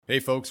Hey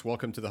folks,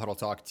 welcome to the Huddle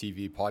Talk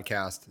TV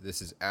podcast. This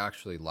is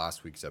actually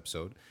last week's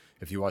episode.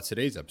 If you watch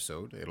today's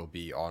episode, it'll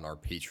be on our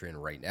Patreon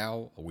right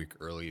now, a week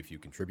early if you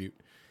contribute.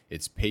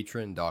 It's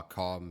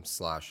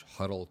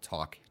patreon.com/Huddle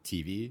Talk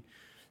TV.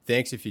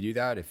 Thanks if you do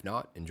that. If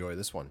not, enjoy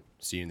this one.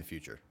 See you in the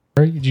future.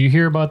 Did you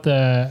hear about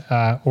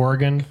the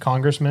Oregon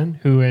congressman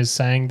who is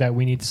saying that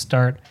we need to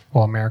start,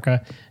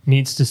 America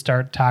needs to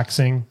start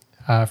taxing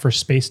for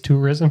space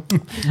tourism?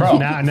 Bro.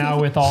 now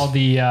with all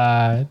the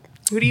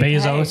Who do you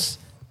Bezos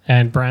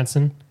and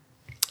Branson.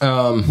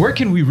 Where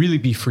can we really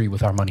be free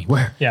with our money?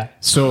 Where? Yeah.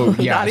 So,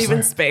 yeah. Not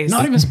even space.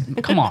 Not even.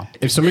 Come on.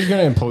 If somebody's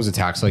going to impose a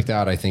tax like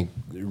that, I think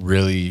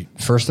really,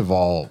 first of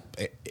all,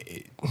 You're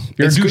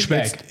a it's good-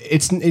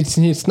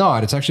 douchebag. It's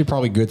not. It's actually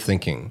probably good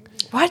thinking.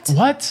 What?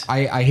 What?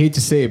 I hate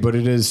to say it, but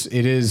it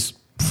is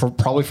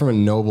probably from a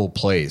noble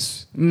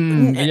place.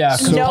 Yeah.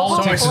 So- Noble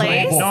Politics-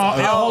 place? No,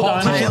 hold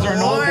on. my Hold on.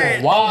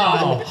 Lord.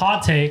 Wow.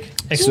 Hot take.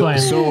 Explain.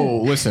 So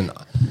listen,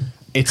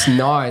 it's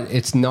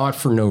not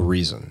for no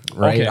reason,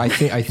 right?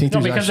 Okay. I think No,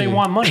 there's because they actually-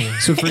 want money.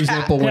 So, for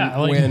example,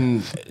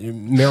 when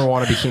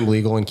marijuana became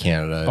legal in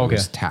Canada, it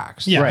was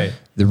taxed. Yeah. Right.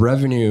 The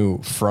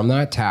revenue from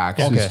that tax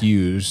Okay. is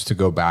used to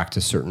go back to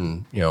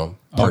certain,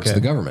 parts of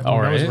the government. All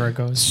Who knows right. where it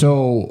goes.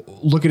 So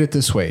look at it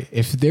this way: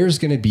 if there's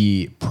going to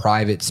be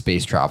private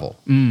space travel,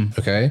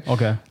 okay,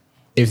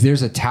 if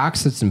there's a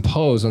tax that's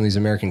imposed on these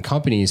American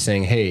companies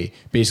saying, hey,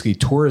 basically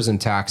tourism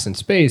tax in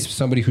space,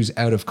 somebody who's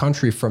out of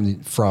country from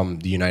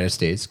the United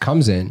States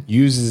comes in,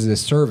 uses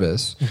this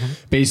service,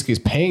 basically is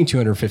paying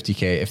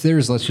 $250K. If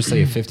there's, let's just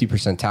say, a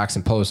 50% tax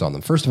imposed on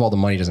them, first of all, the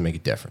money doesn't make a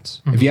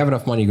difference. If you have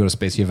enough money to go to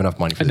space, you have enough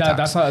money for the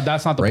tax.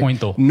 That's not the Right? point,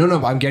 though. No,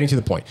 but I'm getting to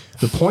the point.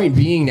 The point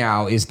being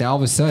now all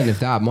of a sudden, if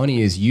that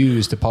money is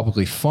used to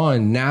publicly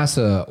fund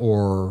NASA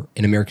or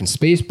an American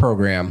space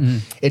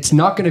program, it's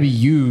not going to be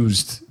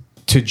used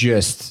to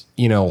just,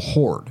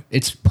 hoard.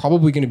 It's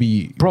probably going to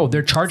be... Bro,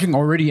 they're charging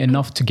already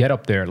enough to get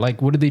up there.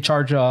 Like, what did they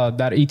charge that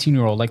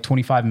 18-year-old? Like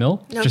 25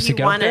 mil? No, just he to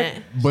get won up there?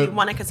 it. But- He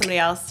won it because somebody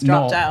else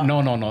dropped out.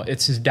 No.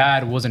 It's his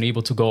dad wasn't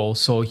able to go,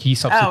 so he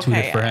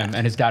substituted for him,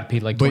 and his dad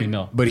paid like 20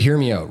 mil. But hear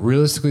me out.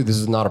 Realistically, this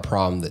is not a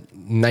problem that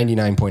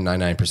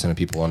 99.99% of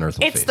people on Earth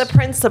will It's face. the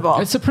principle.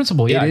 It's the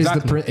principle, yeah, It is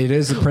exactly. it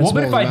is the principle.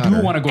 What if of the I do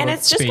matter. want to go And to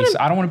it's just space?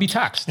 gonna- I don't want to be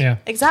taxed. Yeah.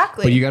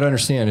 Exactly. But you got to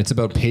understand, it's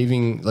about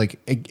paving,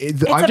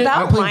 it's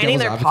about lining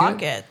their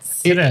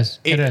pockets. It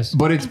is.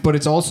 But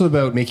it's also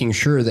about making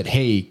sure that,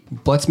 hey,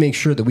 let's make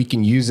sure that we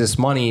can use this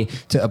money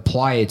to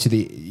apply it to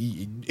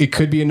it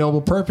could be a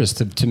noble purpose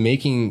to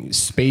making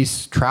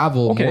space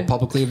travel more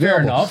publicly fair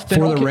available enough. for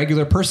Then the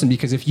regular person.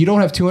 Because if you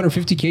don't have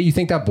 250K, you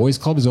think that boys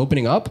club is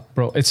opening up?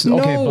 Bro, it's No.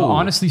 okay, but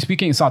honestly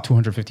speaking, it's not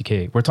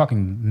 250K. We're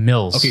talking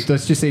mils. Okay,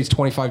 let's just say it's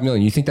 25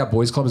 million. You think that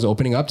boys club is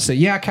opening up to say,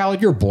 yeah,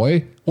 Khaled, you're a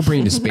boy. We'll bring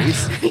you to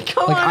space.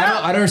 Come on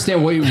I don't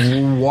understand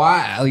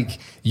why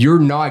you're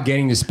not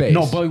getting to space.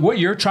 No, but what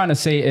you're trying to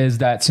say is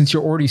that since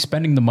you're already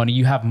spending the money,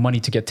 you have money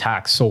to get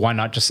taxed. So why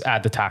not just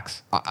add the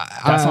tax?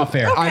 That's not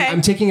fair. Okay.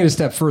 I'm taking it a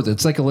step further.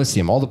 It's like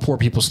Elysium. All the poor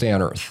people stay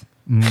on Earth.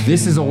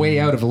 This is a way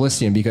out of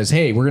Elysium because,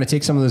 hey, we're going to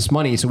take some of this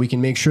money so we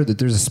can make sure that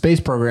there's a space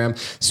program.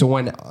 So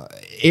when,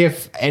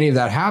 if any of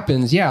that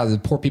happens, yeah, the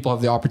poor people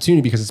have the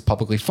opportunity because it's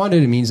publicly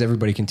funded. It means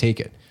everybody can take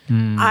it.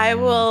 I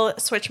will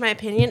switch my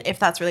opinion if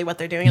that's really what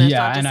they're doing. And it's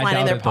not and just I lining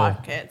doubt their it, though.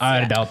 pockets. I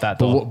Yeah. doubt that,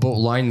 But, though. but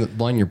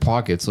line your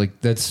pockets.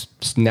 Like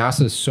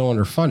NASA is so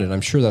underfunded.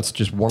 I'm sure that's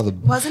just one of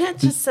the. Wasn't it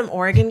just some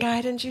Oregon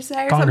guy, didn't you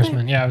say? Or Congressman,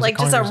 something? yeah, it was a like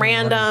just a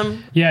congressman in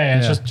random. Yeah,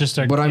 it's just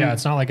a, But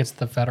it's not like it's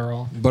the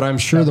federal. But I'm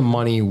sure the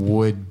money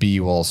would be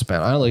well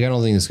spent. I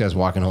don't think this guy's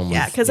walking home.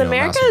 Yeah, with, because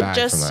America massive bag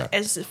from just that.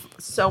 is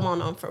so well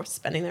known for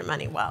spending their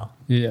money well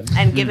Yeah.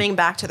 and giving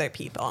back to their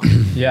people.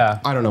 Yeah.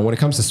 I don't know. When it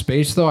comes to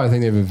space, though, I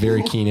think they have a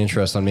very keen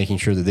interest on making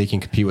sure that they can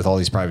compete with all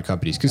these private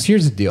companies. Because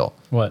here's the deal.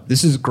 What?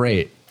 This is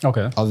great.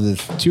 Okay. Of the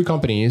two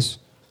companies,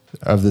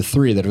 of the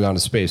three that have gone to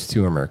space,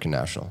 two are American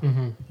national.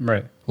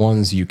 Right.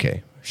 One's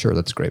UK. Sure,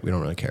 that's great. We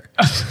don't really care,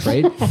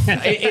 right?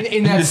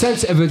 in that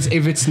sense,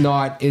 if it's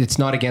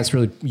not against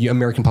really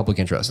American public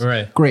interest.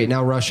 Right. Great.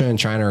 Now Russia and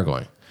China are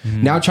going.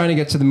 Now China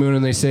gets to the moon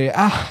and they say,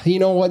 you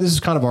know what? This is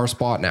kind of our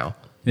spot now.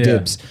 Yeah.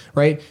 Dibs.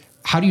 Right?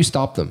 How do you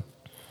stop them?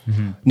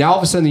 Now all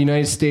of a sudden the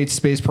United States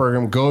space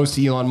program goes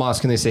to Elon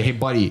Musk and they say, hey,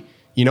 buddy,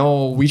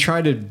 we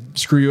tried to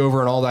screw you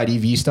over on all that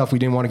EV stuff. We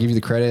didn't want to give you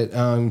the credit.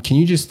 Can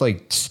you just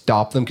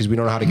stop them because we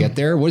don't know how to get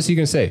there? What is he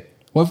going to say?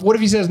 What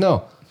if he says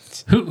no?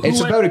 It's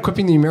about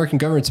equipping the American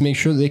government to make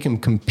sure that they can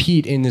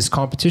compete in this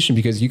competition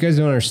because you guys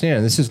don't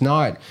understand.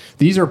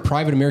 These are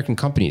private American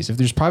companies. If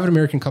there's private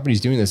American companies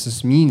doing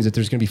this means that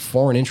there's going to be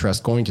foreign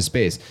interest going to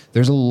space.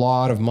 There's a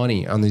lot of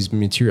money on these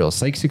materials.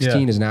 Psyche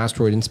 16 is an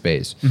asteroid in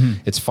space.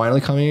 It's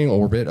finally coming in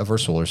orbit of our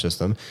solar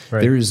system.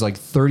 Right. There is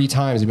 30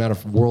 times the amount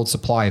of world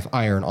supply of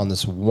iron on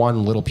this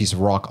one little piece of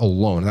rock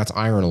alone. And that's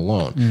iron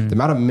alone. The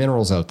amount of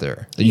minerals out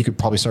there that you could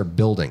probably start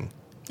building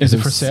Is it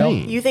for sale?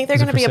 insane. You think they're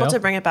Is it going to be for able sale?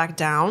 to bring it back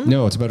down?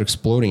 No, it's about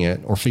exploding it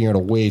or figuring out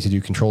a way to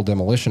do controlled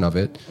demolition of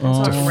it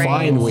to Great.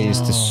 find ways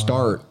to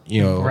start,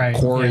 Right,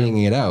 quarrying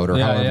it out or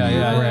however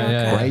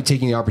yeah. right?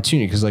 Taking the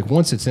opportunity because like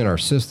once it's in our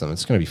system,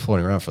 it's going to be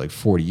floating around for like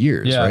 40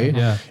 years, Yeah, right?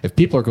 yeah. If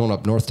people are going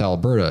up north to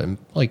Alberta and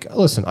like,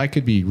 listen, I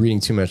could be reading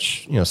too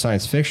much,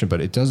 science fiction, but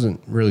it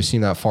doesn't really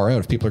seem that far out.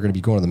 If people are going to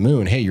be going to the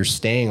moon, hey, you're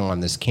staying on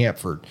this camp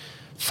for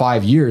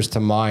 5 years to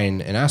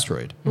mine an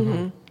asteroid,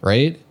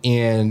 right?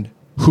 And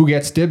who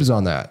gets dibs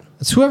on that?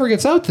 It's whoever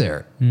gets out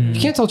there. You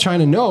can't tell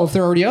China no if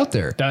they're already out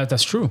there.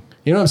 That's true.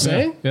 You know what I'm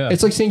saying? Yeah.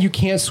 It's like saying you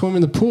can't swim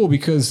in the pool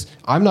because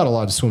I'm not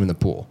allowed to swim in the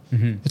pool.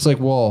 It's like,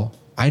 well,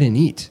 I didn't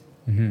eat.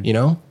 You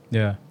know?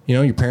 Yeah.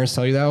 Your parents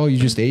tell you that, oh, you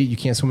just ate, you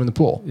can't swim in the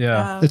pool.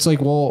 Yeah. It's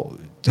like, well,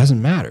 it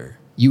doesn't matter.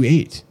 You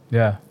ate.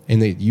 Yeah. In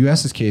the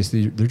U.S.'s case,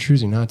 they're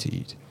choosing not to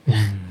eat. You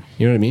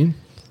know what I mean?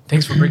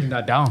 Thanks for breaking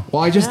that down.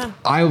 Well,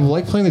 I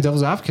like playing the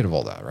devil's advocate of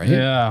all that, right?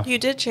 Yeah. You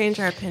did change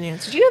our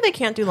opinions. Did you know they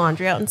can't do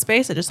laundry out in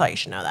space? I just thought you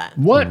should know that.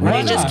 What? They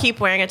Why just not? keep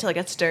wearing it till it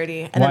gets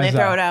dirty, and Why then they is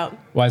throw that? it out.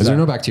 Why Is there that?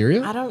 no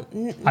bacteria? I don't.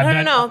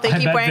 I No. bet- They I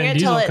keep bet wearing Vin it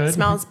till Diesel it could.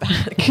 smells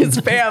bad. His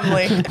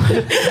family.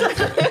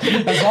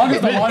 As long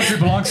as the laundry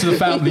belongs to the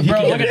family.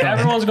 Bro, look at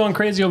everyone's going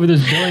crazy over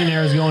this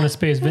billionaires going to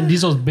space. Vin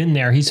Diesel's been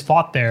there. He's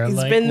fought there. He's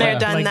been there,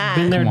 done that.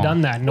 Been there, Come on.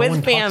 done that. No With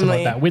one talks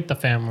family. about that with the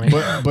family.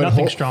 But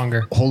Nothing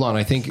stronger. Hold on,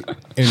 I think,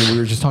 and we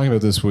were just talking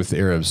about this with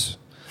Arabs.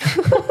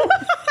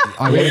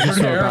 I'm gonna just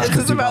throw it back Is to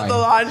this about Dubai. the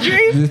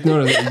laundry?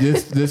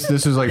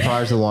 This is like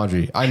prior to the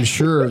laundry. I'm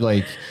sure,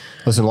 like,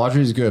 listen,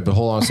 laundry is good, but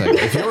hold on a second.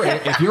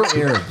 If you're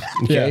Arab,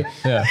 okay,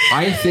 Yeah.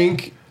 I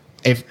think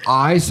if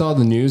I saw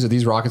the news that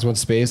these rockets went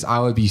to space, I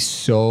would be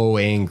so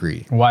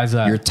angry. Why is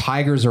that? Your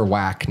tigers are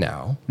whack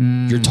now.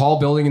 Your tall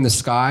building in the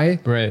sky,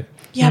 Right.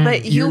 Yeah,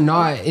 but you're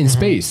not in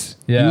space.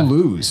 Yeah. You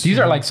lose. These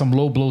are like some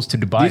low blows to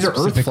Dubai. These are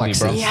Earth specifically,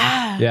 bro. flexes.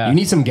 Yeah. Yeah. You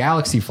need some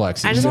galaxy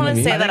flexes. I just you know want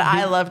to what say I mean? that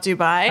I love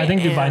Dubai. I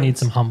think Dubai and- needs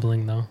some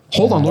humbling though.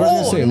 Hold on, Laura's Oh,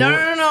 gonna say. no,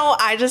 Laura- no.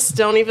 I just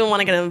don't even want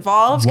to get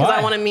involved because Why?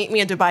 I want to meet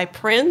me a Dubai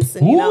prince.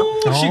 And, you know,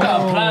 Ooh, she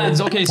got plans.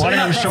 Okay, so One of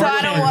them so short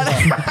I don't want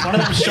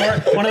kings.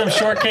 to. One of them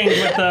short kings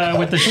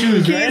with the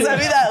shoes, Can you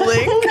send me that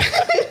link?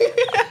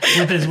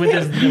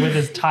 with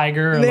his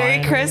tiger. or Merry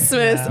lion.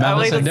 Christmas. Yeah. I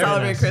always listen,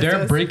 celebrate Christmas.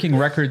 they're breaking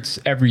records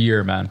every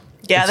year, man.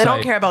 Yeah, It's they don't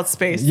like- care about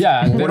space.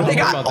 Yeah, they don't They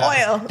care got about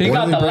that. oil. They What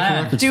got are the breaking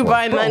land. records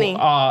Dubai for?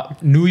 money.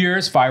 New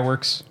Year's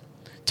fireworks,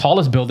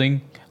 tallest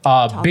building,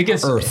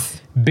 biggest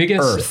Earth.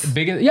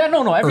 biggest. Yeah,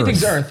 no,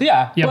 everything's Earth.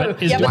 Yeah, Yeah,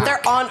 but is Yeah, but Dubai-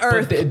 they're on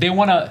Earth. they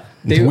want to.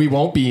 We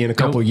won't be in a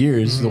couple of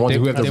years. The ones they-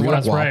 who have the they real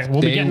want- That's wealth. right.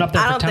 We'll be They- getting up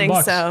there I for don't $10.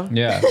 think so.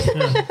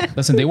 Yeah.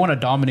 Listen, they want to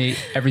dominate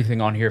everything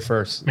on here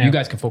first. Yeah. You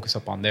guys can focus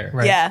up on there.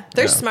 Right. Yeah,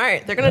 they're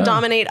smart. They're going to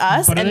dominate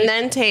us But are and they-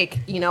 then take,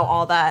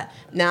 all that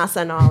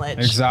NASA knowledge.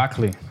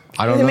 Exactly.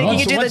 I don't They know. make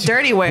you do the once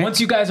dirty work.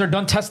 Once you guys are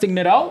done testing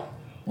it out,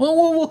 well,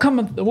 we'll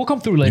come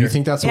through later. You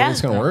think that's the way Yeah.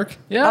 it's going to work?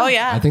 Yeah. Oh,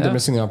 yeah. I think they're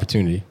missing the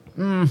opportunity.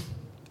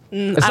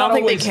 It's I don't not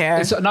think they always- care.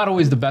 It's not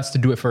always the best to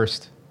do it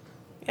first.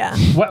 Yeah.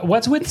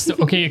 What's with?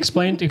 Okay,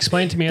 explain to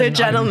me. They're as an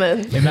gentlemen.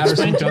 It matters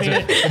who does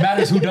it. It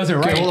matters who does it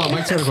right. Okay, hold on.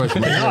 Mike's got a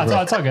question.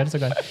 No, it's all good. It's all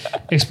good.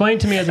 Explain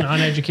to me as an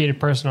uneducated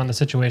person on the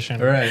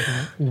situation. Right.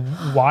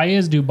 Why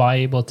is Dubai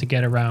able to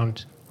get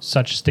around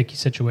such sticky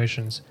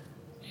situations,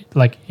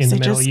 like in They the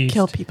Middle just East?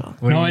 kill people.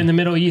 What do No, you in the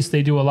Middle East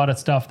they do a lot of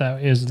stuff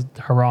that is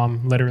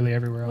haram, literally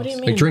everywhere else. What do you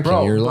mean? Like drinking.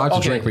 Bro, you're allowed to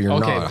okay, drink, but you're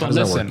okay, not. How but does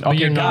that listen, work? But okay,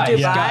 you're not.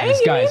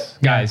 guys,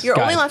 Dubai, guys. You're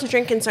only allowed to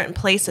drink in certain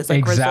places,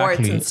 like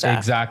resorts and stuff.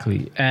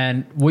 Exactly.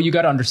 And what you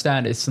got to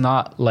understand, it's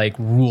not like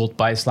ruled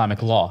by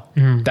Islamic law.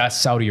 That's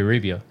Saudi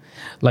Arabia.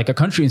 Like a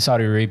country in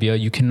Saudi Arabia,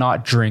 you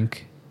cannot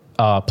drink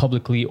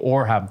publicly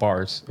or have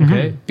bars,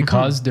 okay?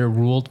 Because they're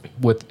ruled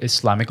with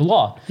Islamic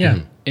law. Yeah.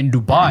 In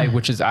Dubai,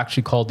 which is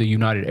actually called the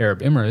United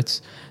Arab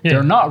Emirates, Yeah.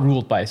 they're not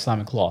ruled by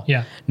Islamic law.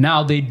 Yeah.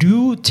 Now they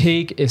do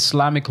take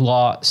Islamic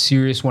law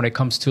serious when it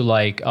comes to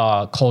like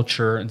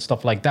culture and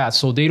stuff like that.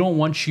 So they don't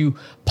want you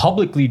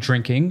publicly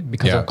drinking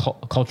because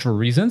of cultural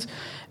reasons,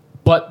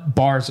 but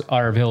bars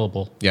are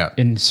available. Yeah.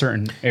 In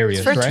certain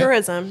areas, It's for right?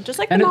 tourism, just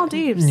like And the it-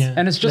 Maldives. Yeah.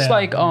 And it's just Yeah.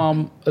 like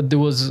there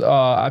was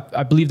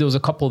I believe there was a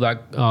couple that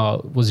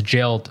was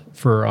jailed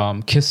for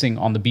kissing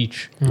on the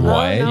beach. What?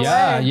 no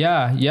way.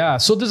 Yeah.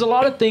 So there's a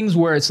lot of things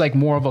where it's like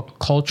more of a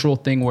cultural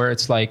thing where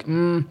it's like,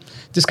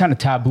 this kind of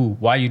taboo.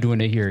 Why are you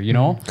doing it here? You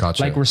know?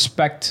 Gotcha. Like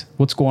respect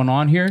what's going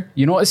on here.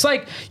 You know, it's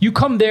like you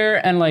come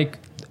there and like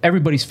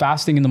everybody's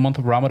fasting in the month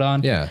of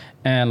Ramadan. Yeah.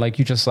 And like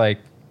you just like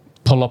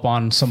pull up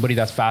on somebody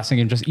that's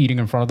fasting and just eating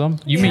in front of them.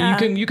 You mean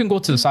Yeah. you can go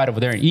to the side over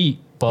there and eat,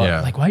 but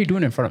Yeah. like why are you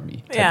doing it in front of me?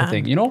 Type Yeah. of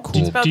thing. You know?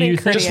 It's about Do being you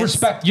think- Just courteous.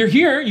 respect. You're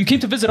here. You came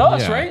to visit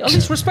us, Yeah. right? At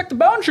least respect the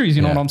boundaries.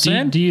 You know Yeah. what I'm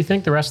saying? Do you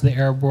think the rest of the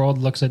Arab world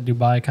looks at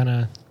Dubai kind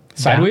of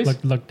Sideways?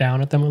 look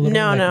down at them a little?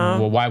 No, like, no.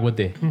 Well, why would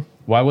they?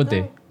 Why would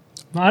they?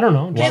 I don't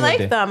know. They Why would like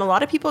they? them. A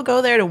lot of people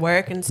go there to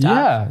work and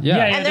stuff. Yeah.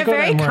 Yeah, And they they're go there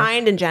very and work.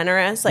 kind and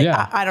generous. Like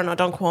Yeah. I don't know,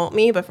 don't quote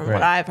me, but from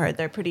what Right. I've heard,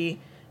 they're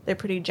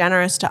pretty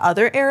generous to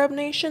other Arab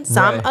nations.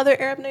 Some Right. other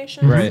Arab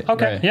nations. Right.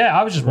 Okay. right. Yeah,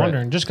 I was just Right.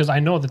 wondering, just because I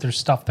know that there's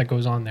stuff that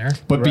goes on there.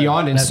 But Right.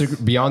 beyond That's-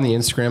 beyond the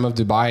Instagram of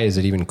Dubai, is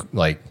it even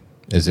like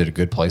Is it a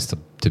good place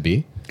to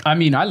be? I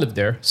mean, I live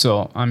there,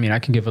 so I mean, I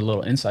can give a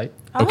little insight.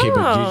 Okay,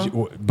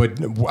 Oh. but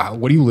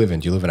what do you live in?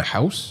 Do you live in a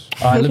house?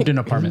 I lived in an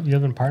apartment. You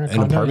live in apartment? An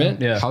condo?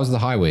 apartment? Yeah. How's the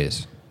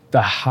highways?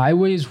 The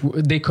highways,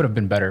 they could have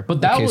been better, but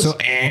that Okay, was so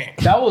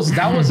that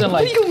wasn't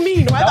like. What do you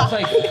mean? Why That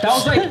the-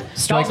 was like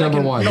strike number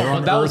one. They're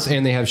on that Earth was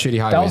and they have shitty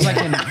highways. that was like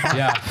in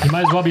yeah. You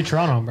might as well be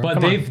Toronto, bro. But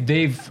Come on.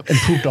 they've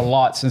improved a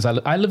lot since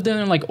I lived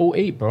there in like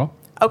 08, bro.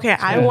 Okay,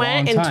 I been a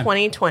went in long time.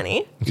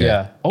 2020, Okay.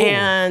 Yeah. Oh,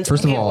 and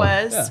First of it all,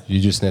 was yeah.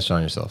 you just snitched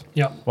on yourself.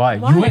 Yep. why?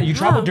 Why? You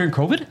traveled Wow. during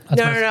COVID?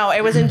 no.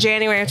 It was in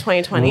January of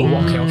 2020.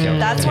 Okay.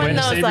 That's Way when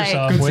to those save like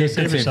yourself. Way to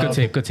save yourself.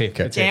 Good tape.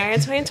 January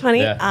of 2020.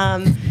 Yeah.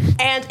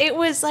 And it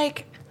was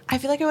like I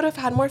feel like I would have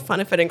had more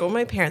fun if I didn't go with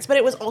my parents, but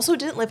it was also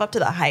didn't live up to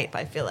the hype.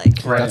 I feel like.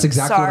 Right. That's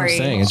exactly what I'm Sorry.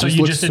 saying. It So you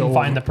looks just didn't so-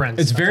 find the prince.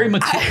 It's very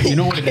you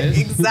know what it is?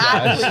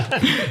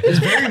 Exactly. It's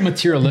very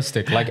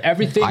materialistic. Like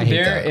everything I hate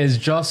there that. is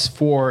just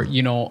for,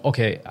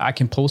 okay, I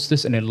can post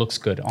this and it looks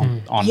good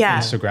on Yeah.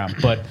 Instagram,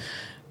 but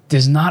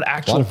there's not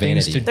actual of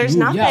things vanity. to There's do.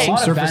 nothing. Yeah, a lot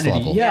of Surface vanity.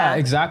 level. Yeah, Yeah.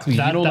 exactly.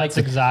 That's like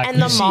exactly. And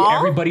the you see mall?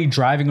 everybody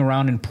driving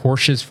around in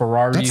Porsches,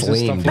 Ferraris, That's and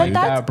lame, stuff dude. like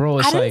But that, bro.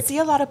 It's I didn't like see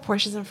a lot of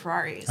Porsches and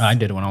Ferraris. I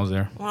did when I was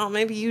there. Well,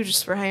 maybe you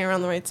just were hanging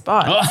around the right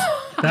spot.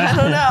 I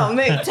don't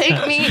know.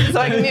 Take me so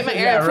I can meet my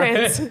Arab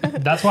right.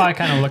 friends. That's why I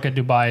kind of look at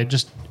Dubai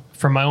just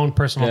from my own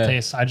personal Yeah.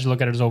 taste. I just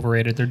look at it as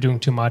overrated. They're doing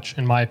too much,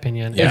 in my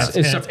opinion. Yeah.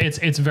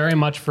 It's very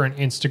much for an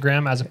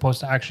Instagram as opposed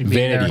to actually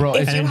being Vanity. there Bro,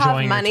 and If you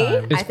enjoying have your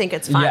money, time. I think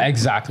it's fun. Yeah,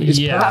 exactly. It's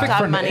Yeah. perfect Have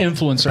for an money.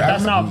 influencer.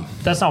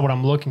 That's not what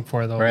I'm looking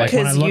for though. Right. Like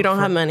when I Because look you don't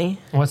for- have money.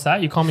 What's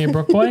that? You call me a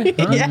brook boy?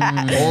 Huh?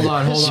 Yeah.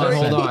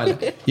 Hold on.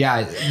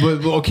 Yeah,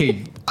 but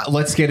okay,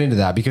 let's get into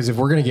that because if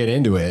we're gonna get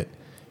into it,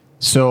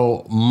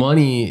 so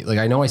money, like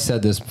I know I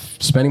said this,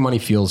 spending money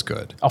feels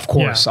good, Of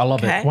course, Yeah. I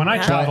love Okay. it. When I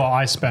Yeah. travel,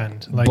 I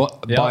spend. Like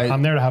but Yeah. by,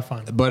 I'm there to have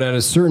fun. but at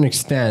a certain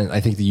extent, I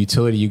think the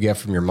utility you get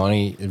from your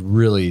money is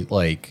really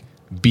like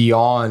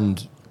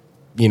beyond,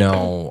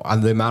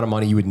 on the amount of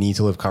money you would need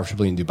to live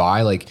comfortably in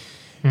Dubai. Like,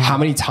 how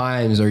many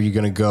times are you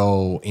gonna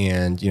go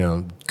and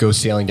go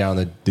sailing down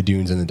the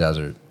dunes in the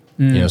desert?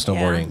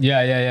 Snowboarding.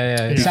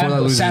 Yeah. Before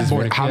that loses,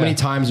 Sandboarding. how many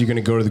times are you going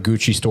to go to the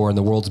Gucci store in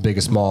the world's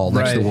biggest mall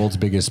next to the Right. world's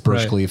biggest Burj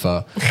Right.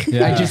 Khalifa?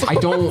 Yeah. I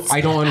don't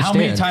understand. How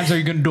many times are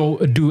you going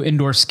to do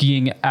indoor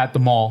skiing at the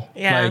mall?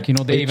 Yeah. Like,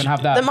 they even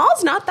have that. The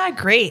mall's not that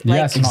great. Yeah,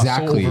 Like, it's not so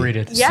Exactly.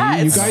 overrated. Yeah,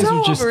 you it's guys so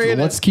are just overrated.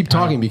 let's keep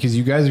talking because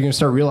you guys are going to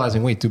start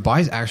realizing, wait,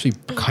 Dubai's actually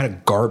kind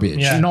of garbage.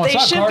 Yeah. No, it's They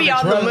not should be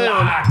garbage. on the moon.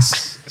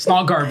 Relax. It's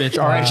not garbage.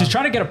 All right, Wow. she's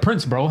trying to get a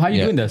prince, bro. How you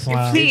Yeah. doing this?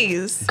 Wow.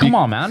 please. Come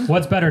on, man.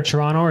 What's better,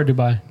 Toronto or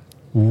Dubai?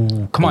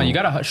 Come on, you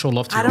gotta show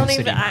love to I your don't own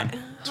city, even. man.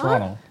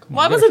 Toronto. Come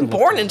Well, I on, you gotta wasn't show love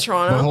born to in But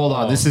Toronto. hold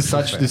on, this is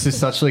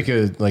such like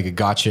a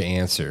gotcha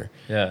answer.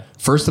 Yeah.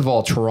 First of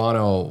all,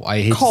 Toronto,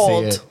 I hate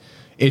Cold. to say it.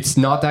 It's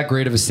not that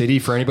great of a city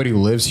for anybody who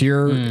lives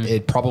here.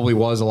 It probably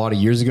was a lot of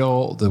years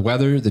ago. The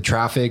weather, the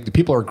traffic, the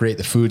people are great.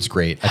 The food's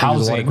great. I think there's a lot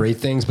Housing. of great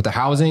things, but the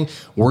housing,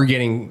 we're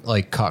getting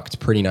like cucked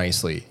pretty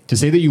nicely. To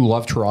say that you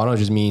love Toronto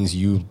just means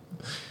you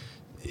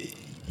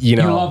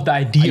love the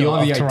idea You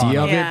love of the idea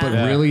Toronto. of it, but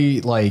Yeah.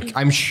 really, like,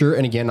 I'm sure,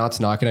 and again, not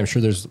to knock it, I'm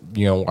sure there's,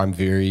 I'm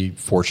very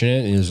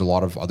fortunate, and there's a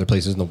lot of other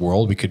places in the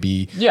world we could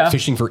be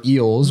fishing for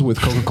eels with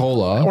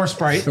Coca-Cola Or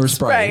Sprite. Sprite.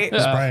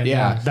 Sprite,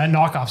 Yeah. That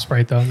knockoff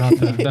Sprite though, not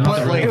the.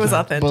 But like, It was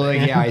authentic. But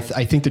like, yeah,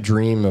 I think the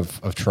dream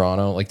of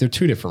Toronto, like, they're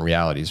two different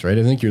realities, right?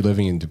 I think you're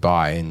living in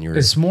Dubai and you're.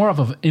 It's more of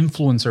an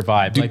influencer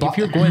vibe. Like Dubai- if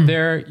you're going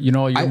there,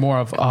 you're more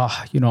of, I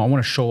want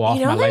to show off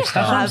You know my they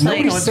lifestyle. have, like-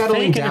 Nobody's it's settling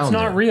fake and down. it's not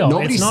there. real.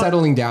 Nobody's It's not-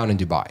 settling down in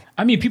Dubai.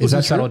 I mean, people Is do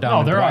that settle true? down. No,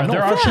 in there Dubai. are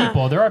there are Yeah.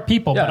 people. There are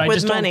people, Yeah. but I With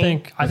just money. don't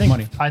think. With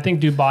money. I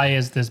think Dubai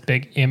is this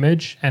big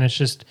image, and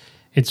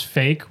it's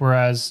fake.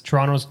 Whereas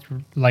Toronto's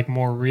like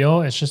more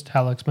real. It's just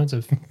hella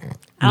expensive.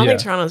 I don't Yeah.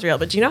 think Toronto's real,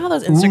 but do you know how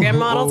those Instagram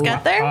models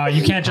get there?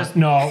 You can't just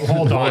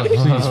hold on, please,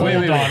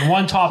 hold on.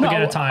 One topic No,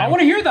 at a time. I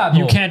wanna hear that,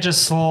 You though. can't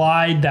just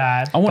slide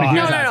that. I wanna by.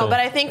 hear No, that. no, though. but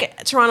I think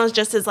Toronto's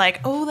just as like,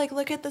 oh, like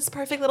look at this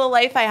perfect little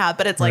life I have,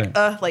 but it's like,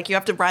 Right. like you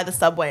have to ride the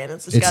subway and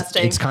it's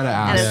disgusting. It's kind of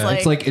And ass.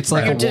 It's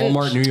like a you didn't-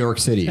 Walmart, New York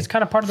City. It's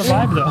kind of part of the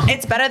vibe, though.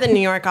 It's better than New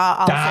York.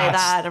 I'll say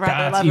that. I'd rather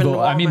That's live in evil.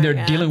 I mean, Walmart, they're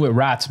yeah. dealing with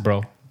rats,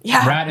 bro.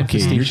 Yeah. Rat Okay,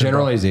 infestation. your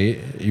bro.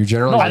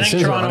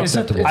 generalizations Toronto are is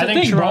unacceptable. I It's a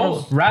think thing, bro.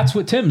 Toronto- Rats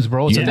with Tims,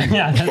 bro. It's a thing.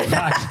 Yeah, that's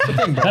facts.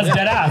 That's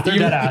dead ass. They're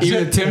dead ass.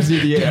 Even the Tims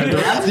need the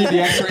rats need the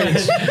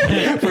X-rays.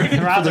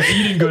 The rats are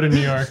eating good in New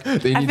York.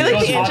 They I need feel the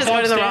like the Hot inches dog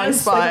went in the wrong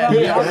stands, spot.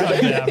 think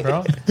about it. Yeah,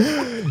 bro.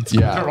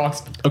 yeah.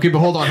 Okay, but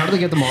hold on. How do they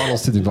get the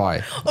models to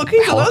Dubai? Okay,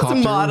 so those Helicopter?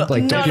 models.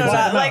 Like, no, take no, it not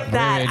back. like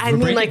that. Wait, I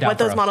mean, break it like down what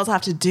for those us. models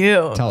have to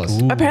do. Tell us.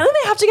 Apparently,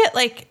 they have to get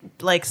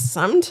like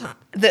some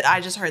that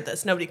I just heard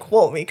this. Nobody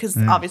quote me because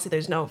obviously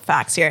there's no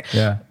facts here.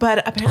 Yeah.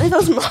 But apparently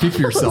those models. Speak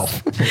for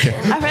yourself.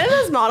 Apparently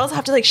those models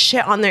have to like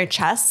shit on their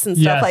chests and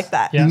stuff Yes. like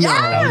that. Yeah. Yeah.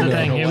 That was the No.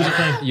 thing. It was a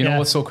thing. You know Yeah.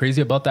 what's so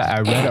crazy about that?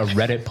 I read a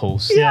Reddit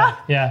post. Yeah.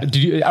 Yeah.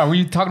 Are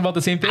we talking about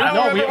the same thing? I don't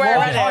No, remember we're where I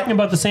all read it. talking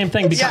about the same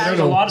thing because Yeah. there's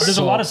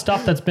a lot of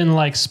stuff that's been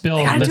like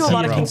spilled. gotta That's do a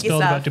lot of been kinky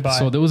spilled stuff. about Dubai.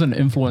 So there was an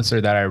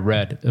influencer that I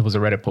read. It was a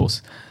Reddit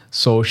post.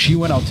 So she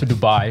went out to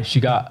Dubai. She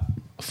got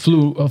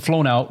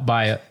flown out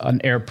by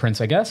an Arab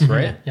prince, I guess,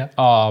 right? Yep.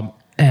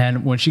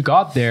 And when she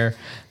got there,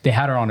 they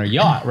had her on a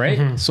yacht,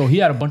 right? So he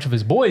had a bunch of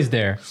his boys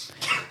there.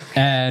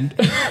 And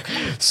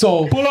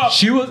so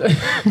she was,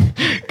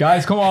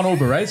 guys, come on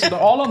over, right? So they're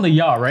all on the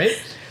yacht, right?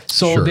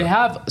 So Sure. they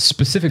have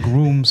specific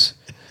rooms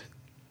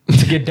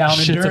to get down and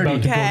Shit's dirty.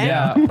 about to go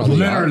Yeah, down.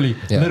 literally,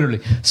 Yeah. literally.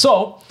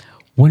 So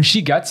when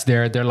she gets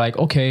there, they're like,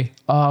 okay,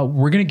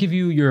 we're gonna give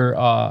you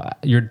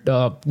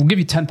we'll give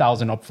you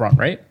 10,000 up front,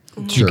 right?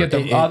 Sure. get the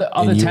In- other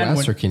in 10 US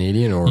when- or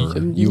Canadian or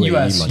UAE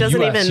US. money?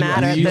 Doesn't even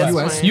matter at this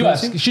US. point.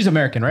 US. She's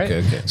American, right?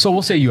 Okay, okay. So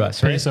we'll say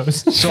US, right?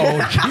 Pesos. So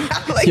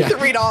Like Yeah.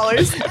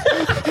 $3.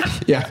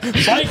 Yeah.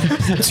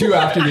 2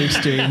 after the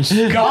exchange.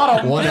 got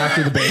 'em. 1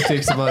 after the bank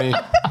takes the money.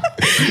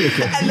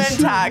 And then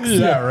tax.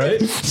 Yeah,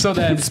 right. So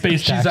then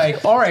Space she's tax.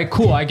 like, "All right,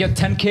 cool. I get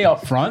 10K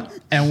up front,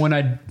 and when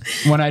I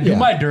do Yeah.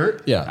 my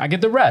dirt, Yeah. I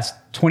get the rest,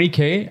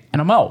 20K,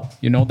 and I'm out.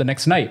 You know, the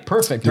next night,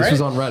 perfect. This right?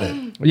 was on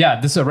Reddit. Yeah,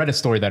 this is a Reddit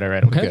story that I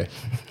read. Okay. Okay.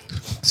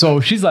 So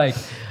she's like,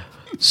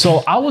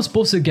 so I was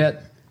supposed to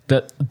get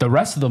the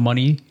rest of the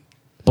money,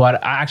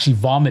 but I actually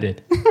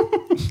vomited.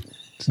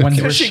 When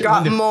they were She sh-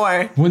 got when they-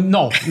 more.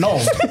 no,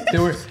 they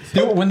were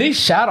when they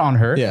shat on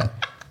her. Yeah.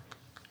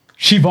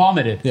 She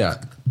vomited. Yeah.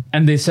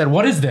 And they said,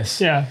 "What is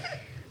this? Yeah.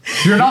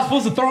 You're not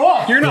supposed to throw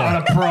up. You're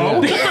not a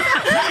pro.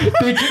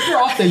 They kicked her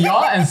off the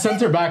yacht and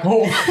sent her back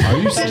home. Are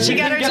you Did serious? she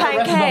get her Didn't get the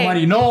rest of 10K? the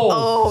money. No.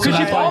 Oh, So God.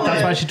 she That's why, vomited.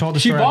 that's why she told the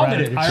She story. on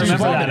vomited. Reddit. I She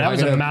remember that. vomited. That was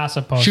I'm a gonna-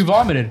 massive post. She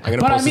vomited. I'm gonna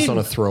But post I this mean, on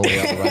a throwaway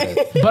on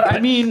Reddit. but I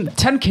mean,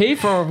 10K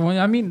for some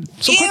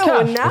quick Ew,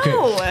 cash.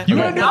 no. Okay. You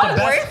Not would get the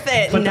best- worth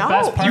it. but the No.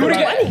 best part You would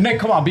about- get Nick.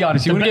 Come on, be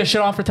honest. You would get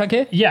shit on for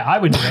 10K. Yeah, I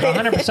would do it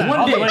 100%.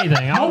 I'll do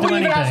anything. I'll do Nobody even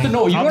anything. has to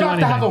know. You I'll don't do have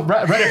to have a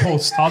anything. Reddit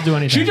post. I'll do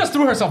anything. She just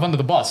threw herself under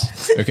the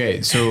bus.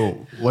 Okay, so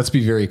let's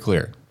be very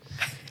clear.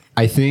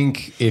 I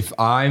think if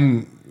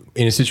I'm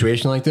in a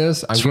situation like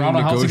this, I'm going Toronto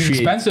to housing is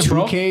negotiate expensive,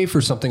 bro. 2K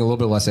for something a little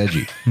bit less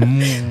edgy.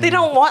 They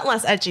don't want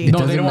less edgy. No,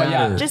 Doesn't they don't want- yeah.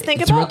 matter. Just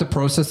think Throughout about- the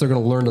process, they're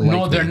going to learn to like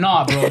No, they're me.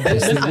 not, bro. They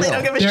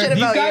don't give a shit These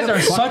about guys you.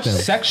 are such them.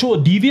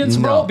 sexual deviants,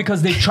 bro, No.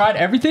 because they've tried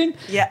everything.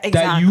 Yeah, That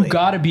exactly. you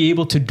got to be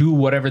able to do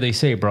whatever they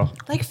say, bro.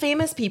 Like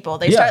famous people,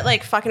 they Yeah. start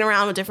like fucking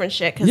around with different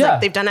shit because Yeah.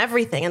 like they've done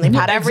everything and they've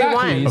had Exactly.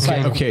 everyone. It's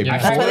like, Okay, Yeah.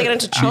 That's why they get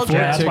into children.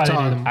 Yeah, that's why they do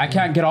TikTok, them. I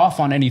can't get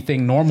off on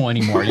anything normal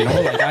anymore. You know,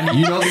 like I need,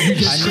 You know that you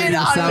just Shit made it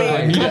on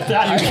sound me. like Cut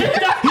that.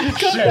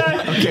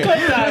 Okay. Cut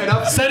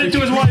that. Send it to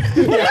his wife.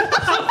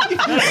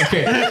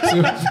 Okay,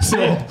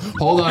 so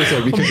hold on a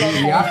second because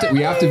we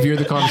have to veer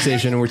the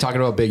conversation, and we're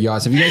talking about big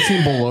yachts. Have you guys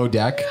seen Below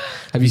Deck?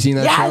 Have you seen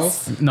that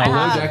Yes. show? No. I Below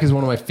have. Deck is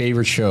one of my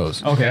favorite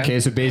shows. Okay. Okay,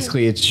 so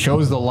basically it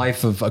shows the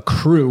life of a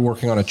crew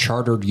working on a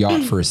chartered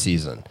yacht for a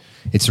season.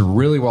 It's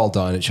really well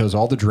done. It shows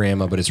all the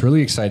drama, but it's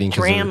really exciting.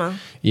 'Cause they're- Drama.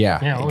 Yeah,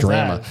 Yeah, what was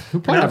drama. that? Who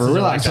Whatever. pronounces it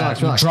Relax, like relax,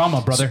 that? relax.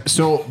 drama, brother.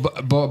 So,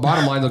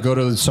 bottom line, they'll go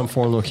to some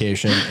foreign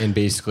location, and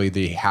basically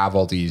they have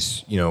all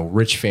these,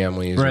 rich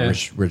families, Right.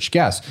 and rich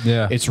guests.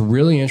 Yeah. It's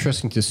really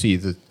interesting to see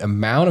the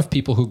amount of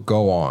people who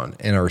go on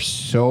and are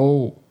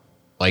so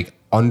like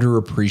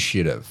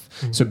underappreciative.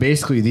 So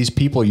basically, these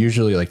people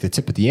usually like the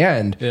tip at the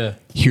end. Yeah.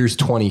 Here's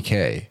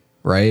 20K.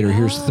 Right, or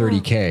here's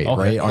 30K, Okay,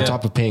 right? On yeah.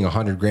 top of paying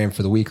 100 grand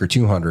for the week or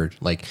 200.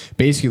 Like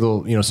basically,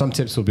 they'll, some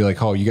tips will be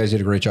like, "Oh, you guys did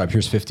a great job.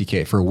 Here's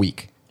 50K for a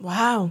week."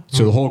 Wow.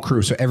 So the whole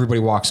crew, so everybody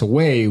walks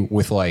away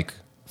with like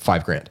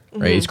 $5 grand,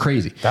 right? It's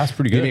crazy. That's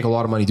pretty They good. make a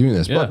lot of money doing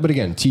this. Yeah. But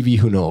again, TV,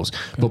 who knows?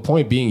 But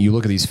point being, you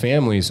look at these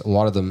families, a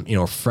lot of them,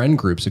 friend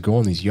groups that go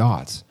on these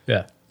yachts,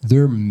 Yeah.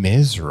 they're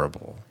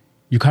miserable.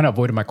 You kind of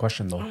avoided my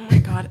question though. Oh my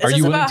God. Is Are this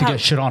you willing about to how- get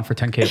shit on for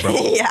 10K, bro?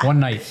 Yeah. One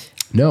night.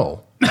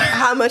 No.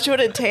 How much would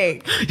it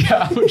take?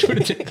 Yeah, how much would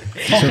it take?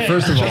 So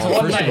first of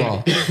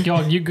all,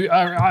 Yo, you go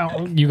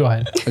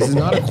ahead. this is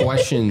not a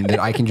question that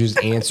I can just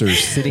answer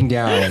sitting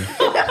down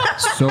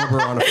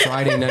sober on a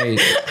Friday night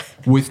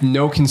with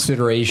no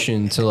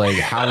consideration to like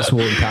how this will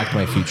impact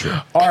my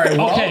future. All right.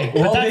 Well, Okay,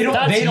 but they don't.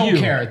 that's They don't you.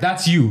 care.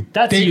 That's you.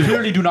 That's they you.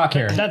 clearly do not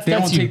care. They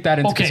don't you. take that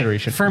into Okay,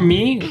 consideration. For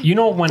me,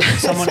 when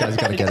someone Guys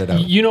gotta get it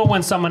out.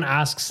 when someone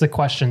asks the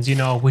questions,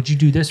 would you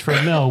do this for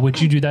 $1 million? Would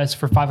you do this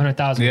for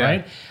 500,000? Yeah.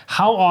 Right?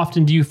 How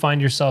often do you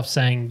find yourself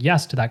saying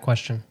yes to that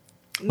question?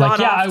 Not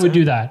I often. would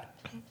do that.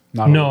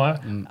 Not No,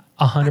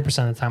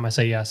 100% of the time I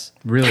say yes.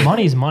 Really?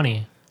 Money's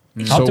money.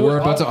 So do we're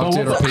it. about to I'll-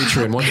 update our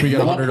Patreon once we get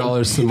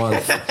 $100 a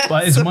month.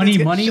 But is money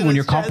when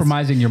you're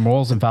compromising your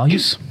morals and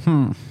values?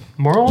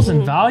 Morals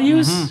and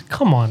values?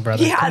 Come on,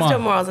 brother. He has Come no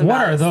on. morals and What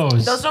are values.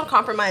 those? Those don't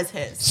compromise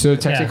his. So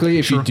technically,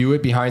 if you true. do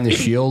it behind the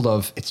shield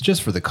of it's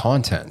just for the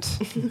content,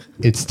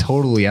 it's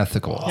totally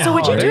ethical. So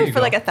would you Oh, do there it you for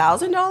go. like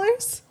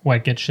 $1,000?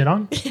 What, get shit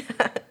on?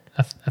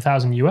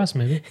 1,000 US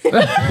maybe.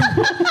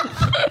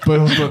 But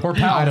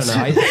I don't know.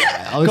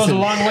 I Goes a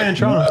long way in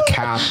Toronto.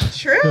 Cap.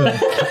 True.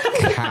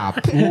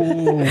 Cap.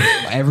 Ooh,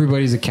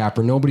 everybody's a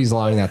capper. Nobody's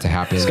allowing that to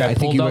happen. guy I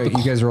think pulled out the-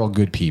 you guys are all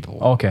good people.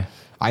 Okay.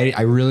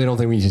 I really don't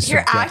think we need to You're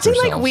subject acting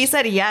like ourselves. we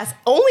said yes.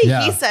 Only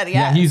he said yes.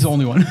 Yeah, he's the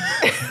only one.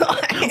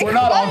 We're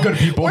not all good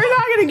people. We're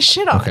not getting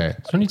shit on. Okay.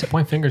 So I need to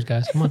point fingers,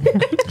 guys. Come on.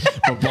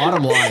 But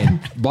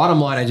bottom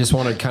line, I just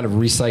want to kind of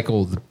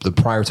recycle the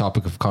prior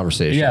topic of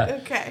conversation. Yeah.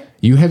 Okay.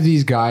 You have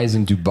these guys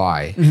in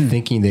Dubai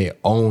thinking they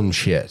own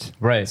shit.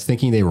 Right.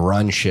 Thinking they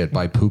run shit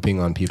by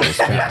pooping on people's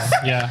chests.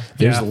 Yeah.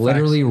 There's yeah,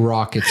 literally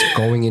rockets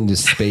going into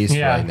space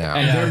Yeah. right now.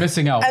 And they're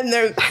missing out. And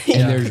they're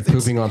And they're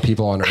pooping on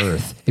people on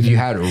Earth. If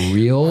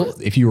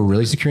you were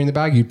really securing the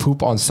bag, you'd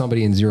poop on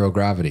somebody in zero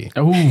gravity.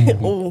 Ooh.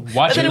 But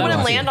Watch then it it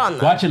wouldn't levitate. land on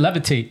them. Watch it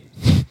levitate.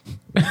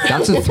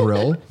 That's a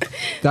thrill.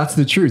 That's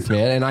the truth,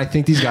 man. And I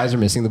think these guys are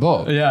missing the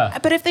boat. Yeah.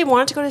 But if they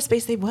wanted to go to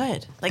space, they would.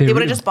 Like They they would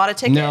would. have just bought a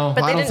ticket. No,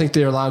 but I they don't didn't. think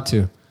they're allowed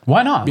to.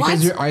 Why not?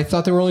 Because What? I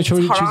thought they were only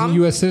choosing haram?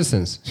 U.S.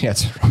 citizens. Yeah,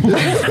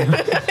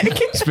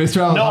 it's space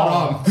travel.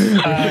 No.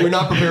 We're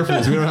not prepared for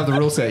this. We don't have the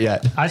rule set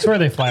yet. I swear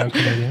they fly out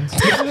Canadians.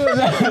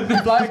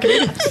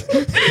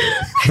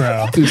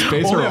 Bro. Dude,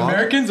 space Only haram?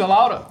 Americans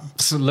allowed?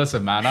 So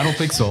listen, man, I don't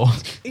think so.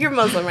 You're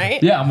Muslim,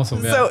 right? Yeah, I'm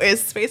Muslim. Yeah. So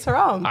is space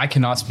haram? I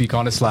cannot speak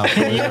on Islam.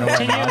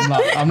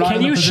 I'm not Can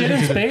in a you shit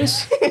position in to-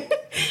 space?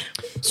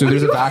 So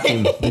there's a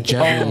vacuum that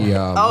gently.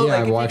 Oh, yeah, like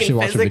I if you actually can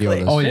watched a video on physically-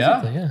 this. Oh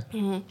yeah.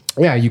 Yeah.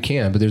 Yeah, you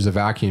can, but there's a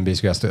vacuum.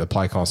 Basically, has to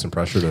apply constant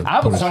pressure to. I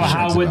have a put So shit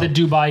how into would the mouth.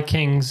 Dubai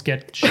Kings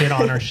get shit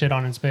on or shit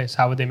on in space?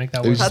 How would they make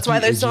that work? That's why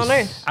they're still on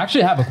Earth. I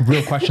actually have a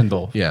real question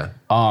though. Yeah.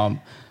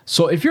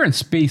 So if you're in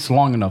space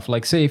long enough,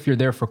 like say if you're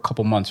there for a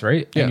couple months,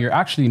 right, Yeah. and you're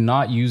actually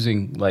not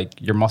using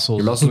like your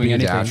muscles, muscles doing begin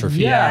to anything, atrophy.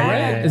 yeah, Yeah, right.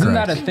 yeah, yeah. Isn't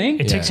that a Correct. thing?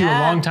 It takes you a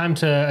Yeah. long time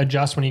to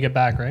adjust when you get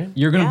back, right?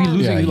 You're gonna be Yeah.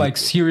 losing Yeah, you- like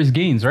serious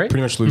gains, right?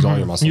 Pretty much lose all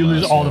your muscle. You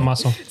lose mass, all yeah. the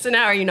muscle. So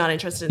now are you not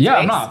interested in Yeah,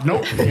 space? I'm not.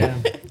 Nope. Yeah.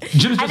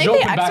 Gym's I just think they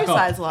open back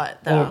exercise up. a lot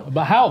though. Oh,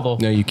 but how though?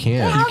 No, you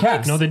can't. Well,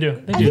 can't. No, they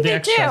do. They I do. think they do.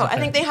 exercise up I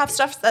think there. they have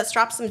stuff that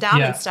straps them down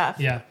yeah. and stuff.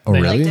 Yeah. Oh,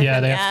 They- really? Yeah,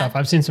 they have Yeah. stuff.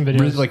 I've seen some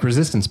videos. Like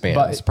resistance bands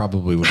But-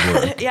 probably would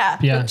work. Yeah.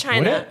 Yeah. With China,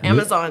 Would it?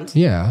 Amazon.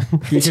 Yeah,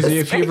 because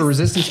if you have a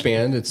resistance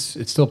band, it's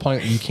still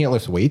applying. You can't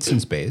lift weights in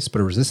space,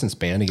 but a resistance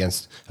band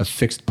against a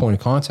fixed point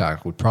of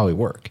contact would probably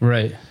work.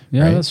 Right.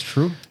 Yeah, Right? that's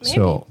true.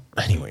 So,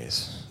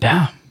 anyways,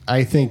 Yeah.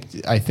 I think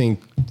these I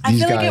feel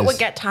guys. like it would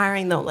get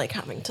tiring though, like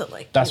having to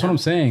like. That's you what know. I'm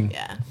saying.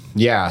 Yeah.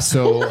 Yeah,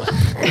 so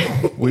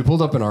we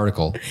pulled up an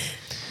article.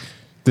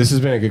 This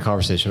has been a good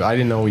conversation. I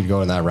didn't know we'd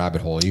go in that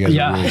rabbit hole. You guys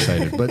Yeah. are really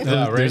excited. But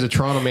Yeah, right. there's a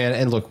Toronto man,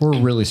 and look, we're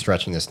really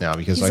stretching this now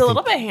because He's I a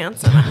little bit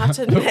handsome, I have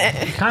to admit.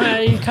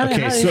 Kind of.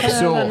 Okay,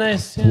 so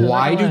nice.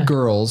 why do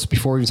girls,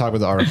 before we even talk about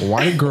the article,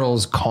 why do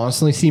girls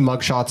constantly see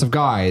mugshots of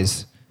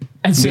guys?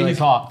 And be say like, he's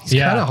hot. He's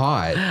Yeah. kind of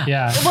hot.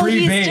 Yeah. Well, Free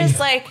he's bang. just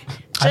like,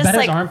 I bet his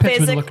like armpits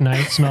would look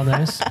nice, smell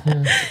nice.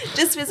 Yeah.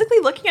 just physically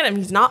looking at him,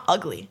 he's not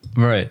ugly.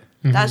 Right.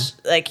 That's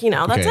like, you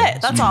know, that's Okay.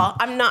 it. That's all.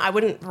 I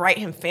wouldn't write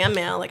him fan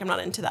mail. Like, I'm not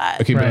into that.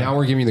 Okay, but Right. now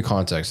we're giving you the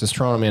context. This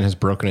Toronto man has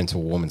broken into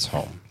a woman's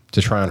home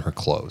to try on her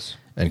clothes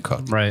and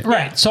cook. Right.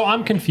 Right. So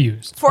I'm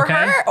confused. For okay?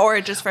 her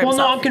or just for Well,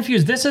 himself? no, I'm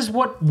confused. This is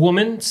what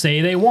women say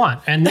they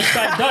want, and this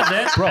guy does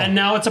it, and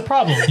now it's a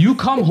problem. You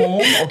come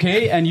home,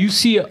 okay, and you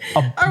see a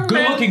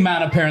good-looking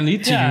man apparently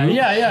to Yeah, you.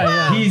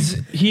 yeah.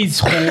 He's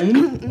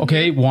home,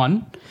 okay,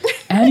 one,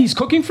 and he's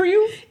cooking for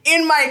you.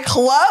 In my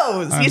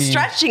clothes. He's mean,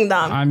 stretching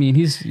them. I mean,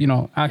 he's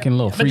acting a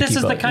little But freaky. this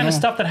is the kind of you know?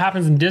 stuff that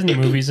happens in Disney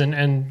movies,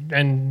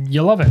 and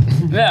you love it.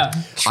 Yeah.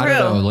 True. I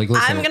don't know, like,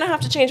 listen. I'm going to have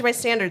to change my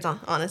standards,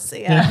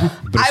 honestly. Yeah.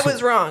 I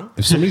was wrong.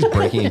 If somebody's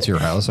breaking into your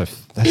house,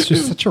 that's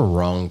just such a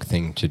wrong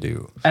thing to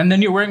do. And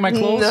then you're wearing my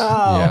clothes. No.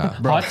 Yeah.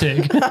 Hot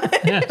take.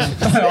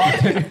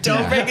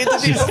 Don't break into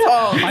people's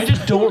homes. I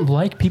just don't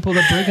like people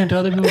that break into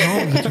other people's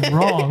homes. It's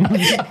wrong.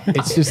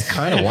 It's just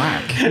kind of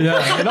whack.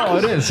 Yeah. No,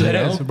 it is. It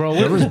You is, know? bro.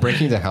 Whoever's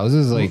breaking into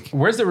houses, like,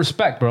 Where's the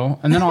respect, bro?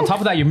 And then on top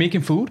of that, you're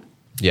making food.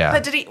 yeah.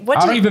 But did he? What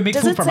I did don't he, even make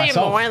does food it for say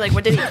myself. more? Like,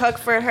 what did he cook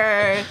for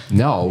her?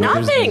 No,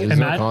 Nothing. there's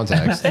no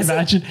context.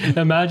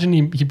 Imagine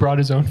he brought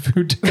his own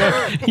food to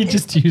cook. He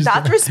just used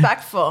That's it.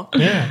 respectful.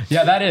 Yeah.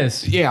 Yeah, that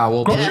is. Yeah,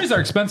 well, Groceries are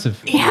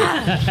expensive.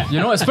 Yeah. You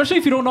know, especially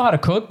if you don't know how to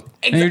cook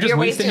and you're just You're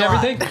wasting wasting a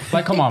lot. everything.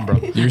 Like, come on, bro.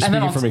 you're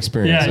speaking from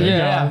experience.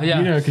 Yeah, right? Yeah.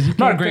 You know, 'cause you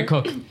not a can't great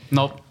cook. cook.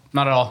 Nope,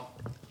 not at all.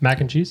 Mac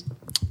and cheese.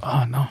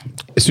 Oh no.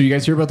 So you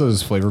guys hear about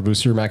those flavor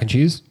booster mac and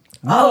cheese?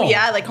 Oh,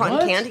 yeah, like cotton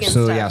What? candy and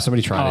So stuff. yeah,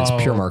 somebody tried it.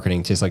 It's pure Oh.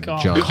 marketing. It tastes like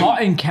God. junk.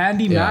 Cotton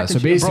candy Yeah, mac. so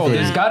and cheese. Bro,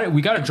 basically-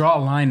 we got to draw a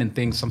line in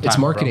things sometimes. It's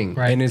marketing,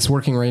 Right. and it's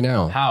working right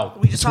now. How?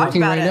 We just It's talked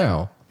working about right it.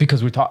 now.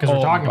 Because we're talking. 'Cause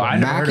we're talking about it.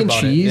 Mac and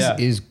cheese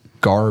is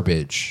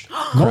garbage.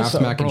 Kraft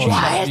mac and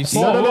cheese.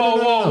 What?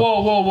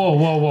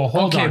 Whoa.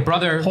 Hold Okay, on.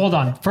 brother. Hold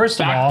on.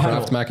 First of all,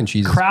 Kraft mac and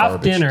cheese is Kraft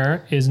garbage.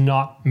 dinner is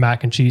not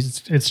mac and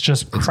cheese. It's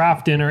just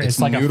Kraft dinner. it's It's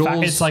like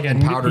noodles it's like a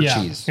and powdered yeah.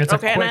 cheese. It's a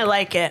Okay, and quick, I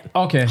like it.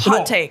 Okay.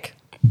 Hot take.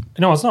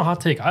 No, it's not a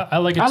hot take. I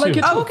like it I too. like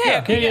it too. Oh, okay. Yeah.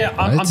 Okay. Yeah.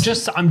 I'm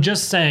What? I'm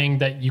just saying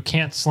that you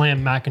can't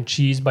slam mac and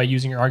cheese by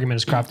using your argument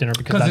as Kraft dinner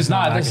because Because that's it's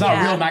not. mac It's and not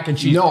Yeah. real mac and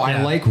cheese. No, Yeah.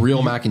 I like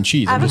real mac and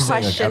cheese. I have I'm a just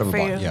saying, like, out question of a for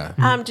you. box.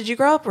 Yeah. Did you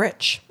grow up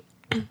rich?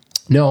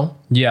 No.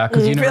 Yeah,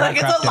 because you I never feel had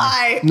like it's Kraft a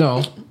lie.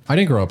 No. I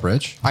didn't grow up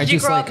rich. I Did you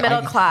just grow like up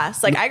middle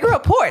class? Like I grew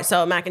up poor,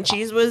 so mac and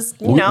cheese was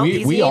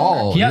easy. we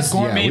all. He has yeah,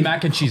 gourmet we-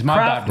 mac and cheese. My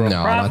Kraft- bad, bro.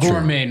 No, Kraft not true.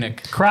 Gourmet,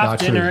 Nick. Kraft Not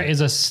dinner true.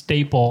 is a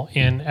staple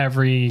in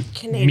every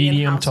Canadian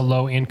medium house. to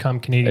low income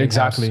Canadian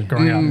Exactly. house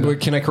growing up. But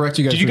can I correct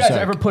you guys? Did you for a guys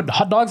sec? ever put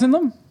hot dogs in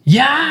them?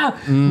 Yeah,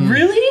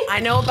 really? I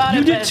know about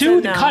You it. did but too.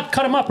 it's a no. Cut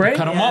them up, right?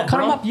 Cut 'em up, Cut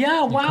them bro. up.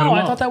 Yeah. Wow. 'em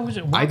I up. thought that was.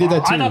 I did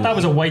that I too. thought that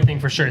was a white thing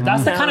for sure.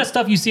 That's the No. kind of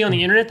stuff you see on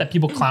the internet that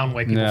people clown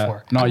white people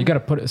for. No, you got to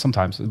put it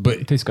sometimes. But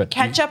it tastes good.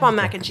 Ketchup on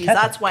mac and cheese.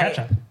 Ketchup, That's white.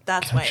 ketchup.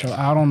 That's white.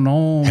 I don't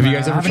know. Have you man.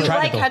 guys ever I haven't tried-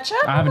 tried You it though. like ketchup?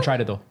 I haven't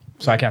tried it though,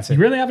 so I can't say. You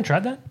really haven't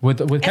tried that?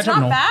 With It's ketchup,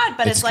 not no. bad,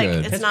 but It's it's like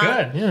good. it's It's not.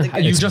 good, yeah.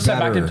 the You It's just said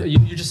better. you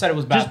just said it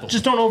was bad. though.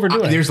 Just don't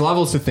overdo it. There's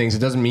levels to things. It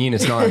doesn't mean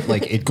it's not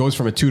like it goes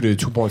from a 2 to a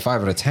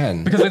 2.5 out of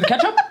 10. because of the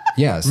ketchup.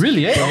 Yes.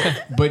 Really? Eh? Okay.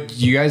 But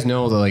you guys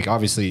know that, like,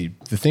 obviously,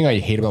 the thing I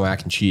hate about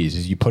mac and cheese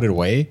is you put it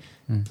away.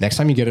 Next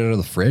time you get it out of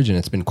the fridge and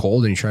it's been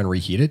cold and you try and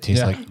reheat it, it tastes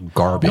Yeah. like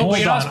garbage. No, but Hold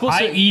you're not on. supposed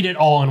I to- eat it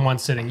all in one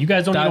sitting. You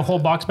guys don't eat a That- whole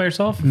box by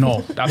yourself?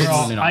 No, Bro,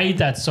 absolutely not. I eat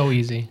that so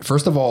easy.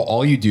 First of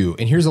all you do,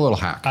 and here's a little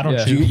hack. I don't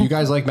Yeah. Do chew. you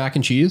guys like mac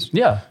and cheese?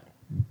 Yeah.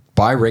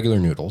 Buy regular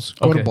noodles.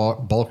 Go to Okay.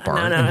 Bulk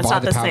Barn No, and it's buy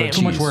not the the powdered same. cheese.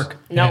 Too much work.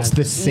 No, It's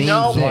the same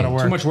no. thing. A lot of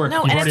work. Too much work. No,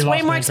 You've and already it's way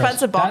lost more my interest.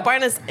 expensive. Bulk That-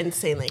 Barn is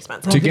insanely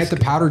expensive. To get the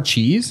powdered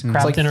cheese,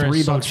 it's like dinner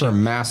is so $3 for a cheap.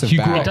 massive You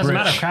grew bag. It up doesn't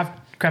rich. matter.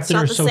 Kraft It's dinner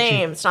not is the so same.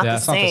 cheap. It's not Yeah, the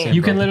it's not the same. same.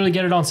 You can literally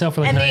get it on sale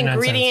for like And the 99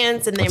 cents.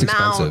 ingredients and the That's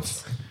amount.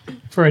 expensive.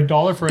 For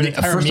 $1 for an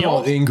entire First meal? of all,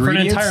 the for an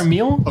ingredients. entire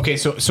meal? Okay,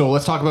 so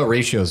let's talk about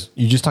ratios.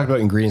 You just talked about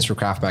ingredients for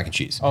Kraft mac and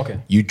cheese. Okay.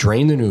 You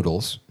drain the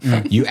noodles.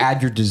 You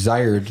add your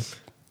desired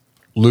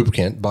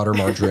lubricant, butter,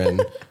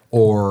 margarine,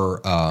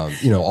 or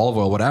olive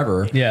oil,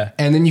 whatever. Yeah.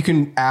 And then you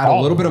can add a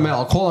Olive little bit of oil.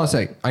 milk. Hold on a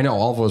sec. I know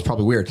olive oil is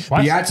probably weird, What?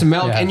 but you add some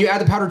milk Yeah. and you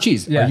add the powdered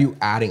cheese. Yeah. Are you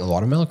adding a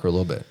lot of milk or a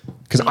little bit?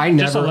 Because I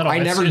Just a never, little. I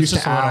never It's used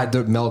just to a little. add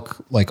the milk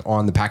like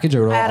on the package. I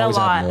would I add a always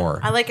lot. add more.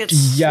 I like it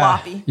Yeah.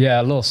 sloppy.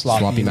 Yeah, a little sloppy.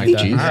 Sloppy mac like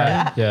and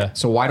that. cheese? Yeah. Yeah.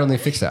 So why don't they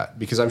fix that?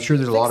 Because I'm sure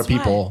there's a lot of Fix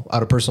people,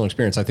 out of personal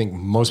experience, I think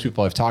most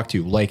people I've talked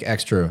to like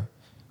extra,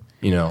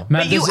 Man,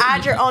 But you this-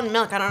 add your own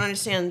milk. I don't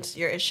understand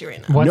your issue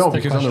right now. What's no, the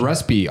because on the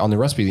recipe,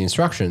 the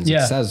instructions,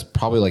 Yeah. it says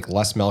probably like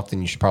less milk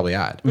than you should probably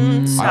add. So,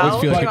 I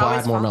always feel like you people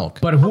always add more follow- milk.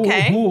 But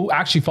Okay. who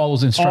actually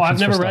follows instructions? Oh, I've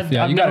never for read. Stuff?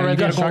 Yeah, I've you never gotta, read you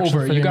the gotta go instructions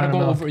over. for You the gotta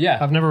amount go of over. milk. Yeah.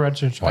 I've never read.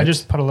 I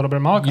just put a little bit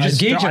of milk. You just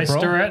gauge I it, bro.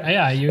 stir it.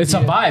 Yeah, It's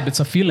a vibe. It's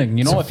a feeling.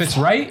 You know, if it's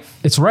right,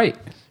 it's right.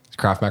 It's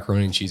Kraft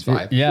macaroni and cheese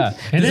vibe. Yeah.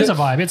 It is a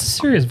vibe. It's a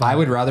serious vibe. I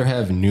would rather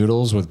have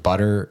noodles with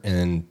butter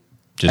and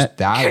just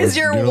that. 'Cause with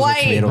you're noodles with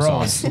white. tomato Bro.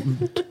 sauce.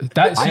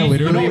 That, I see,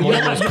 literally am you one know,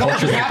 of those you know what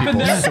culture happened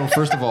people. there? So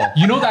first of all,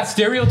 You know that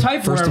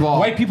stereotype First where of all-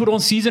 white people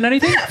don't season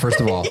anything? first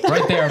of all,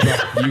 Right there,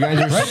 bro. you guys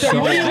are Right there. so.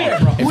 What do you mean, bro?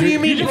 If What do you're- you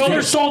mean? Bro,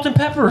 there's salt and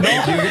pepper.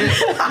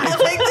 I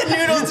like the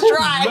noodles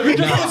dry. Let me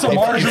just put some If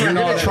margarine you're on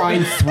gonna it. try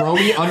and throw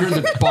me under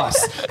the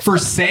bus for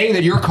saying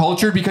that you're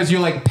cultured because you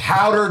like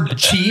powdered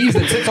cheese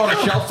that sits on a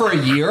shelf for a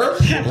year,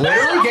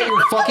 literally get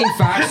your fucking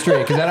facts straight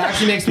because that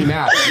actually makes me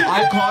mad.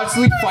 I'm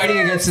constantly fighting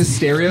against this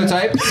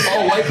stereotype.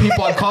 Oh, white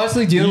people, I'm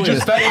constantly dealing You with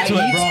just this. fed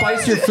into I it, eat bro.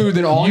 spicier food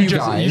than all you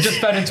guys. You just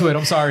fed into it.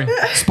 I'm sorry.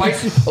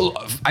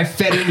 I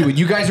fed into it.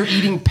 You guys are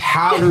eating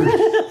powdered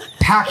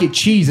packet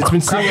cheese. It's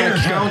been sitting on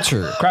a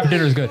counter. Crab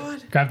dinner is good.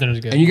 Kraft dinner is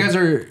good. And you guys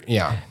are,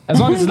 yeah. As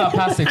long as it's not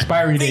past the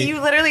expiry But date. you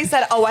literally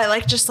said, "Oh, I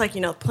like just like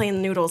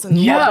plain noodles and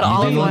Yeah, a little bit of you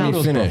olive They let oil."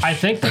 me finish. I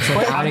think It's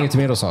like adding a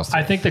tomato sauce. to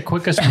I it. think the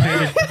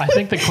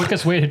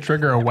quickest way to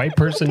trigger a white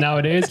person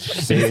nowadays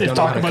is they to don't know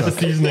talk how to about the cook.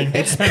 seasoning.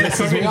 It's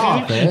pissing me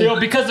off, man. You know,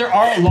 because there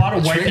are a lot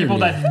of white triggered people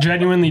me. that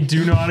genuinely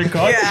do know how to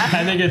cook, Yeah.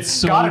 and they get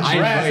so Got it,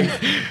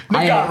 stressed.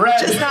 I got red.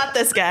 Just not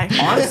this guy.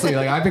 honestly,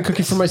 like I've been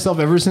cooking for myself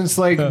ever since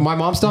like my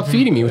mom stopped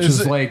feeding me, which Is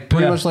was it- like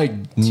pretty yeah. much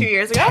like 2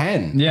 years ago?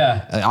 10.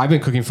 Yeah. I've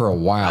been cooking for a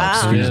while. Wow.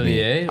 Excuse Really, me.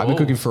 eh? I've been Oh.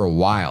 cooking for a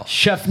while.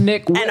 Chef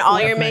Nick. And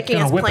all you're making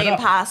Gonna is whip it plain up.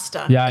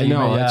 pasta. Yeah, I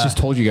know. yeah. I just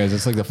told you guys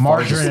it's like the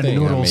margarine farthest and thing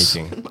noodles.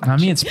 I'm making. I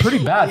mean, it's pretty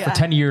bad Yeah. for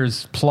 10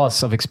 years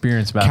plus of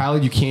experience, man.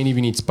 Khaled, you can't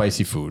even eat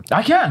spicy food.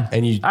 I can.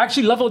 And you- I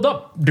actually leveled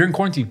up during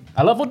quarantine.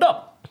 I leveled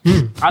up.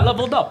 I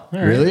leveled up.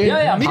 Really?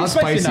 Yeah, yeah. I'm eating How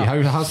spicy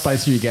now. How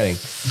spicy are you getting?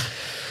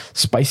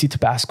 Spicy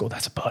Tabasco.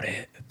 That's about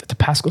it. The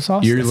Tabasco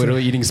sauce. You're that's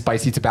literally eating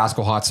spicy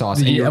Tabasco hot sauce,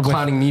 and Yeah, you're with-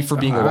 clowning me for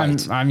being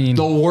white. I mean-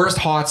 the worst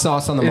hot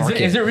sauce on the Is it-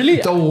 market. is it really?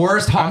 the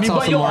worst hot sauce but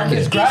on the yo, market?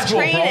 it's gradual,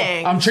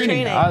 training. bro. I'm He's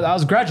training. training. I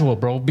was gradual,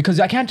 bro, because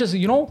I can't just,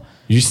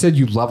 You said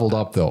you leveled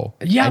up though.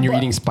 Yeah, and you're but-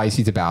 eating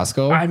spicy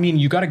Tabasco. I mean,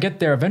 you got to get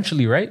there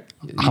eventually, right?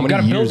 How you many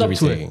gotta years are we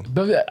to taking? it.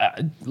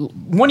 But,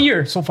 1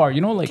 year so far,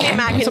 like Okay,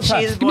 mac give me and some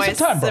time. cheese Give me some boys,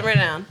 time, bro. simmer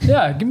down.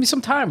 Yeah, give me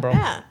some time, bro.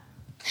 Yeah.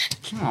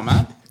 Come on,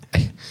 man.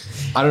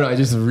 I don't know. I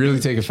just really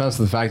take offense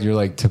to the fact that you're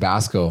like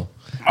Tabasco.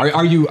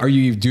 Are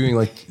you doing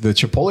like the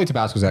Chipotle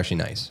Tabasco is actually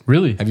nice?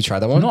 Really? Have you tried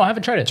that one? No, I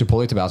haven't tried it.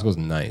 Chipotle Tabasco is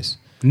nice.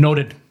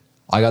 Noted.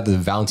 I got the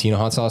Valentina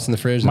hot sauce in the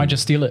fridge. Might and,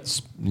 just steal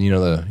it.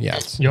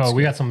 Yo,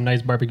 we got some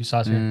nice barbecue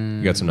sauce here.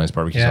 you got some nice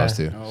barbecue Yeah. sauce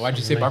too. Why'd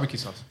you say barbecue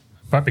sauce?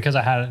 But because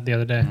I had it the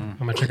other day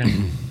on my chicken,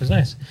 it was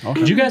nice.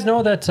 Did you guys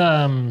know that?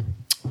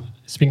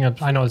 Speaking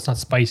of, I know it's not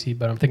spicy,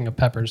 but I'm thinking of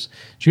peppers.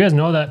 Did you guys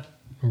know that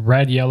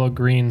red, yellow,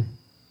 green,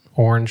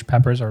 orange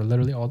peppers are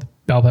literally all the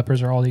bell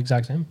peppers are all the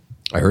exact same?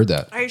 I heard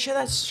that. Are you sure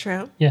that's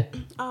true? Yeah.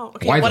 Oh,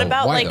 okay. Why What though?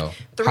 about Why like though?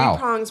 3 How?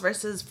 prongs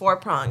versus 4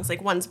 prongs?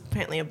 Like one's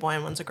apparently a boy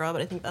and one's a girl,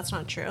 but I think that's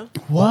not true.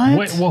 What?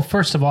 Wait, well,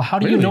 first of all, how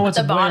do you Really? know it's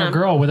The a boy or a bottom.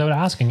 girl without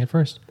asking at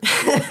first?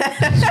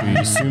 So you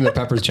assume that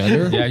Pepper's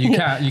gender? Yeah, you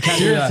can't do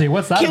Seriously, that.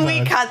 what's that Can about?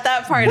 we cut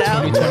that part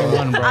out?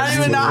 2021, bro. I don't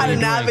even know how to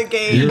You're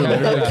navigate.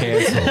 literally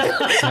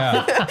canceled.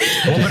 Yeah.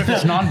 Well, but if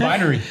it's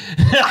non-binary,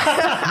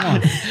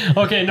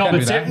 Okay, no, Can't do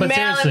but, that. but Male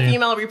and seriously,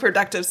 female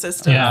reproductive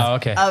systems Yeah. Oh,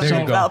 okay. of There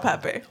you go. bell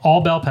pepper.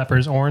 all bell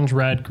peppers, orange,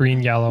 red,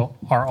 green, yellow,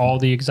 are all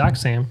the exact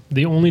same.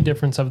 The only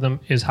difference of them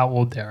is how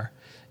old they are.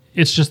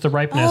 It's just the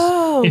ripeness.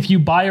 Oh. If you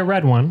buy a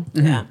red one,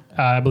 Yeah.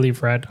 I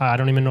believe red. I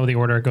don't even know the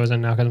order it goes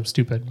in now because I'm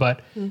stupid. But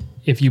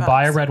if you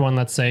buy a Facts. red one,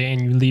 let's say,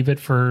 and you leave it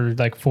for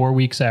like 4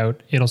 weeks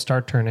out, it'll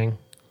start turning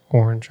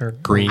orange or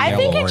Green, I yellow,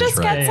 think it orange, just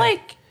red. gets Yeah.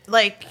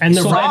 like And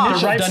the so red- the,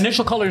 the ripe-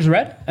 initial color is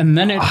red, and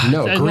then it.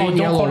 No, green, don't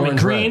yellow, quote me.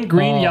 orange, Green, red.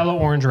 green, Oh. yellow,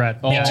 orange, red.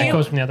 Yeah, Do it you-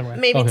 goes from the other way.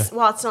 maybe Okay. it's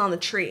while it's still on the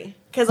tree.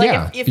 Because like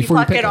Yeah, if you before you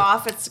pluck pick it it.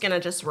 off, it's gonna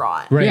just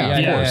rot. Right. Yeah, Yeah.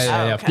 of Yeah. course. Yeah.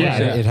 Oh, Of okay. course,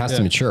 Yeah, it has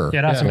to mature. Yeah,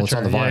 it has to Well, it's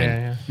mature. on the vine.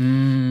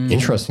 Yeah.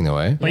 Interesting though,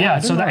 eh? But yeah,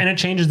 so that, and it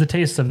changes the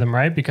taste of them,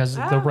 right? Because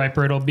the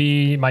riper it'll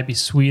be, it might be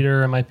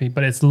sweeter, it might be,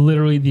 but it's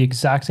literally the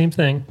exact same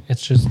thing.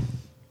 It's just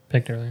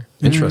picked earlier.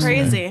 Interesting.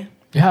 Crazy.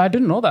 Yeah, I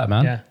didn't know that,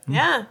 man. Yeah.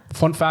 Yeah.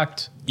 Fun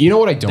fact. You know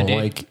what I don't day.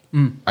 like?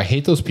 I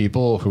hate those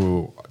people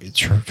who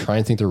try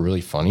and think they're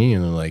really funny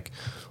and they're like,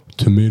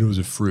 tomatoes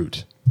are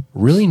fruit.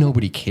 Really,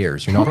 nobody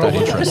cares. You're not that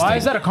interesting. Why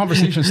is that a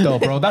conversation still,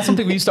 bro? That's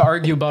something we used to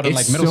argue about in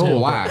It's like middle so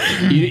school. whack.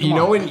 You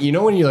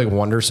know when you like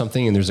wonder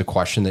something and there's a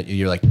question that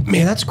you're like,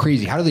 man, that's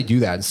crazy. How do they do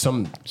that? And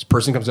some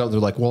person comes out and they're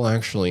like, well,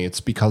 actually, it's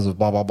because of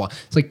blah blah blah.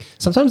 It's like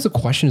sometimes the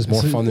question is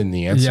more fun than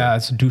the answer. Yeah,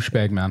 it's a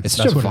douchebag, man. It's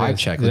such a what it vibe is.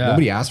 check. Like, Yeah.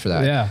 nobody asked for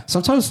that. Yeah.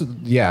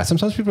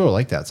 Sometimes people are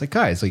like that. It's like,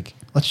 guys, like,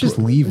 let's just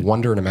leave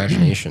wonder and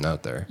imagination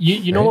out there.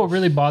 You know Right? what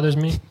really bothers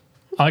me?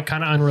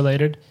 Kind of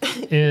unrelated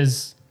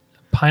is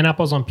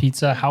pineapples on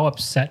pizza. How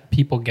upset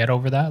people get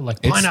over that? Like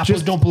It's pineapples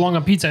just- don't belong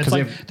on pizza. It's 'cause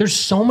like they've- there's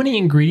so many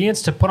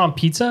ingredients to put on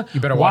pizza. You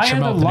better watch your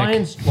mouth, Nick.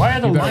 Why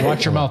are the You better lines?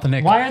 watch your mouth,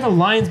 Nick. Why are the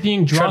lines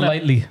being drawn? Tread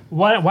lightly.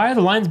 Why are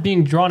the lines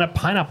being drawn at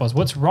pineapples?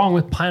 What's wrong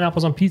with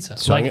pineapples on pizza?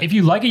 So like I'm- if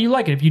you like it, you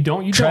like it. If you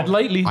don't, you Tread don't.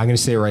 lightly. I'm gonna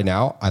say right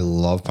now, I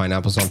love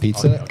pineapples on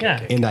pizza,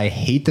 Yeah. and I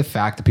hate the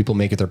fact that people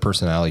make it their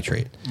personality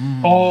trait.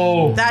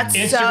 Oh, That's so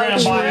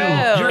Instagram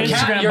bio. true. Your You're,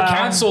 Instagram you're bio.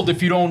 canceled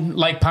if you don't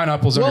like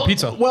pineapples on your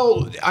pizza.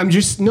 Well, I'm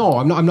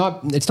not.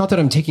 It's not that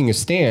I'm taking a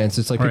stance.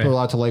 It's like people Right. are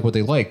allowed to like what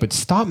they like, but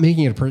stop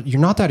making it.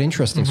 You're not that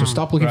interesting, so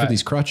stop looking for Right.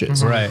 these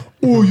crutches. Right.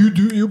 Oh, you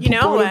do. You You put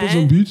know pineapples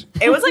what? on pizza.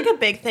 It was like a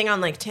big thing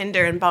on like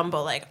Tinder and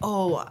Bumble, like,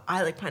 oh,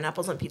 I like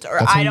pineapples on pizza, or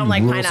That's how I don't you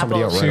like rule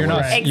somebody pineapples. out So you're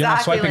not, Right. you're not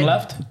Exactly, swiping like-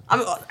 left?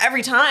 I'm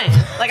every time.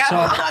 Like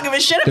I don't give a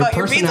shit about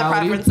your pizza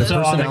preferences. So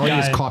on the personality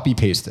is guy- copy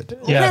pasted.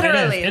 Yeah,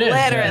 Literally, it is.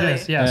 literally. It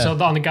is. Yeah. Yeah.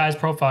 So on the guy's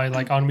profile,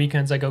 like on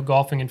weekends, I go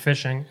golfing and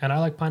fishing, and I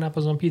like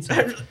pineapples on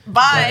pizza.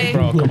 Bye.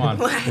 Bro, come on.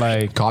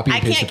 Like, Copy I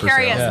and pasted can't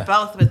carry us personality.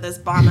 both with this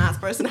bomb ass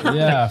personality.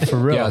 yeah, for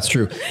real. Yeah, that's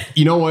true.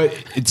 You know what?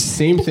 It's the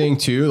same thing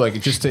too.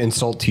 Like just to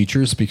insult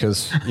teachers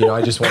because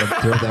I just want to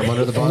throw them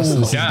under the bus.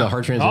 This Yeah. is the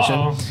hard transition.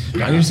 Uh-oh.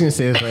 I'm just gonna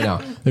say this right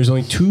now. There's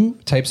only 2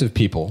 types of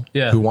people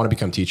Yeah. who want to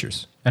become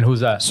teachers. And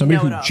who's that? Somebody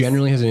who Know-it-alls.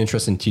 genuinely has an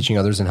interest in teaching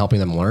others and helping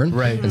them learn,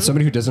 Right. and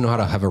somebody who doesn't know how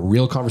to have a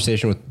real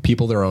conversation with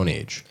people their own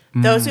age.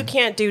 Those who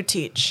can't do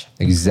teach.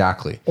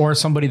 Exactly. Or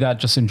somebody that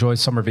just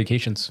enjoys summer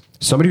vacations.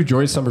 Somebody who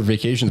enjoys summer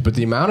vacations, but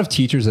the amount of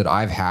teachers that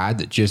I've had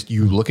that just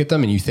you look at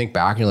them and you think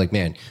back and you're like,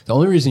 man, the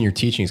only reason you're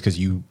teaching is because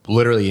you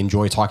literally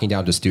enjoy talking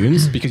down to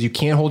students because you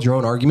can't hold your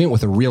own argument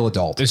with a real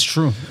adult. It's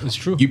true. It's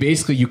true.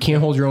 You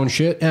can't hold your own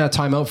shit.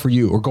 Time out for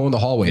you or go in the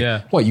hallway.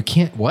 Yeah. What? You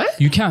can't. What?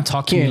 You can't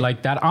talk to me Can't.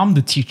 like that. I'm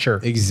the teacher.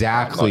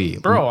 Exactly.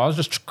 Bro, I was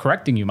just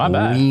correcting you. My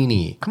bad.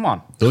 Weenie. Come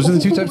on. Those are the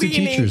 2 types of Weenie.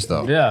 teachers,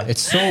 though. Yeah.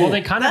 It's so. Well,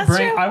 they kind of That's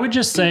bring. true. I would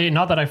just say,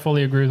 not that I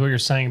fully agree with what you're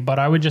saying, but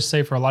I would just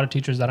say for a lot of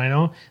teachers that I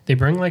know, they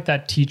bring like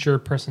that teacher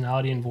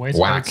personality and voice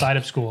Whack. outside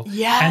of school.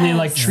 Yes. And they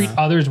like treat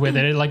others with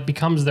it. It like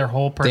becomes their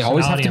whole they personality.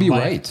 always have to be in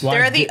life. right. Why-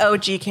 They're the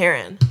OG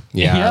Karen.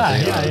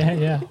 Yeah.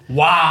 Yeah.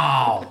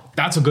 Wow.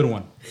 That's a good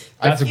one.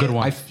 That's a good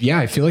one. I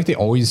feel like they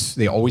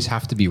always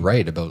have to be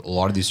right about a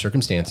lot of these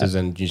circumstances,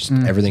 and just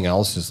everything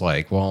else is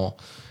like, well,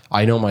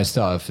 I know my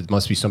stuff. It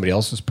must be somebody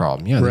else's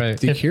problem. Yeah, Right.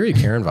 they carry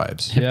Karen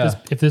vibes. yeah.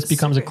 If this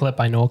becomes a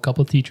clip, I know a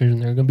couple of teachers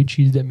and they're gonna be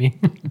cheesed at me.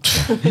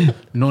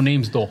 No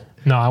names though.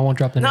 No, I won't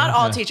drop the Not name.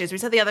 all teachers. We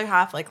said the other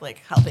half like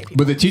helping people.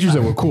 But the teachers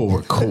that were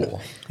cool.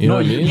 You know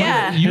what I mean?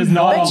 Yeah. He's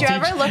not all But you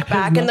ever teachers. look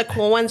back and the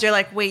cool ones, you're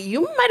like, wait,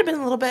 you might have been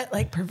a little bit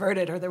like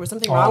perverted or there was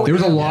something wrong There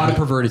with was a you. lot of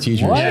perverted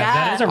teachers. Yeah, Yeah.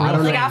 that is a real I don't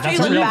thing. know. Like after That's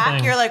you a look real back,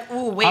 thing. you're like,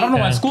 ooh, wait. I don't know.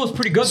 Yeah. My school is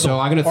pretty good. So though.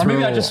 I'm gonna Or maybe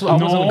throw- I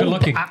wasn't good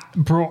looking.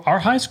 Bro, our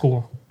high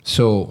school.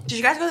 So Did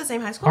you guys go to the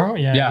same high school?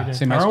 Yeah, we did.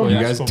 same high Our school, own yeah.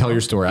 you high guys school. tell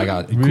your story. I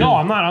got. No,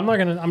 I'm not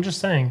gonna. I'm just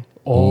saying.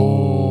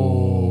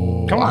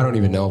 Come on. I don't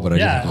even know, but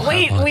Yeah. I just.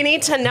 Wait, we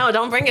need to know.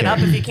 Don't bring it up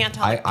if you can't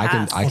tell. I can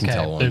past. I can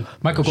tell one.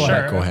 Michael, go Sure.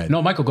 ahead. Go ahead.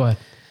 No, Michael, go ahead.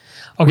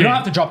 Okay. We don't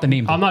have to drop the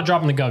name. I'm not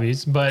dropping the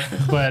gubbies,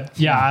 but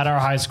yeah, at our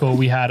high school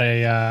we had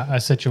a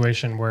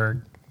situation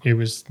where it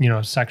was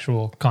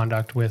sexual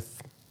conduct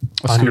with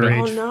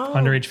underage Oh, no.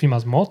 underage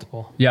females,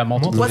 multiple. Yeah,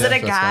 multiple. Was it a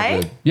That's not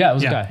guy? good. Yeah, it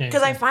was Yeah, a guy. yeah.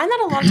 Because I find that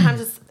a lot of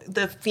times it's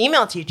the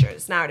female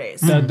teachers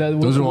nowadays. Those are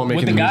the one with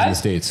making the the news in guy? the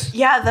States.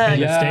 Yeah, the In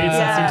the States, yeah.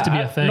 that seems to be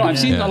a thing. No, I've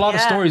seen Yeah. a lot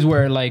of Yeah. stories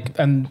where like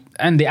and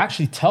they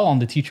actually tell on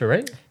the teacher,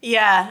 right?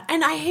 Yeah,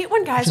 and I hate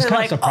when guys Which is are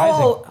kinda like, surprising.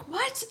 "Oh,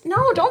 what?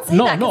 No, don't say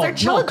that because they're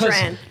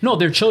children." No,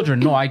 they're children.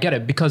 No, I get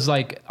it because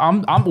like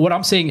I'm what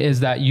I'm saying is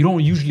that you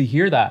don't usually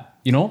hear that.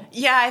 You know?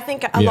 Yeah, I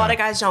think a lot of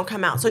guys don't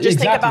come out. So just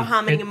think Exactly. about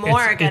how many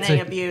more are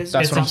getting abused.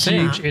 That's It's what a I'm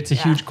saying. huge, it's a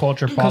Yeah. huge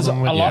culture problem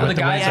with a lot of with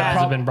the guys way are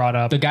have been brought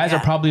up. The guys are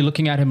Yeah. probably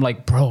looking at him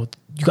like, bro,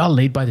 you got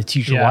laid by the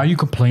teacher. Yeah. Why are you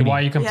complaining? Why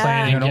are you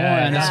complaining? You know,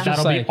 Yeah, and it's that'll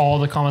just be like- all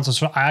the comments.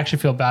 So I actually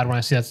feel bad when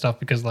I see that stuff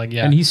because, like,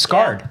 yeah, And he's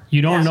scarred.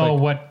 you don't Yeah. know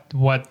what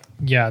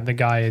the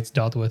guy it's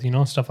dealt with. You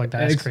know, stuff like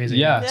that is crazy.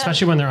 yeah.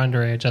 Especially when they're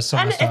underage. That's so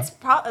And messed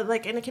up. it's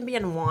like, and it can be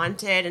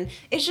unwanted, and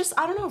it's just,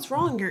 I don't know, it's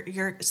wrong.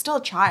 You're still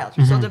a child.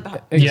 You're still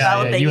developing. you You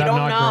have don't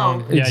not know.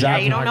 grown. Yeah,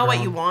 Exactly. You don't have know not what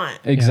grown. you want.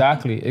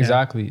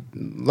 Exactly.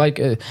 Like,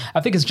 I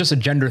think it's just a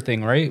gender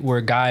thing, right?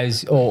 Where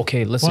guys,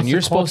 okay, listen, Well, it's you're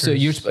the supposed to,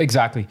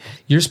 cultures.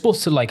 you're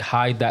supposed to like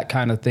hide that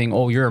kind of thing.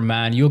 Oh, you're a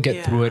man, you'll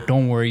get through it.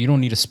 Don't worry, you don't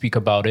need to speak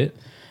about it.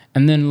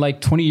 And then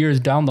like 20 years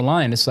down the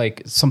line, it's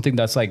like something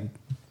that's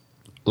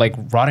like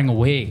rotting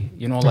away,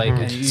 you know, like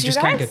and you So you just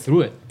can't guys- get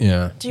through it.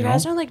 Yeah. Do you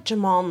guys know like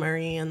Jamal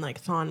Murray and like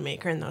Thon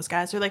Maker and those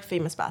guys? They're like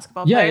famous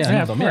basketball Yeah, players. yeah, I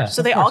know of them, course. yeah.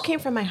 So they all came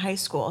from my high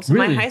school. So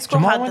Really? my high school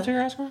Jamal had went to the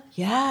your high school?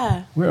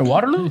 yeah. Where in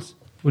Waterloo?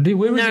 Where was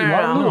No, he? no, no,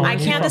 Waterloo? no. I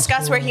Where's he can't from?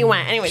 discuss where he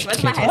went. Anyways, went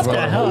to my high school.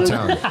 I'll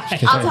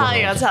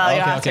I'll tell you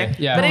after. okay.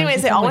 Yeah. But No, anyways,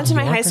 is they he all from, went to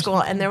like, my high York or school,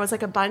 and there was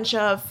like a bunch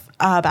of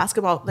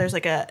basketball. There's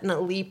like an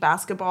elite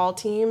basketball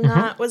team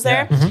that was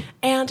there,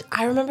 and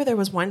I remember there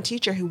was one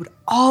teacher who would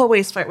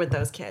always flirt with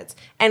those kids.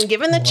 And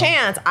given the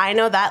chance, I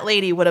know that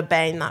lady would have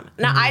banged them.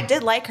 Now I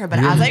did like her, but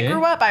as I Really?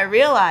 grew up, I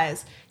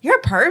realized you're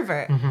a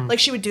pervert. Like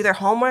she would do their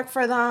homework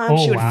for them. Oh,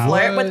 She would wow.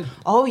 flirt What? with.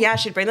 Oh yeah,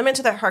 she'd bring them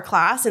into her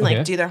class and Okay.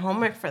 like do their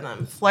homework for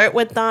them, flirt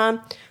with them.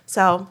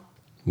 So.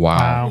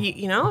 Wow.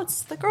 You know,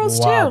 it's the girls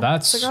Wow, too.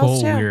 that's It's the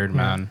girls so too. weird,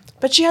 man.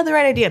 But she had the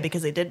right idea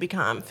because they did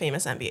become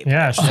famous NBA players.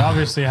 Yeah, she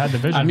obviously had the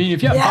vision. I mean,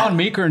 if you have Yeah. Thon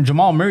Maker and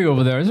Jamal Murray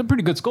over there, it's a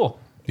pretty good school.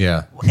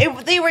 Yeah.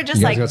 They were just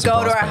You like guys go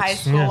got to some our high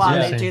prospects. school Yeah, while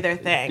yeah. they do their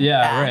thing.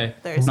 Yeah,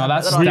 right. There's No, a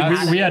that's- little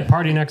that's- we had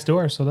party next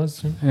door, so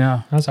that's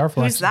Yeah. our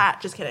flex. Who's that?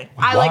 Just kidding.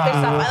 I like their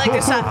stuff. I like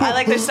their stuff. I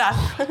like their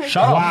stuff.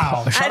 Shout out.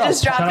 Wow. I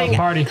just Shout out dropping.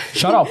 party.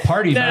 Shout out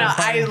party, No, man. no,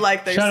 I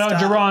like their Shout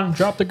stuff. out Jerron.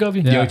 Drop the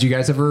govy. Yeah. Yo, do you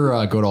guys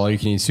ever go to all you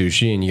can eat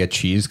sushi and you get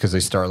cheese because they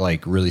start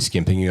like really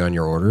skimping you on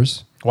your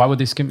orders? Why would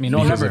they skip me? No,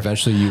 Because never.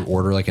 eventually you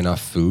order like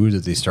enough food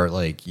that they start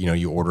like,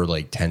 you order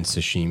like 10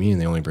 sashimi and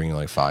they only bring you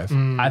like 5.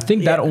 I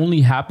think that Yeah. only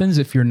happens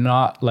if you're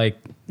not like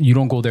you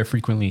don't go there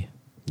frequently.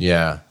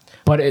 Yeah.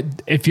 But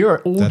if you're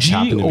an That's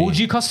happened to me.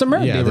 OG customer,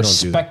 Yeah, they they don't do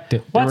respect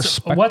it. They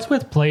respect What's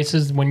with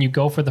places when you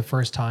go for the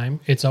first time?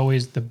 It's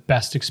always the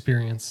best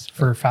experience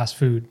for fast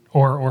food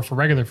or for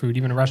regular food,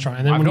 even a restaurant.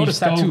 And then I've when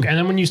noticed that too. and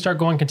then when you start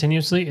going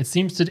continuously, it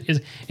seems to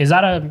is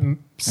that a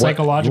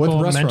psychological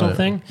what mental restaurant?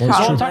 thing? Well, So it's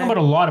I'm true. talking about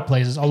a lot of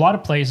places. A lot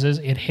of places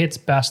it hits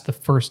best the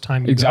first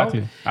time you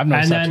Exactly. go. I've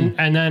noticed and that then too.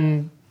 and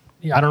then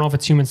yeah, I don't know if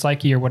it's human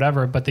psyche or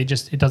whatever, but it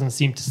doesn't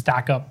seem to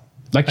stack up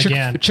like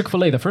again.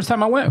 Chick-fil-A. The first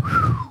time I went,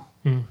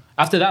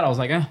 after that I was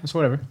like, it's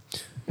whatever.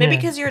 Maybe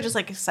Yeah. because you were just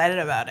like excited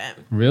about it.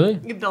 Really?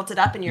 You built it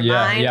up in your Yeah,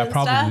 mind yeah, and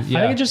probably. stuff. Yeah.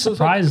 I think it just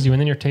surprises you, and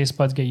then your taste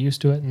buds get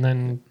used to it, and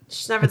then It's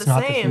just never It's the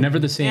not the same. same. Never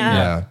the same.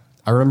 Yeah.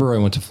 I remember I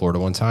went to Florida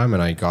one time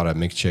and I got a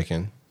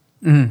McChicken.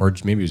 Or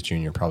maybe it was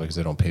Junior, probably because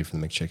they don't pay for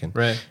the McChicken.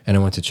 Right. And I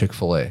went to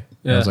Chick-fil-A. And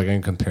I Yeah. was like, I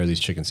can compare these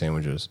chicken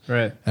sandwiches.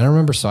 Right. And I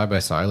remember side by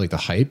side, like the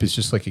hype is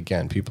just like,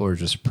 again, people are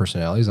just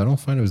personalities. I don't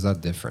find it was that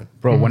different.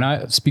 Bro,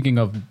 when speaking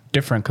of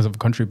different because of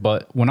country,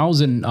 but when I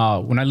was when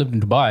I lived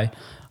in Dubai,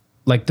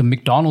 like the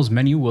McDonald's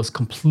menu was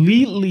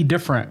completely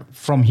different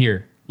from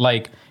here.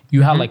 Like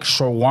you had like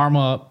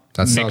shawarma,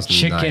 That sounds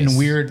McChicken, nice.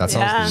 weird That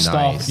sounds stuff.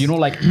 nice. You know,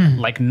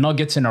 like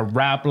nuggets in a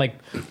wrap, like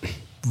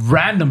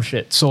random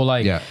shit. So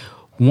like Yeah.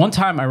 one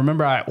time I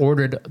remember I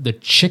ordered the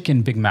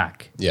chicken Big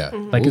Mac. Yeah.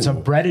 Like it's a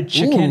breaded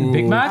chicken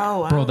Big Ooh. Mac. Oh,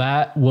 wow. Bro,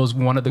 that was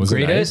one of the Was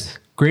it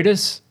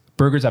greatest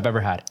burgers I've ever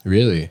had.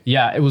 Really?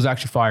 Yeah, it was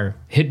actually fire.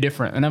 Hit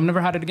different. And I've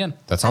never had it again.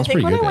 That I sounds think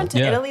pretty when good. I went to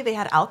Yeah. Italy, they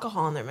had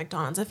alcohol in their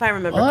McDonald's, if I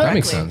remember What? correctly. That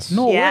makes sense.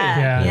 No way.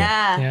 Yeah.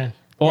 yeah, Yeah.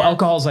 Well, Yeah.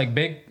 alcohol's like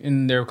big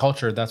in their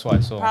culture. That's why.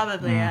 So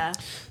Probably, yeah.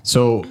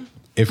 So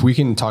if we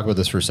can talk about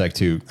this for a sec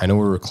too, I know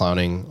we were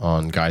clowning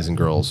on guys and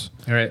girls.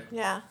 all right.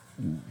 Yeah.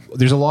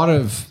 There's a lot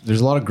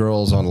of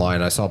girls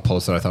online. I saw a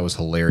post that I thought was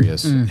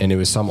hilarious, and it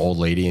was some old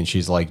lady, and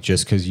she's like,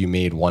 just because you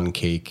made one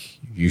cake,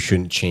 you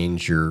shouldn't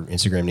change your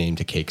Instagram name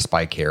to Cakes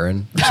by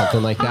Karen or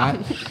something like that,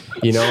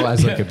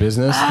 as like a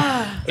business.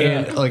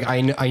 And like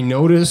I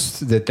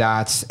noticed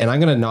that's, and I'm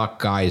gonna knock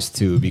guys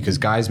too because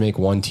guys make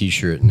one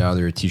T-shirt, now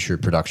they're a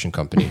T-shirt production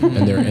company,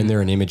 and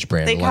they're an image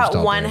brand. They a cut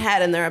lifestyle one brand.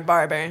 head and they're a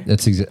barber.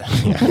 That's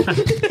exactly.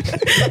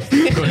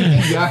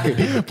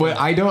 But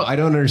I don't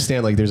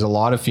understand. Like, there's a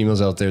lot of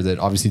females out there that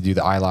obviously do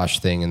the eyelash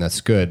thing, and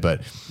that's good.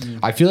 But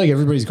I feel like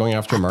everybody's going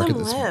after a market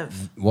them that's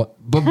live. what.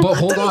 But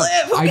hold on. live.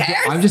 Who cares?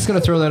 I'm just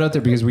gonna throw that out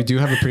there because we do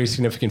have a pretty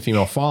significant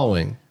female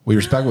following. We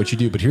respect what you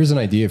do, but here's an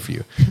idea for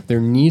you. There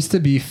needs to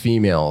be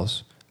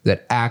females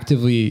that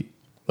actively,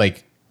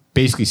 like,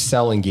 basically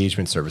sell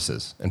engagement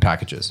services and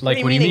packages. Like, do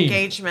you what do you mean mean?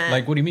 engagement?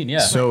 Like, what do you mean? Yeah.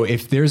 So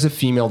if there's a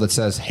female that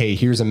says, hey,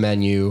 here's a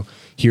menu,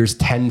 here's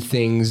 10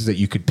 things that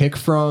you could pick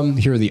from,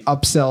 here are the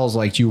upsells,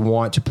 like, do you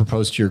want to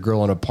propose to your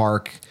girl in a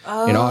park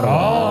in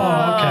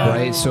Ottawa?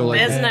 okay. Right? So, like,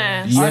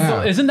 Business.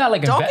 yeah. Isn't that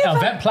like Don't give up-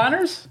 event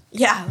planners?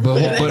 Yeah.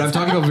 But I'm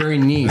talking about very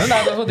niche.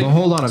 that's what they- But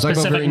hold on, I'm talking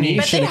about Specific very niche.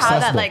 niche But they and have that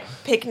accessible. like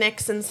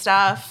picnics and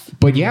stuff.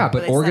 But yeah, Where but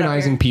they set up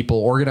organizing your- people,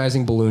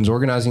 organizing balloons,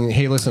 organizing,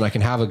 hey, listen, I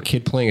can have a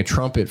kid playing a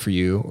trumpet for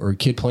you or a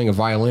kid playing a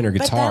violin or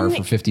But guitar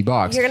then for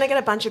 $50. You're gonna get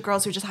a bunch of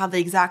girls who just have the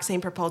exact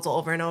same proposal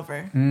over and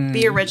over. Mm.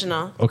 Be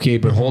original. Okay,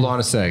 but hold on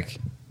a sec.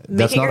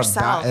 That's it not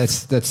yourself. a bad.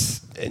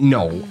 That's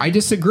no. I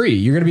disagree.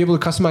 You're going to be able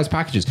to customize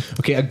packages.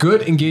 Okay, a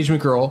good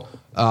engagement girl,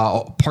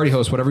 party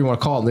host, whatever you want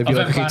to call them. They'd be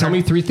Event like, okay, planner. tell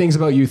me 3 things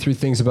about you, 3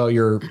 things about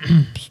your,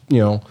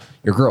 your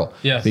girl.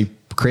 Yes. They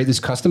create this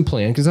custom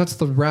plan because that's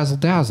the razzle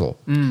dazzle,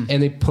 and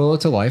they pull it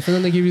to life, and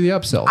then they give you the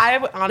upsell.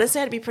 Honestly,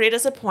 I'd be pretty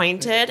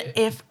disappointed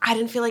if I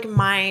didn't feel like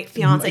my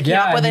fiance came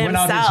Yeah, up with he it went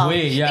out his himself.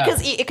 way, yeah.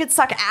 Because it could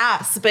suck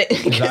ass, but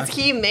because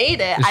Exactly. he made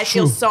it, It's I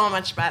feel true. so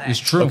much better. It's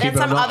true. Okay, And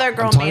some I'm not- other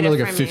girl I'm talking made about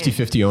it like for a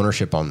 50-50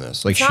 ownership on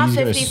this. Like It's not she's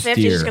going to 50-50, steer.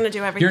 she's going to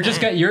do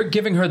everything. You're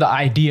giving her the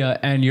idea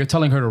and you're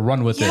telling her to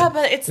run with it. Yeah,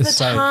 but it's the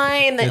like-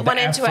 time that the went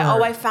into it. effort.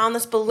 Oh, I found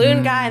this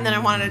balloon guy, and then I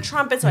wanted a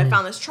trumpet, so I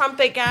found this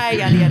trumpet guy.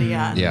 Yada yada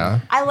yada. Yeah.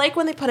 I like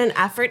when they put in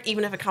effort,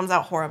 even if it comes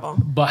out horrible.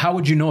 But how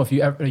would you know if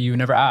you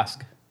never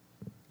ask?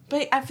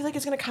 But I feel like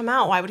it's gonna come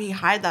out. Why would he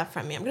hide that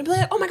from me? I'm gonna be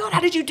like, oh my god,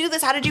 how did you do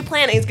this? How did you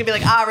plan it? He's gonna be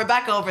like,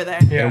 Rebecca over there.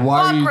 Yeah. And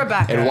why Fuck are you,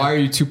 Rebecca. And why are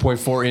you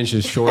 2.4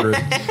 inches shorter?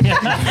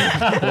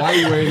 Why are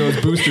you wearing those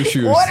booster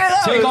shoes? What are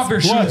those? Take off your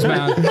shoes,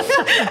 man.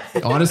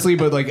 Honestly,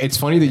 but like it's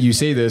funny that you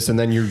say this, and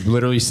then you're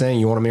literally saying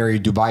you want to marry a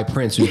Dubai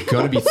prince who's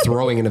going to be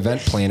throwing an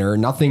event planner.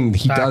 Nothing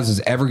he does is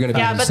ever going to be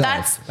Yeah, but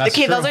himself. That's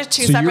okay. true. Those are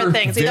two So separate you're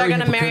things. Either I'm very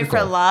gonna marry for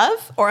hypocritical.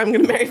 love, or I'm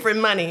gonna marry for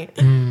money.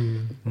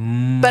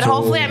 But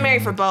hopefully, I'm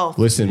married for both.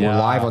 Listen, Yeah. we're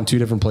live on 2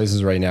 different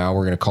places right now.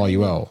 We're going to call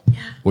you out.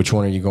 Which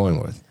one are you going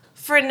with?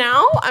 For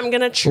now, I'm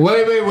gonna try.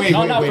 Wait.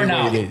 No, not for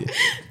now.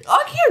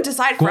 I can't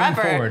decide Going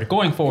forever.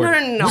 forward.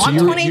 No. So I'm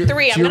you're-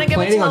 23. so I'm gonna you're give it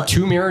planning till on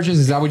 2 marriages?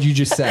 Is that what you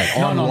just said?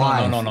 On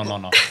live?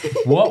 No.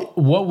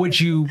 What would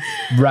you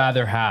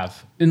rather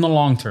have in the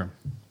long term?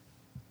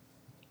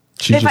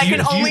 She If just- I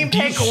can only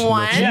pick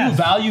one. Yeah.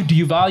 Do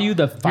you value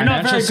the You're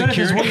not financial very good at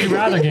this security? would you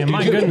rather game.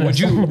 My goodness.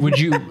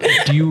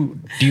 do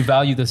you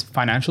value this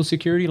financial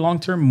security long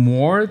term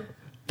more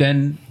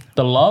than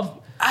the love?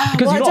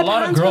 Because well, you it know a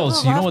lot of depends what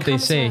girls, the you know love what they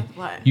comes say. with,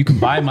 what? You can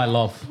buy my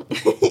love.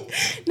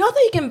 Not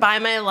that you can buy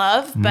my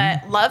love, Mm-hmm.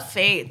 but love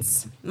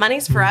fades.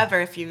 Money's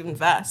forever if you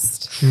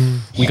invest.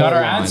 We got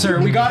our Hold on. answer.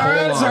 We got our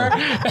Hold on.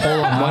 answer.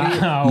 Hold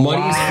on.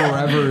 Money's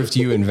forever if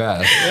you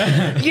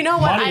invest. You know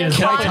what? Money I'm is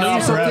Can I tell you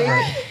constantly.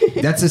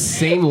 something? That's the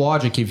same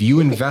logic. If you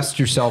invest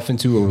yourself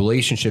into a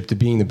relationship to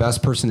being the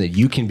best person that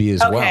you can be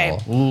as Okay.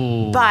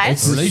 well, But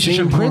it's the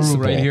Relationship same guru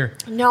principle. right here.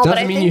 No, doesn't but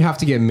I mean think you have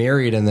to get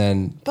married and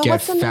then But get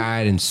what's the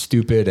fat and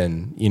stupid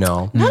and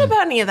not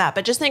about any of that.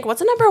 But just think, what's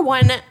the number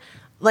one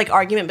like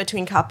argument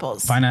between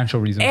couples? Financial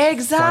reasons.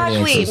 Exactly.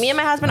 Finances. Me and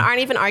my husband aren't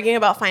even arguing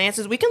about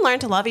finances. We can learn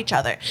to love each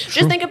other.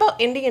 Just think about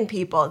Indian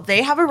people.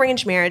 They have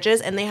arranged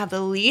marriages and they have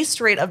the least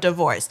rate of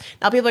divorce.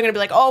 Now people are going to be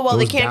like, "Oh, well,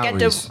 Those they can't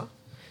dowries.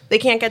 they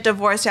can't get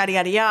divorced, yada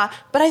yada yada."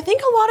 But I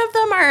think a lot of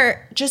them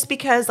are just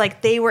because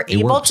like they were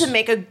able works. to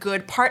make a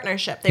good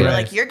partnership. They were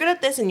Right. like, "You're good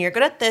at this and you're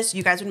good at this.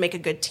 You guys would make a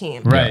good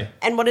team." Right.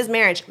 And what is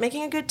marriage?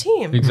 Making a good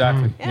team.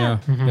 Exactly. Yeah.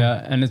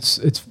 Yeah. And it's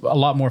a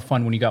lot more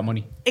fun when you got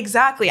money.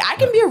 Exactly. I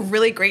can be a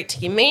really great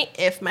teammate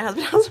if my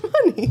husband has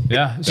money.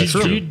 Yeah. It's Do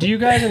true. you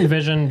guys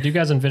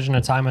envision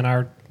a time in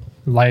our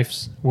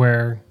lives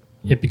where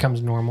it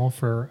becomes normal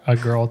for a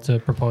girl to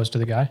propose to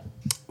the guy,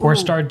 or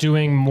start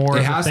doing more It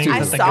of the has things to. I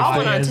that the saw guy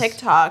one on is?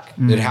 TikTok.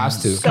 It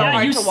has to. So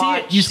hard you to see watch.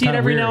 it. You see it kinda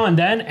every weird. now and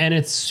then, and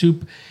it's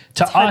soup.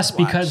 To hard us,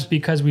 to watch.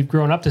 because we've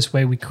grown up this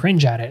way, we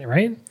cringe at it,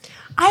 right?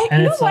 You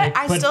And know it's what? like-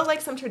 I but- still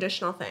like some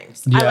traditional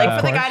things. Yeah. I like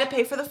for the Of guy course. to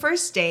pay for the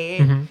first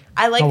date.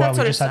 I like Oh that wow, we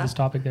sort of just had this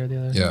stuff. topic there the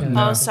other.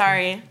 Yeah. Oh,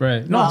 sorry.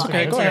 Right. No, Well, it's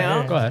okay. Go thank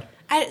ahead. you. Go ahead.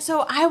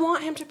 So I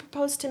want him to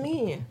propose to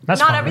me. That's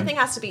Not fine. everything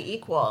has to be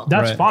equal.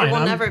 That's Right. fine. It will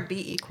I'm- never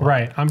be equal.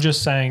 Right. I'm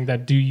just saying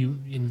that. Do you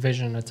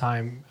envision a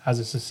time as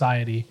a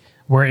society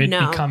where it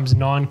No. becomes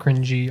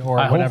non-cringy or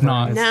I hope whatever?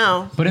 not. it is?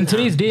 No. But in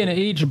today's day and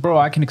age, bro,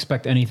 I can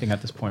expect anything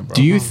at this point, bro.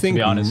 Do you To think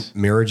be honest.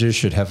 marriages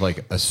should have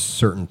like a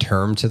certain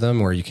term to them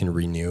where you can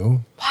renew?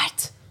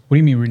 What? What do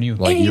you mean renew?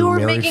 Like And you you're were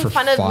married making for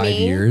fun of 5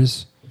 me?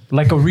 years?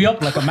 Like a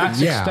re-up, like a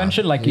max Yeah.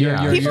 extension? Like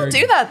Yeah. People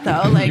do that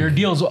though. Like, Your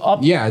deal's up.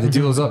 Yeah, the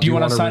deal is up. Do you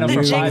want to sign up for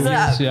renew? The 5 jig's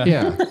years? up.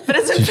 Yeah. Yeah. but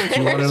it's Do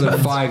you want another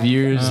 5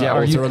 years? Yeah,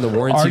 we'll throw in the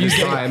warranty are you this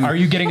getting, time. Are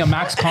you getting a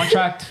max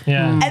contract?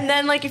 Yeah. and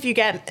then like if you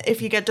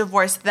get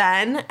divorced,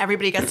 then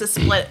everybody gets to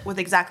split with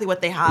exactly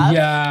what they have.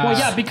 Yeah. Well,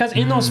 yeah, because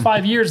in those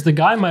 5 years, the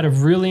guy might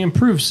have really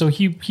improved, so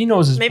he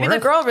knows his Maybe worth. the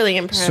girl really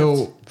improved.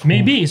 So,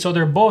 Maybe so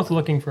they're both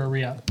looking for a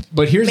re-up.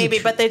 but here's maybe,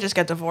 the but they just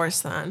get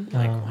divorced then.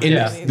 Like, in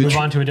Yeah. the Move tr-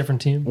 on to a different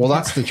team. well,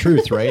 that's the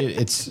truth, right?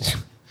 It's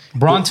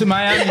Braun to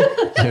Miami.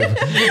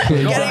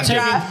 Getting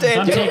drafted.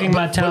 I'm taking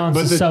my talents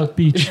but to the- South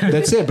Beach.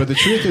 That's it. But the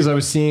truth is,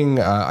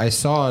 I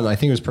saw, and I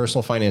think it was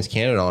Personal Finance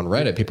Canada on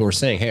Reddit, people were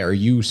saying, hey, are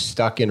you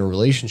stuck in a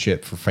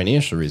relationship for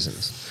financial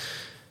reasons?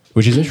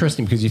 Which is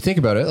interesting because you think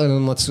about it,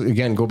 and let's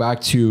again go back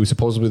to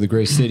supposedly the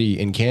great city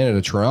in Canada,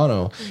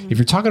 Toronto. If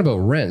you're talking about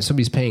rent,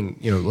 somebody's paying,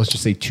 let's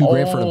just say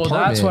 $2,000 for an Oh, apartment.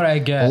 that's what I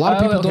get. A lot of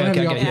Oh, people don't okay,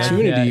 have okay, the yeah,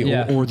 opportunity,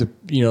 yeah.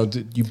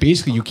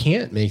 or you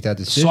can't make that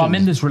decision. So I'm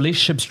in this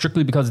relationship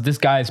strictly because this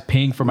guy is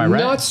paying for my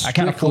rent. Not I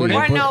can't afford strictly. it.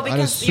 Or But no, at a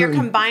because your certain-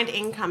 combined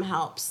income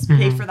helps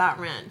pay for that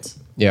rent.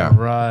 Yeah.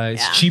 Right.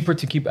 It's Yeah. cheaper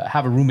to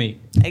have a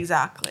roommate.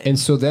 Exactly. And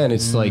so then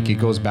it's like it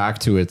goes back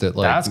to it that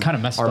like That's kinda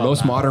messed are up,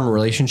 most man. modern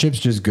relationships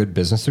just good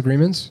business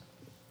agreements?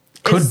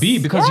 Could be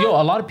because yeah.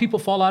 a lot of people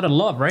fall out of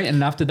love, right?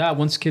 And after that,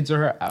 once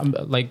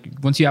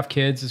you have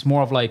kids, it's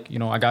more of like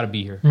I gotta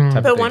be here. Type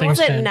of But thing. when was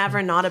Things it change.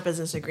 never not a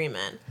business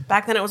agreement?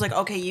 Back then it was like,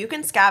 okay, you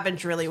can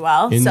scavenge really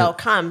well, In so the-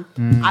 come,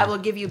 I will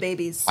give you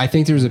babies. I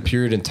think there was a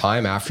period in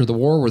time after the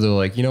war where they're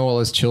like,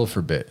 let's chill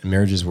for a bit. And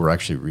marriages were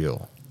actually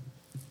real.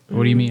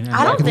 What do you mean?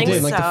 I don't Back in the think day,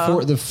 like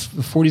so. the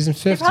 40s and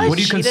 50s. probably What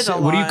do you cheated a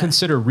what do you lot.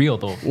 consider real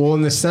though? Well,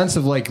 in the sense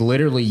of like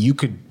literally you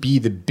could be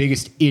the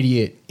biggest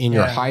idiot in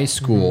your Yeah. high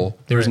school.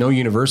 There was no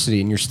university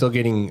and you're still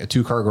getting a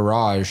 2-car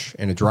garage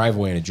and a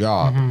driveway and a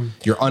job.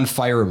 You're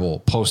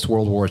unfireable post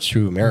World War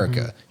II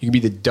America. You can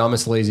be the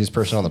dumbest, laziest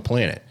person on the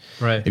planet.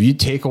 Right. If you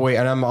take away,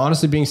 and I'm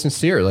honestly being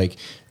sincere, like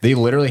they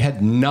literally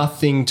had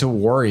nothing to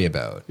worry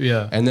about.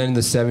 Yeah. And then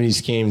the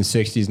 70s came, the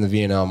 60s and the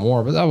Vietnam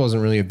War, but that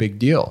wasn't really a big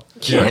deal.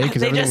 Yeah, right?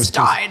 'Cause they everything just was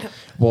died.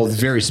 Well, a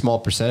very small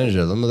percentage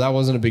of them, but that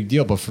wasn't a big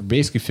deal. But for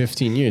basically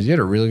 15 years, you had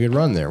a really good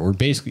run there. Where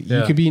basically you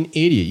Yeah. could be an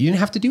idiot. You didn't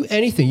have to do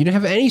anything. You didn't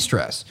have any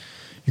stress.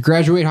 You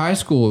graduate high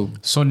school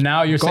So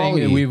now you're saying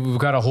Golly. that we've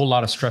got a whole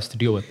lot of stress to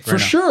deal with. for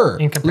sure.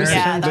 In comparison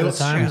Yeah, to the that's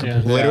times, true.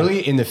 yeah.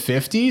 Literally in the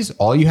 50s,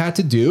 all you had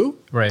to do,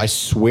 Right. I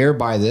swear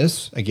by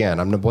this, again,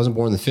 I wasn't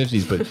born in the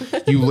 50s,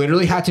 but you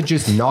literally had to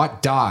just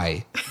not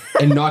die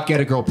and not get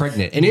a girl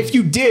pregnant. And if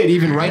you did,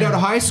 even right out of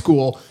high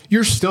school,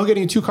 you're still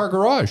getting a 2-car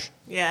garage.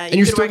 Yeah, And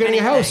you're could still work getting a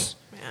anything. house.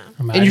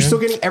 Yeah. And you're still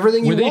getting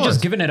everything Were you they want.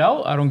 just giving it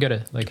out? I don't get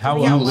it. Like how?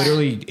 Yeah. You how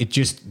literally, it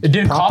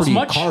didn't cost property,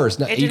 much? cars.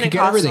 No, It you didn't could get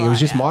cost everything. a It was lot,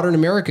 just yeah. modern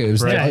America. It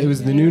was Right. it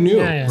was the new. Yeah,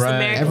 yeah. It's the Right.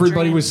 American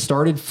Everybody dream. was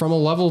started from a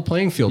level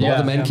playing field. All Yeah.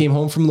 the men Yeah. came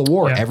home from the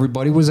war. Yeah.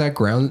 Everybody was at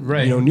ground,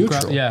 Right.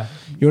 neutral. Yeah.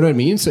 You know what I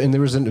mean? So, and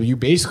there was you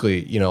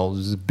basically, it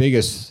was the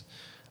biggest.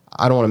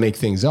 I don't want to make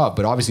things up,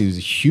 but obviously it was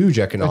a huge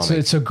economic.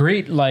 it's a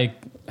great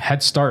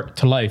head start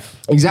to life.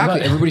 Exactly.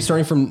 But- Everybody's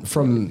starting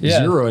from Yeah.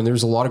 zero, and there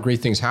was a lot of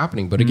great things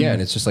happening. But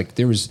again, it's just like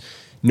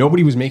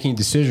nobody was making a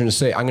decision to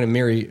say, I'm going to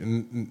marry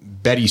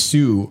Betty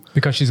Sue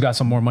because she's got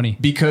some more money.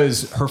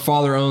 because her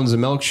father owns a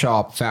milk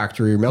shop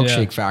factory or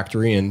milkshake Yeah.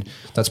 factory, and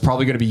that's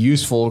probably going to be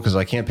useful because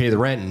I can't pay the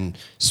rent in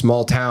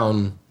small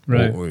town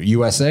Right. or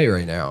USA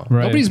right now.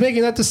 Right. Nobody's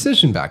making that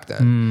decision back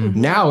then.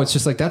 Now it's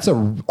just like that's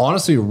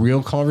honestly a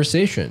real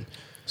conversation.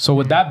 So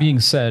with that being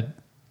said,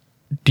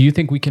 do you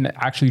think we can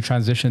actually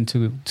transition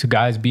to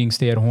guys being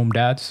stay-at-home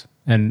dads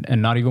and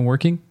not even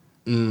working,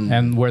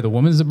 and where the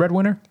woman's the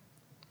breadwinner?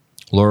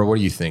 Laura, what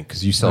do you think?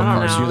 Because you sell I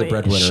don't cars, you're the know.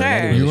 breadwinner Sure. in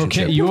any You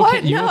relationship. okay? You What?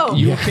 okay? You, No.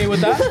 you okay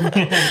with that?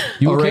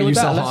 You Oh, okay right, you with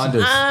sell that?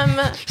 Let's-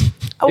 Hondas.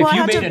 Well, if I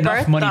you had made to enough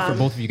birth money them. for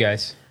both of you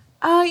guys,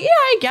 Yeah,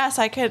 I guess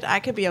I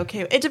could be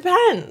okay. It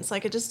depends.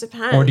 Like it just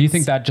depends. or do you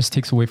think that just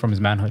takes away from his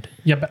manhood?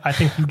 Yeah, but I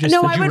think you just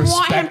No, said I you would want him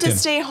respect to him.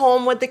 stay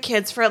home with the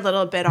kids for a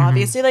little bit.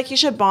 Obviously, like he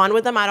should bond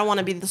with them. I don't want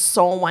to be the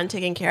sole one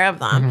taking care of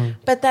them.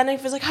 But then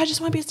if he's like, I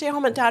just want to be a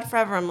stay-at-home dad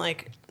forever, I'm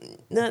like,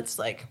 that's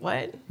like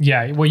what?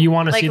 Yeah, well, you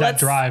want to Like, see that let's-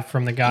 drive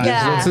from the guy.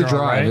 Yeah. It's the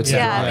drive. It's the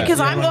Yeah, drive. because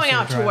You I'm wanna going see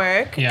out the to drive.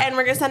 work Yeah. and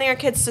we're sending our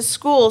kids to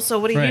school. So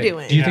what are Right. you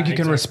doing? Do you think Yeah, you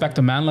can exactly. respect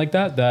a man like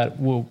that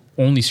will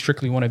only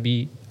strictly want to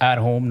be at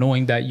home,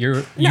 knowing that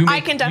No, you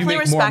I can definitely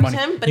make more respect money.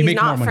 him, but You he's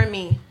make more not money. for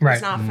me. Right.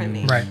 He's not for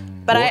me. Right.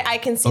 But I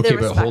can see Okay, the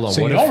but respect. hold on.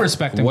 So What you if- don't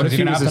respect him what because if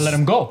you're he gonna have was to a- let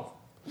him go.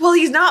 Well,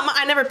 he's not.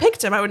 I never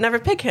picked him. I would never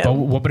pick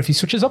him. But if he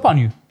switches up on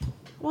you?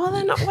 Well,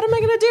 then what am I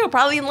going to do?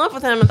 Probably in love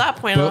with him at that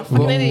point. I'm a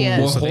fucking idiot.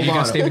 Well, So then hold you gotta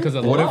on. stay because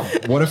of the what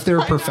love. if they're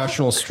a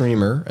professional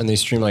streamer and they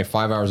stream like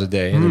 5 hours a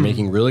day and they're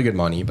making really good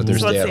money, but they're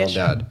So what's the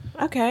stay-at-home issue?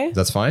 dad? Okay.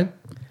 That's fine.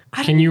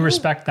 I Can don't you know.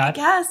 respect that I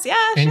guess. Yeah,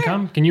 sure.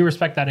 income? Can you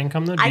respect that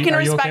income though? I can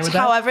Are you respect okay with that?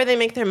 however they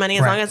make their money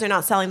as Right. long as they're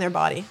not selling their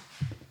body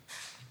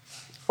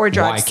or Why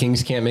drugs.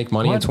 kings can't make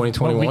money in What?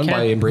 2021 Well, we by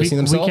can't- embracing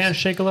we themselves? We can't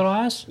shake a little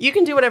ass. You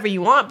can do whatever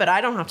you want, but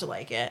I don't have to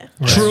like it.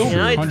 True. You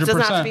know, it doesn't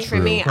have to be 100%. for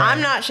me. True. I'm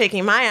not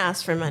shaking my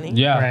ass for money.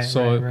 Yeah. Right,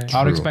 so right, right. I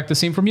would True. expect the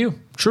same from you.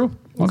 True.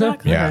 Okay.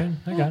 Exactly. Yeah. Alright,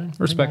 I got it.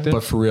 Respect I got it.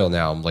 But for real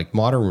now, like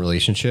modern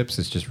relationships,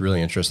 it's just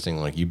really interesting.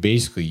 Like you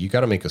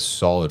got to make a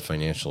solid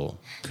financial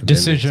commitment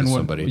Decision to when-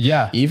 somebody.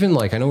 yeah. Even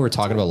like I know we were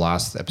talking about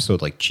last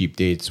episode, like cheap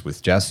dates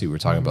with Jesse. We were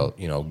talking about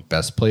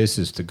best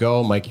places to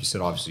go. Mike, you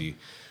said obviously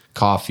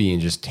coffee and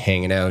just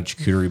hanging out,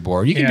 charcuterie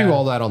board. You can do Yeah.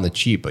 all that on the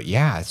cheap, but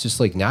yeah, it's just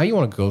like now you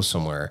want to go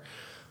somewhere.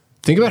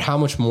 Think about how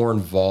much more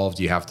involved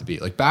you have to be.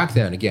 Like back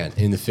then, again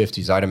in the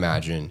 50s, I'd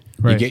imagine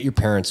you Right. get your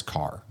parents'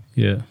 car.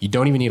 Yeah. You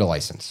don't even need a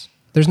license.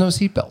 There's no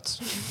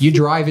seatbelts. You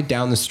drive it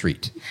down the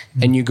street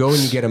and you go and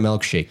you get a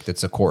milkshake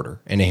that's a quarter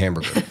and a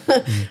hamburger.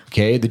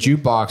 Okay. The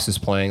jukebox is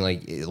playing.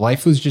 Like,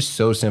 life was just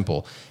so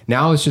simple.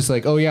 Now it's just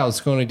like, oh yeah, let's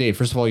go on a date.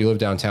 First of all, you live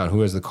downtown.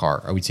 Who has the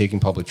car? Are we taking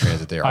public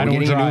transit there? Are we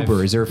getting an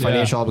Uber? Is there a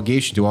financial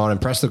obligation? Do I want to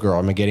impress the girl?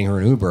 Am I getting her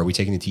an Uber? Are we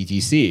taking the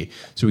TTC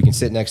so we can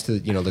sit next to,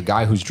 the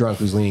guy who's drunk,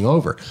 who's leaning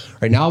over?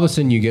 Right now, all of a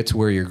sudden you get to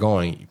where you're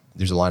going.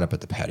 There's a lineup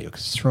at the patio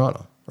because it's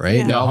Toronto, right?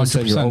 Yeah. Now all of a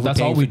sudden you're 100%. overpaying That's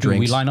all we for do. We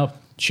drinks. line up.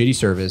 Shitty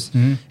service,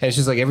 and it's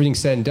just like everything's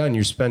said and done.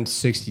 You spend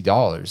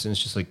 $60, and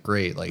it's just like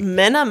great, like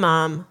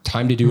Minimum.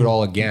 time to do it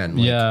all again.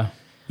 Like, Yeah.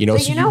 But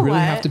so you you know really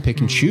what? have to pick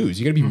and choose.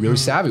 You got to be really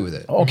savvy with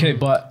it. Okay,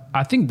 but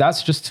I think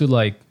that's just to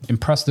like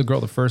impress the girl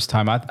the first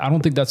time. I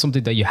don't think that's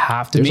something that you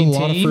have to There's maintain.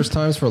 a lot of first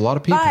times for a lot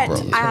of people, But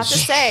bro. I have to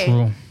say,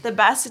 true. the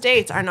best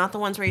dates are not the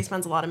ones where he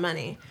spends a lot of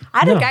money. I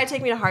had a guy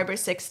take me to Harbor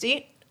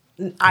 60.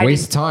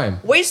 Waste of time.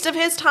 Waste of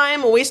his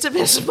time, a waste of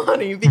his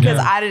money because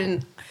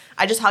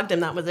I just hugged him.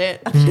 That was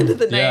it. At the end of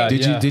the night.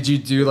 Yeah. Did you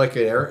do like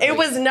an air? It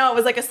was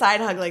like a side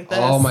hug like this.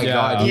 Oh my Yeah.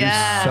 god, you're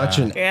Yeah. such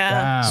an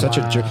Yeah. such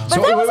a jerk.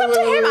 But that was up to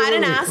him. I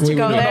didn't ask to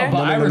go there.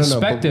 But I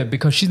respect it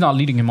because she's not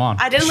leading him on.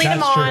 I didn't lead him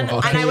That's true. on,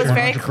 Okay, and I was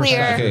very 100%.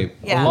 clear. Okay.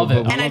 Yeah, Love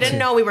it. and I didn't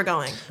know we were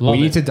going. Love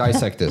We need it. to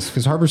dissect this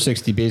because Harbor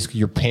 60, basically,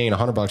 you're paying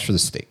 $100 for the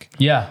steak.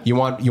 Yeah. You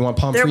want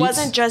pommes There frites?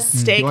 wasn't just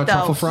steak You want though.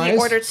 truffle He fries?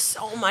 ordered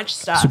so much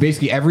stuff. So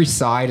basically, every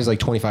side is like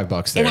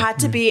 $25 there. It had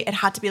to be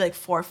like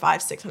 $400,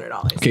 $500,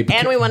 $600. Okay, but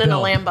and we went in a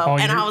Bill. Lambo, Oh,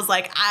 and you're- I was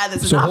like,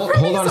 this is So not hold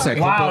for me. on a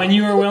second. Wow, and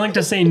you were willing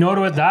to say no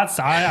to it. That's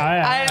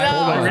I know.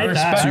 I rate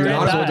that. So I you're rate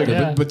not that,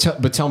 able to, yeah.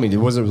 but tell me,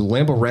 was it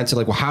Lambo rented?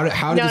 Like, well, how did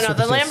No, this the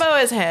circumstance-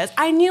 Lambo is his.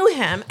 I knew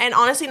him, and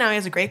honestly, now he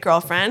has a great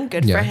girlfriend.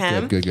 Good Yeah, for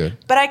him. good.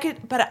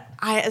 But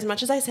as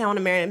much as I say I want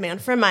to marry a man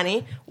for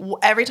money,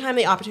 every time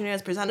the opportunity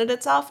has presented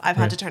itself, I've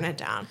had to turn it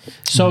down.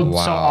 So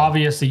Wow.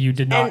 obviously you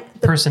did not, And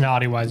the-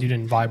 personality-wise, you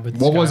didn't vibe with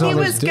this What guy. was He on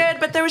was this good,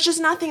 but there was just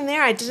nothing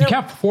there. I didn't. You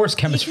can't force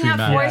chemistry, You can't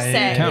man. force Yeah, it.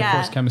 yeah, You can't yeah.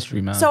 force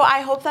chemistry, man. So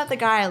I hope that the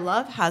guy I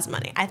love has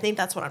money. I think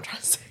that's what I'm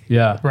trying to say.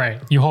 yeah. Right.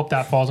 You hope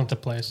that falls into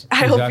place. I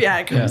hope,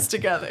 Exactly. it comes Yeah.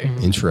 together.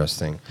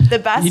 Interesting. The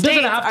best He doesn't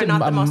dates have are to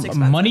not the most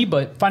expensive. money,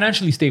 but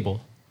financially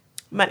stable.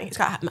 Money. He's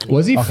got to have money.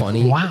 Was he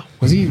funny? Wow.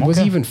 Was he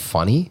even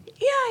funny?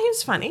 Yeah, he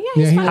was funny. Yeah,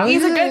 Yeah, he's he funny. was.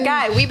 He's a good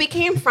guy. We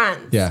became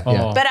friends. Yeah.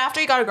 Oh. But after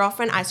he got a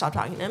girlfriend, I stopped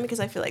talking to him because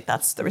I feel like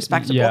that's the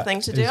respectable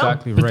thing to do.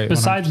 Exactly But right.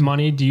 besides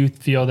money, do you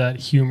feel that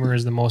humor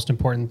is the most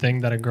important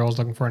thing that a girl's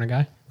looking for in a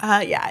guy?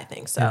 Yeah, I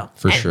think so.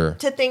 For And sure.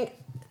 To think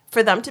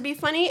for them to be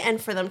funny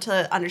and for them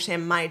to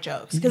understand my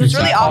jokes because it's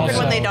really Exactly. awkward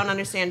when Also- they don't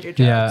understand your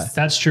jokes. Yeah.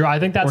 That's true. I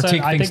think that's Or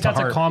take I things think to that's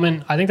a heart.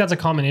 common. I think that's a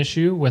common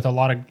issue with a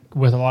lot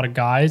of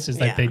guys is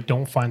that Yeah. they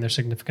don't find their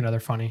significant other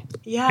funny.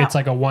 Yeah. It's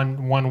like a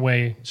one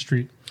way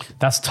street.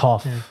 That's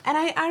tough. And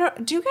I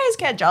don't. Do you guys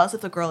get jealous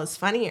if the girl is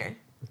funnier?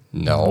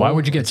 No. Why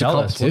would you get It's a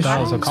jealous? What the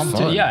hell is a competition. It's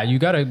competition? fun. Yeah, you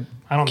gotta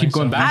I don't keep think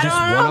going so. back. I just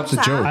don't one know. up the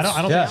Zach. jokes.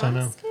 I don't Yeah.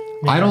 think so.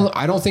 No.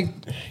 I don't think,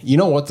 you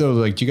know what though?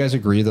 Like, do you guys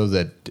agree though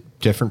that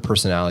different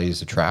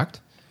personalities attract?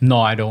 No,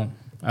 I don't.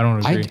 I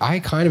don't agree. I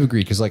kind of agree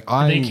because like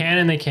They can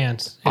and they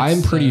can't. I'm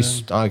It's, pretty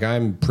uh,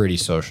 I'm pretty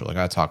social. Like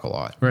I talk a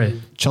lot. Right.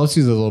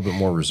 Chelsea's a little bit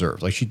more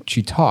reserved. Like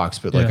she talks,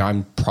 but like Yeah.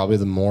 I'm probably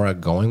the more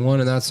outgoing one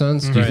in that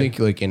sense. Do you Right. think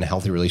like in a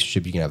healthy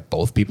relationship you can have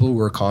both people who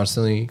are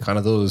constantly kind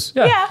of those?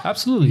 Yeah, Yeah.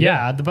 absolutely.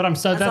 yeah, but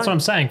that's long- what I'm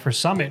saying. For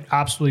some, it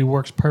absolutely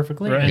works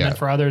perfectly, Right. and Yeah. then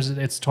for others,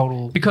 it's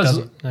total Because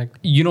doesn't, like,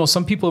 you know,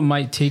 some people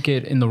might take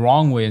it in the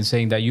wrong way and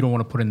saying that you don't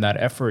want to put in that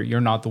effort. You're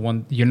not the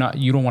one. You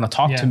don't want to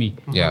talk Yeah. to me.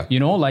 Yeah.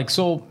 You know, like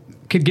so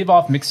could give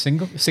off mixed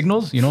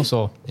signals. You know,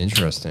 so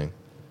Interesting.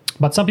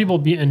 But some people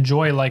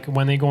enjoy like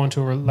when they go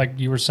into like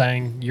you were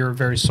saying, you're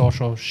very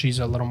social. She's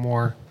a little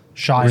more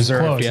shy,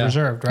 Reserved, and close, yeah.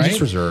 reserved, Right? right?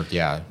 Just reserved,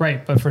 yeah.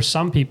 Right, but for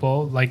some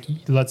people, like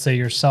let's say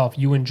yourself,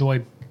 you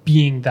enjoy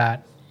being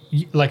that.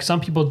 Like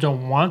some people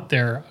don't want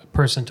their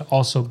person to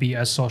also be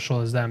as social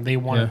as them. They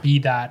want to Yeah. be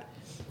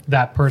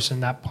that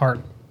person, that part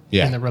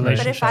Yeah. in the Right.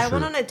 relationship. But if I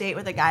went on a date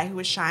with a guy who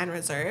was shy and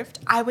reserved,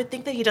 I would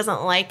think that he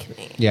doesn't like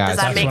me. Yeah, Does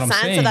that that's make what I'm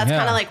sense? So saying, that's yeah.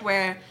 kind of like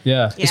where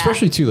yeah.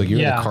 Especially too, like you're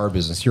in Yeah. the car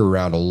business, you're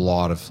around a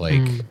lot of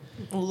like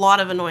a lot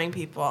of annoying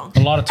people. A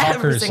lot of Every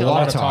talkers. A single lot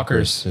one. of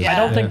talkers. Yeah. I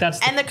don't think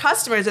that's And the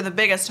customers are the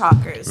biggest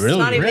talkers. Really? It's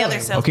not even Really? the other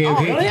sales. Okay, Oh,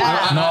 okay.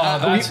 yeah.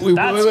 No, that's we,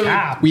 that's wait.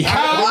 cap. We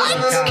have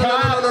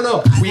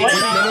no. We, no.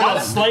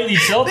 that's slightly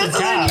tilted.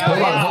 cap. Hold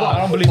on, hold on. I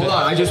don't believe Hold it.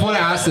 on, I just want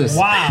to ask this.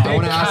 Wow. I want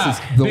to Big ask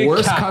cap. this. The Big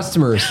worst cap.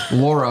 customers,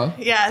 Laura,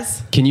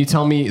 Yes. can you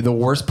tell me the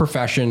worst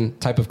profession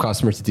type of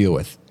customer to deal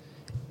with?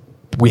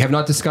 We have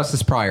not discussed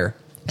this prior,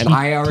 and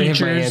I already have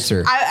my Teachers.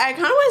 answer. I kind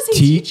of want to say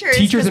teachers.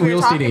 Teachers 'cause and we were real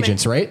estate talking about-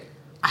 agents, right?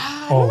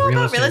 I don't know real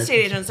about estate real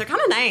estate agents. They're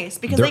kind of nice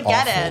because They're they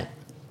get awful. it.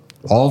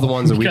 All the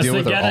ones that we Because deal they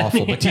with are get it.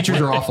 awful, but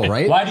teachers are awful,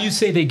 right? Why do you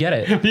say they get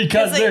it?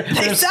 because they- they're they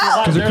they're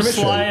sell. 'Cause they're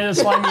slimy as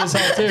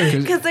hell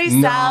too. Because they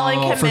No, sell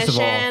and first of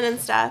commission all- and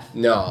stuff.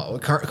 No,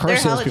 car They're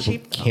hella salespeople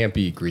cheap, though. can't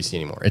be greasy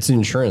anymore. It's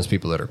insurance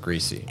people that are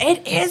greasy.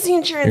 It is the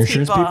insurance,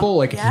 Insurance people,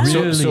 like Yeah.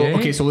 so Really, eh?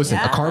 okay. So listen,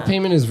 Yeah. a car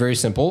payment is very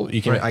simple.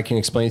 You can Right. I can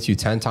explain it to you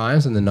 10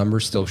 times, and the number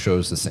still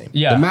shows the same.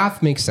 Yeah. The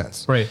math makes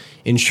sense. Right.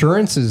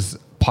 Insurance is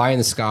pie in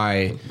the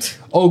sky.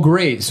 Oh,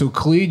 great. So,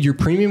 Khalid, your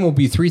premium will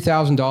be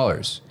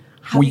 $3,000.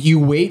 Will you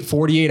wait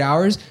 48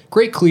 hours?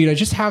 Great, Khalid. I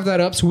just have that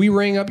up. So we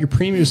rang up. Your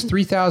premium is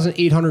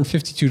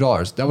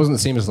 $3,852. That wasn't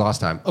the same as last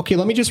time. Okay,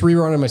 let me just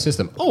rerun in my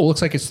system. Oh,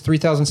 looks like it's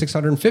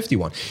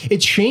 $3,651.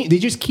 It's changed. They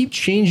just keep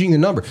changing the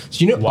number.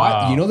 So you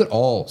know that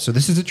all. So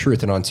this is the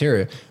truth in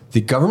Ontario.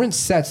 The government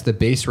sets the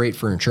base rate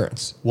for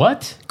insurance.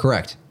 What?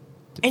 Correct.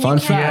 And Fun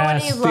you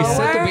can't fact. go any They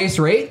set the lower? base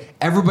rate.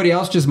 Everybody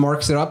else just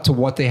marks it up to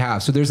what they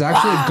have. So there's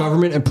actually a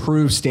government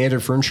approved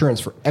standard for insurance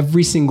for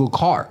every single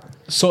car.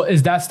 So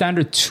is that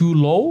standard too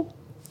low?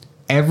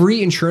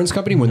 Every insurance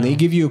company, when they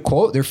give you a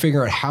quote, they're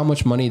figuring out how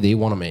much money they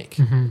want to make.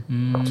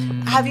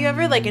 Have you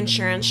ever like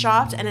insurance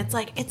shopped and it's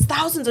like it's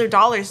thousands of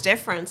dollars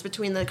difference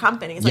between the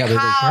companies? Yeah, Like they're-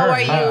 how Sure.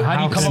 are you? How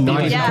do you come up not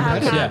with these even Yeah, how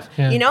numbers? come?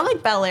 Yeah. You know,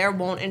 like Bel Air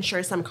won't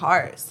insure some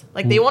cars.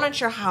 Like they won't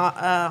insure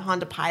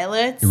Honda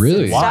Pilots.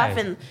 Really? And Why? stuff,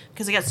 and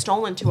because they get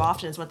stolen too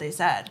often, is what they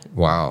said.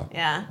 Wow.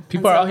 Yeah.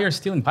 People are out here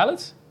stealing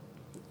pilots?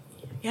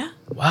 Yeah.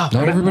 Wow.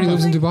 Not everybody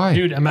lives in Dubai.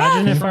 Dude,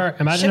 imagine Yeah. if our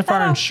Ship that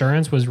out.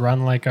 insurance was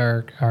run like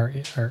our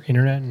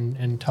internet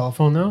and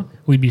telephone though,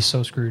 we'd be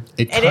so screwed.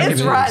 It kind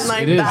is of run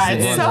like It is. that.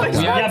 It's It is. so Yeah,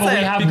 expensive. Yeah, but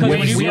we have Because way,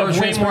 when you we go have to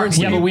way more.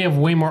 transparency- Yeah, but we have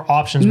way more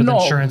options with No.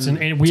 insurance, and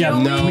we have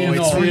No, we have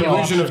it's way the more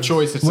illusion options.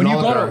 choice. It's When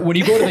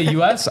you go to the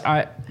US,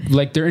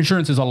 like their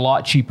insurance is a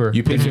lot cheaper.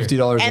 You pay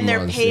 $50 And a their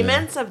month.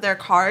 payments of their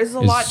cars is a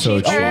It's lot so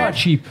cheaper. a lot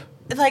cheap.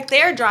 Like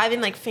they're driving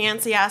like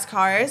fancy ass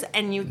cars,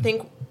 and you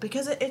think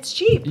because it's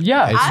cheap.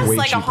 Yeah, it's Us way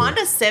like cheaper. a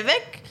Honda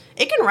Civic,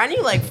 it can run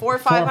you like $400 or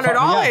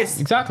 $500.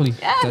 Yeah, exactly.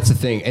 Yeah. That's the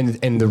thing,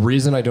 and the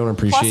reason I don't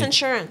appreciate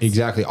insurance.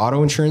 Exactly,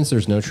 auto insurance.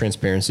 There's no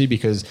transparency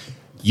because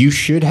you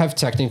should have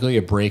technically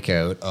a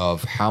breakout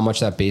of how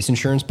much that base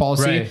insurance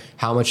policy, Right.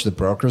 how much the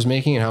broker's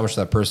making, and how much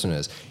that person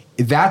is.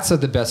 That's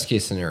at the best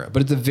case scenario.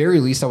 But at the very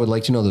least, I would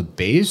like to know the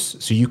base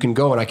so you can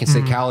go and I can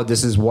say, Khaled,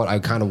 this is what I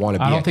kind of want to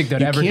be. I don't at." think they'd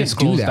You ever can't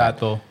disclose do that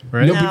though,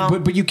 right? No, No.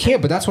 but you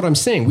can't. But that's what I'm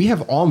saying. We have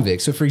OMVIC.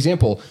 So for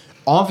example,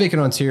 OMVIC in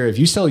Ontario, if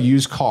you sell a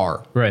used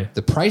car, Right.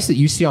 the price that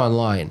you see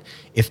online,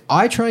 if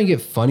I try and get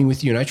funny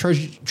with you and I try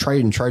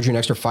and charge you an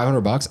extra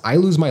 $500, I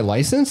lose my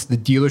license. The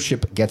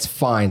dealership gets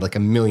fined like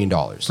 $1 million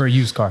For a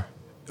used car.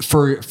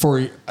 for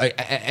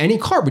any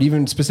car, but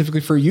even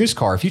specifically for a used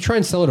car. If you try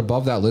and sell it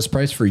above that list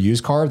price for a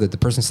used car that the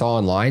person saw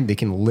online, they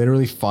can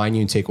literally fine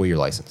you and take away your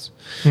license.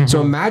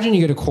 So imagine you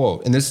get a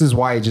quote, and this is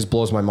why it just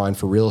blows my mind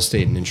for real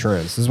estate and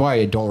insurance. This is why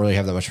I don't really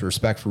have that much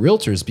respect for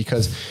realtors,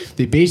 because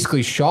they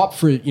basically shop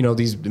for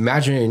these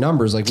imaginary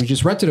numbers. Like, we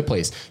just rented a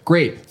place.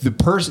 Great, the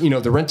person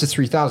the rent is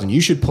 $3,000. You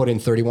should put in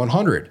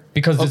 $3,100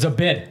 Because there's a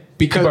bid.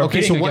 because People are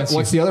okay. So bidding what, against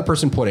what's you. the other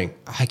person putting?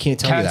 I can't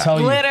tell you Can't that. tell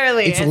you.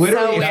 Literally, It's it's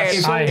literally so that's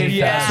weird. so, I hate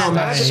that. so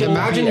That's so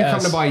imagine you come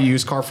BS. to buy a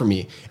used car from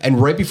me,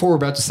 and right before we're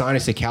about to sign, I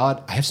say, Khaled,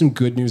 I have some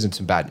good news and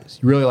some bad news.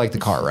 You really like the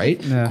car,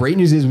 right? Yeah. Great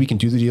news is we can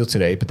do the deal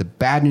today, but the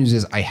bad news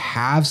is I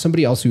have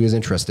somebody else who is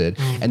interested,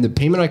 and the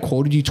payment I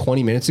quoted you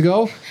 20 minutes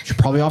ago should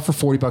probably offer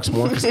 $40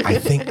 more because I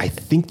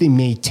think they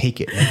may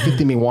take it. I think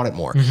they may want it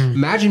more.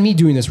 Imagine me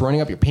doing this,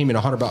 running up your payment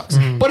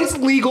 $100, but it's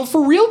legal for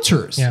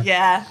realtors. Yeah.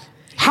 Yeah.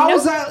 How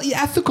is that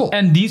ethical?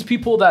 And these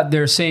people that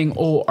they're saying,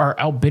 are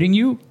outbidding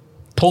you,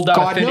 pulled out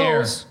God of thin air.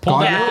 knows.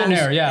 Pulled God out of thin knows.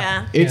 air,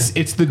 yeah. It's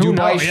the Who Dubai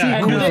knows? sheep. Yeah,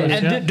 And, who do they, knows?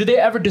 and Yeah. do they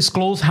ever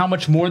disclose how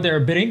much more they're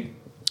bidding?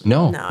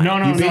 No. No.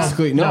 You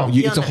basically no. no.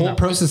 It's a No. whole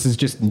process. Is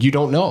just you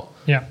don't know.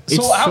 Yeah. It's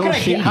So how can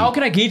shady. how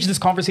can I gauge this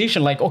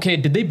conversation? Like, okay,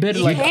 did they bid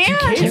like can't.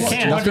 You You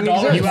can't. Nothing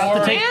 $200 exists. You have to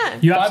more? take.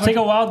 can't. You have to take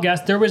a wild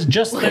guess. There was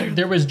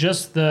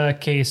just the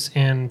case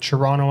in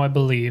Toronto, I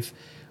believe,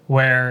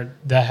 where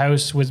the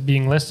house was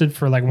being listed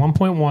for like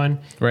 1.1,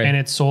 Right. and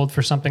it sold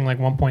for something like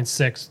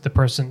 1.6. The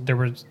person there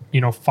was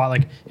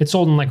it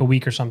sold in like a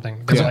week or something.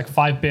 Because Yeah. like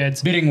 5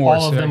 bids, Bidding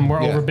wars, all of them yeah.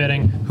 were Yeah.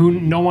 overbidding.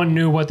 No one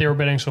knew what they were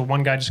bidding, so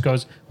one guy just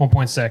goes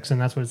 1.6, and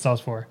that's what it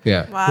sells for.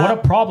 Yeah. Wow. What a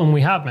problem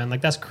we have, man!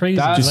 Like that's crazy.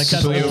 That's Like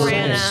that's completely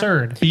overrated.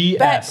 absurd. BS?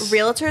 But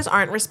realtors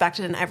aren't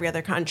respected in every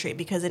other country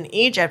because in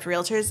Egypt,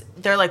 realtors,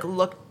 they're like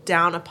looked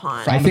down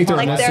upon. I think they're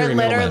like unnecessary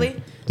literally.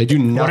 middlemen. They do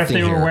nothing What if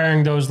they here. were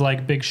wearing those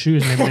like big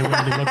shoes? Maybe they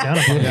wouldn't be looked down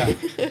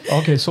upon.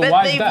 Okay, so But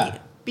why they is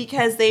that?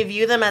 because they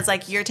view them as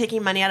like you're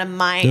taking money out of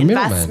my They're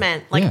middlemen.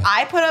 investment. Like Yeah.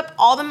 I put up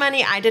all the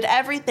money, I did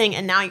everything,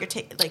 and now you're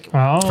taking like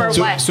Oh. for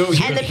So- what? so here's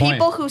and the the point.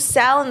 people who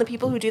sell and the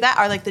people who do that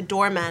are like the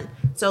doormen.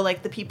 So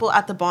like the people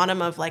at the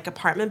bottom of like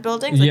apartment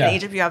buildings, like Yeah. in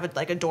Egypt, you have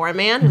like a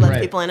doorman who lets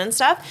Right. people in and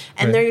stuff,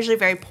 and Right. they're usually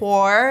very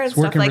poor and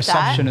stuff working like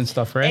reception that. and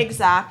stuff, right?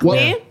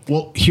 Exactly.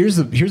 Well, here's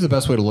the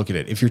best way to look at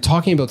it. If you're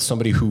talking about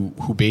somebody who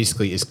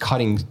basically is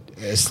cutting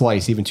a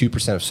slice, even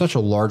 2% of such a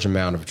large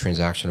amount of a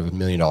transaction of $1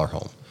 million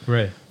home.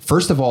 Right.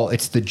 First of all,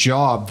 it's the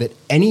job that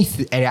any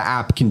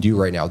app can do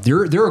right now.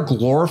 They're a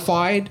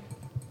glorified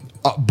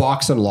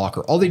box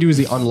unlocker. All they do is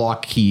they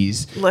unlock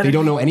keys. Literally. They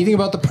don't know anything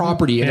about the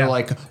property, and Yeah. they're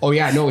like, "Oh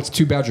yeah, no, it's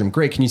 2-bedroom.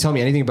 Great. Can you tell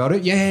me anything about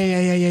it?"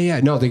 Yeah.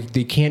 No,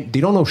 they can't. They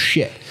don't know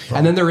shit.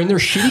 And then they're in their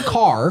shitty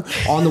car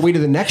on the way to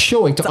the next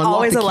showing to unlock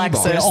always the key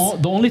Alexis. box.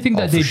 The only thing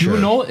that Oh, they for sure.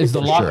 do know is the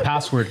For lock sure.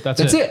 password. That's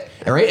it.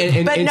 All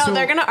right. But and no, so-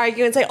 they're gonna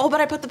argue and say, "Oh,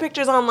 but I put the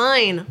pictures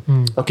online."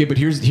 Okay, but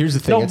here's the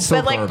thing. No, it's so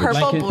But like garbage.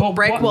 Purple Like it-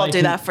 Brick but will like do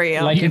in- that for you.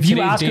 Like in If you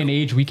today's ask day and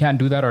age, we can't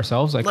do that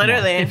ourselves. Like, come on.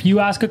 Literally. If you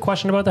ask a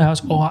question about the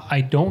house,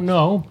 I don't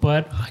know,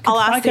 but I'll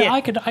ask the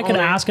I could owner.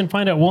 ask and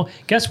find out. Well,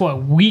 guess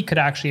what? We could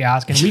actually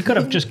ask, and we could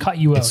have just cut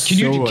you out. Can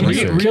you-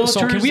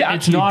 Realtors, can we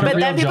it's not a But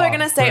real then people are job.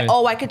 gonna say, Right.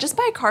 "Oh, I could just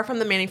buy a car from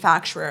the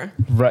manufacturer."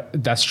 Right,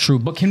 that's true.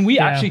 But can we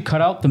actually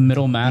cut out the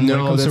middleman when it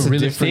No, comes that's to a real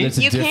different.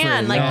 estate? That's a You can,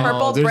 different. like no,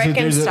 Purple there's a- Brick and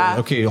there's a- stuff.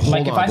 Okay, hold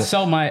Like on. if I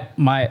sell my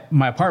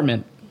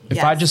apartment,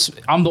 if I Yes. just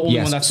I'm the only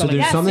Yes, one that's so selling.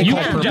 there's Yes, something you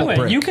called can Purple do it.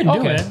 Brick. You can do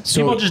Okay. it.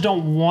 So- People just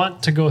don't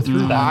want to go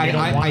through that. They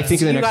don't I want think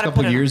in the You next gotta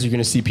couple put of it- years, you're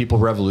going to see people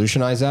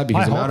revolutionize that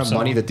because I the amount hope of so.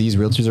 money that these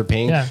realtors are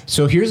paying. Yeah.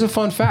 So here's a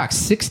fun fact: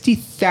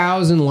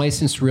 60,000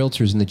 licensed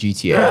realtors in the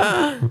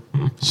GTA.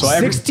 So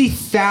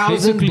 60,000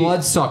 basically,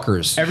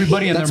 bloodsuckers.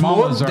 everybody and that's their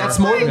more, mamas are- That's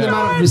more than the Yeah.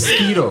 amount of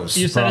mosquitoes.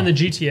 You said in the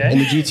GTA. in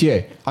the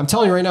GTA. I'm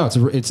telling you right now,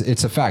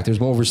 it's a fact. There's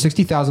more over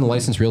 60,000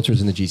 licensed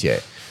realtors in the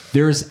GTA.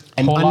 There's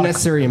an Whole lot of-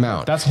 unnecessary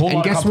amount. that's a whole and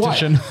lot of guess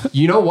competition. What?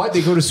 You know what?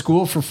 They go to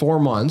school for 4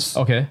 months.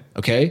 Okay.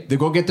 Okay. They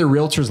go get their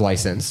realtor's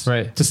license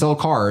Right. to sell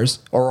cars,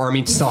 or I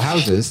mean to sell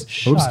houses.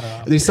 Shut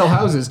up. They sell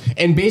houses,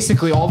 and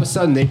basically all of a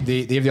sudden they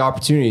have the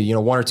opportunity. You know,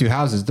 1 or 2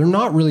 houses. They're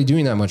not really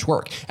doing that much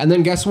work. And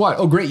then guess what?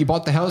 Oh, great! You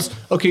bought the house.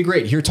 Okay,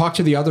 great. Here, talk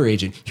to the other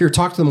agent. Here,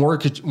 talk to the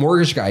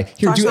mortgage guy.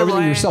 Here, Talk to do the everything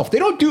lawyer. yourself. They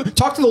don't do.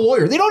 Talk to the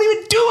lawyer. They don't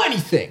even do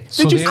anything.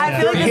 So They just they- I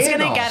feel like their it's hand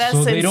gonna off. get us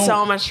So they in don't-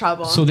 so much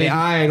trouble. So they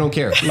I don't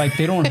care. like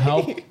they don't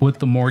help with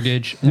the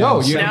mortgage. No,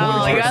 and you selling have no,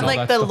 cars you and have all like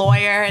that the stuff.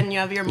 lawyer and you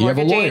have your You have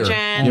a mortgage lawyer.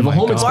 agent. You have a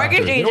home God. inspector.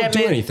 Mortgage They don't agent do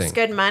makes anything.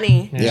 good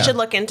money. You Yeah. should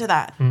look into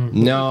that.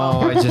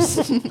 No, I just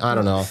I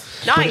don't know.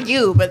 Not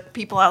you, but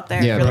people out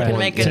there Yeah, really right. can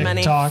make good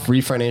money. TikTok.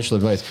 Free financial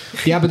advice.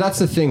 Yeah, but that's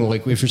the thing.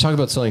 Like, if you're talking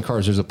about selling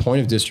cars, there's a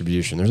point of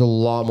distribution. There's a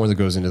lot more that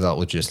goes into that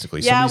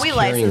logistically. Yeah, Somebody's we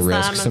carrying license them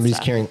risk. and Somebody's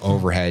stuff. carrying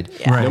overhead.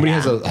 Yeah. Right. Nobody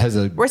Yeah. has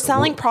a. We're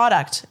selling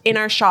product in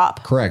our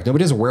shop. Correct.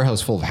 Nobody has a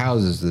warehouse full of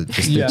houses that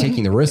just Yeah. they're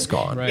taking the risk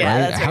on. Right. Right. Yeah,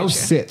 that's a very house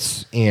true.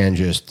 sits and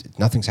just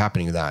nothing's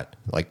happening to that.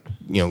 Like,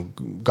 you know,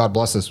 God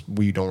bless us,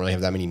 we don't really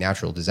have that many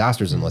natural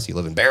disasters unless you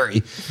live in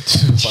Barrie.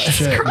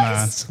 Shit,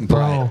 man.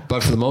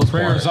 But for the most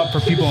Prayers part, up for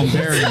people in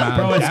Barrie, man.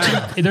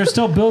 Bro, they're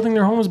still building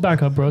their homes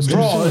back up, bro. It's too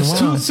Bro, soon. it's Wow.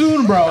 too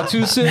soon, bro.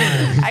 Too soon.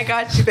 I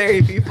got you,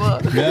 Barry people.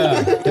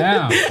 Yeah,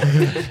 damn.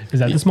 Is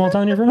that the small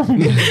town you're from?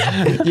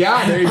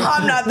 yeah, there you go.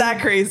 I'm not that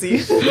crazy.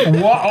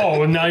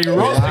 Whoa, now you're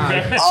roasting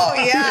me. Oh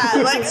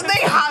yeah, like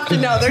they have to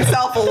know they're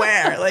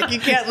self-aware. Like you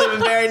can't live in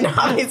Barry and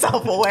not be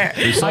self-aware.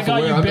 I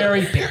got you,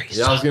 Barry. Barry.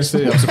 Yeah, I was gonna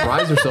say, I'm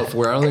surprised they're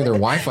self-aware. I don't think their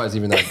Wi-Fi is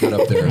even that good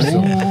up there. So.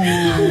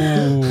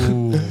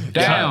 Ooh,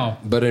 damn.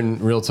 But in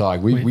real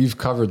talk, we've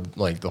covered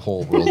like the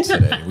whole world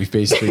today. We've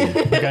basically got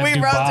We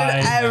roasted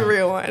Dubai.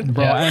 everyone.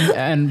 Bro, Yeah.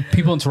 and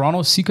people in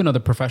Toronto seek another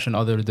profession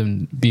other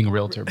than being a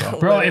realtor, bro.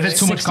 Bro, if it's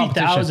Too much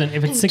 60,000,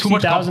 if it's Too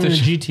much 60,000 in the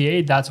competition.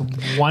 GTA, that's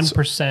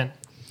 1%.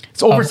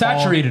 It's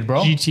oversaturated,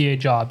 bro. GTA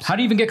jobs. How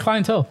do you even get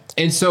clientele?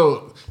 And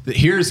so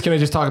can I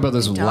just talk about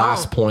this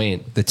last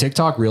point? The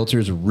TikTok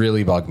realtors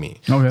really bug me.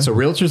 Okay. So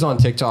realtors on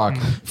TikTok,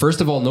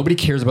 first of all, nobody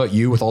cares about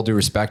you with all due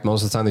respect.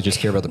 Most of the time they just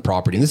care about the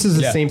property. And this is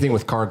the Yeah. same thing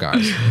with car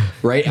guys,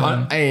 right?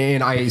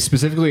 And I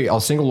specifically, I'll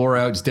single Laura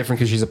out. It's different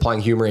because she's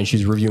applying humor and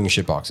she's reviewing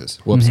shit boxes.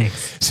 Whoops.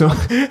 So, or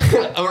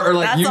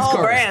like That's used the whole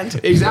cars. brand.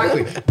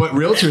 Exactly. But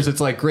realtors,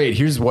 it's like, great,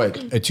 here's what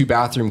a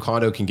 2-bathroom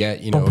condo can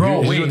get. You know,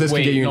 Bro, here's what this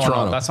can get you in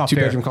Toronto. that's not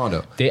 2-bedroom fair.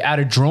 condo. They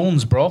added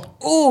drones, bro.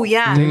 Ooh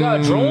yeah. They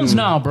got drones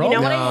now, bro. You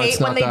know what No, I hate it's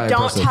when not they that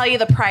don't impressive. tell you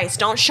the price.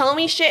 Don't show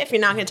me shit if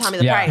you're not going to tell me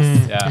the yeah.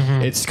 price.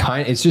 Yeah.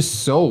 It's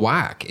just so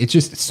whack. It's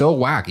just so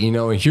whack. You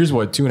know, and here's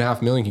what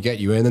 2.5 million can get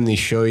you, and then they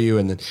show you,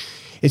 and then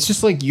it's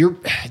just like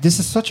this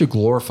is such a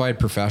glorified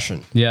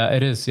profession. Yeah,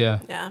 it is. Yeah.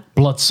 Yeah.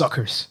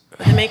 Bloodsuckers.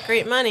 They make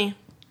great money.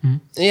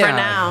 Yeah,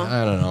 now.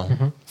 I don't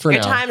know. For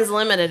Your now. time is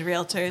limited,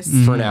 realtors.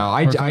 For now,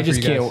 I Working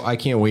just for you can't. guys. I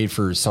can't wait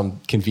for some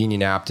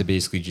convenient app to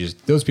basically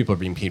just. Those people are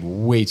being paid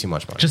way too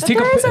much money. Just But take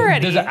there is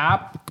already. There's an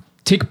app.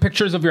 Take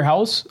pictures of your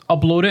house,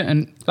 upload it,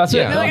 and that's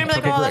Yeah. it. People are going to be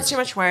like, Okay, oh, great. that's too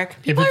much work.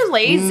 If People it's- are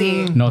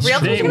lazy. No, it's Realtors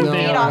true. are going to No,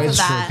 feed off of it's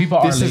true. that. People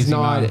are This is lazy,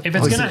 not- man. If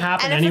it's going to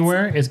happen And if it's-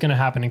 anywhere, it's going to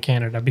happen in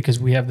Canada because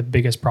we have the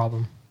biggest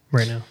problem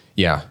right now.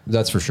 Yeah,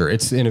 that's for sure.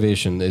 It's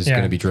innovation is Yeah.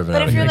 going to be driven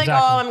But out if of you're here. like,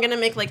 Exactly. oh, I'm gonna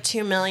make like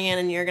 2 million,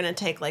 and you're gonna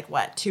take like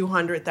what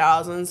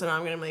 200,000, so now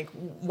I'm gonna make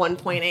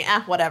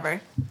 1.8,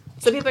 whatever.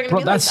 So people are gonna Bro,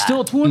 be that's like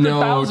still that.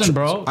 200,000,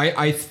 bro. I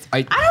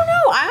I don't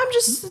know. I'm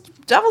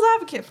just devil's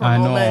advocate for a I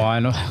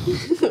moment.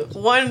 know.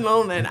 One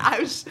moment.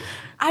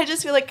 I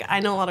just feel like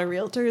I know a lot of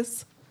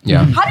realtors.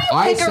 yeah. How do you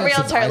I pick a said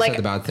realtor? I Like- said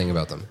the bad thing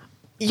about them.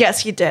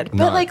 Yes, he did. But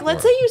Not like,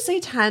 let's say you say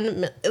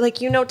 10, like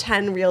 10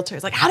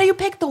 realtors. Like, how do you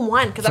pick the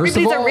one? Because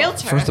everybody's a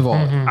realtor. First of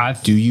all,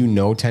 do you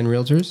know 10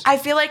 realtors? I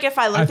feel like if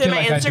I looked at feel my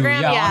like I do.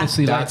 Instagram, Yeah, yeah,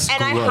 honestly, That's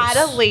and I gross. had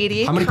a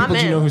lady How many come people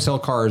do you in. know who sell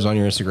cars on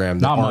your Instagram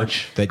that Not aren't-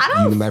 much. that I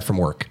don't- you met from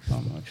work?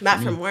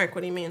 Matt from work.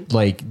 What do you mean?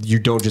 Like you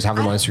don't just have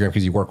them on Instagram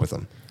because you work with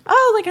them,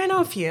 Oh, like I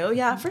know a few.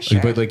 Yeah, for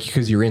sure. but like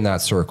because you're in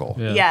that circle.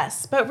 Yeah.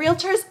 Yes, but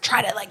realtors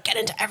try to like get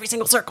into every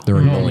single circle. They're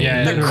annoying.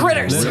 yeah, They're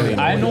critters. Literally,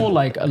 I know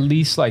like at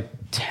least like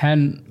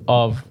 10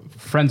 of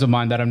friends of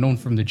mine that I've known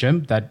from the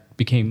gym that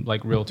became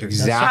like realtors.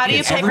 Exactly. How do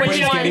you pick Everybody's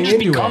which one? getting just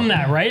into become it.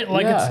 that, right?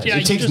 Like Yeah. it's yeah. It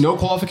you takes just- no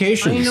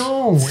qualifications. I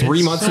know. 3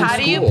 It's months so- in How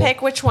do you school.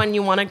 pick which one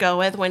you want to go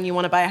with when you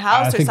want to buy a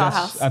house or sell a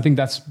house? I think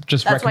that's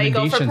just That's why you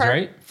go for recommendations, per-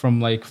 right?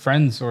 From like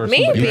friends or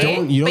Maybe,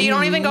 somebody. but you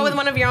don't even go with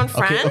one of your own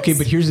friends. Okay,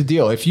 but here's the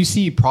deal. If you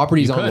see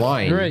properties You could.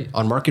 online You're right.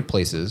 on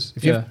marketplaces,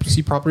 if you Yeah.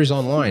 see properties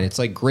online, it's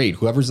like great.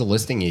 Whoever's the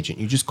listing agent,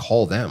 you just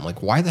call them.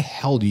 Like, why the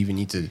hell do you even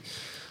need to?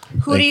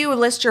 Who do you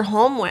list your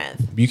home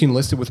with? You can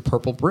list it with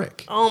Purple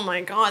Brick. Oh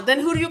my God! Then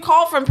who do you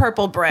call from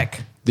Purple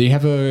Brick? They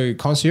have a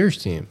concierge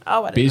team.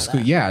 Oh, I didn't know basically,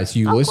 that. yeah. So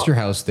you Oh, list cool. your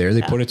house there.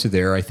 They put it to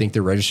there. I think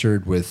they're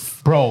registered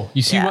with. Bro,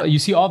 you see Yeah. what you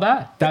see all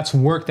that? That's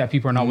work that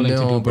people are not willing to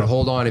No, do. but Bro.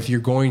 hold on. If you're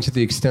going to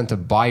the extent to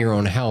buy your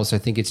own house, I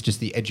think it's just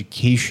the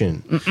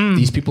education.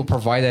 These people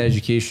provide that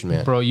education,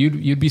 man. Bro,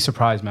 you'd be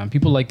surprised, man.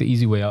 People like the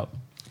easy way out.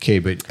 Okay,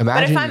 but But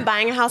imagine. if I'm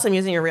buying a house, I'm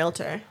using a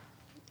realtor.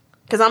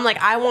 Because I'm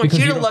like, I want Because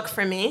you you to don't- look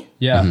for me.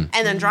 Yeah. Mm-hmm.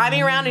 And then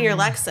driving around in your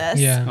Lexus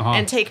Yeah. Uh-huh.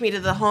 and take me to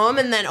the home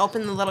and then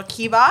open the little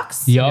key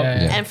box Yup.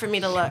 Yeah, yeah. and for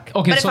me to look.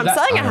 Okay, but if so I'm that-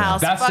 selling a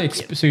house, that's fuck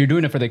the you. so you're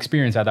doing it for the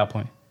experience at that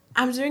point.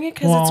 I'm doing it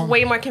because Well- it's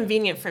way more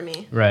convenient for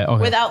me. Right,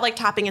 okay. Without like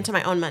tapping into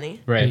my own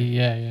money. Right.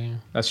 Yeah.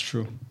 That's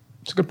true.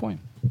 It's a good point.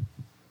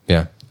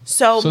 yeah,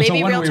 So, So it's a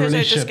maybe one-way realtors are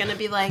relationship. just going to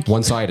be like,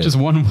 one-sided. Just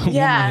one.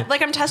 yeah, one-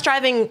 like I'm test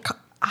driving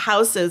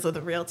houses with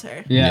a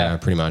realtor. yeah,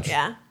 pretty much.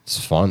 Yeah. It's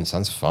fun.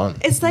 Sounds fun.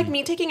 It's like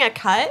me taking a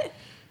cut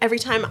every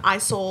time I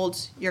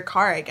sold your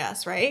car, I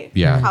guess, right?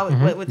 Yeah. How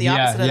would the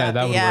opposite Yeah, of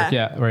that would work.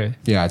 Yeah, right.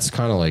 Yeah, it's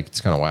kind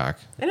of whack.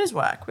 It is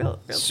whack.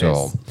 Realtors.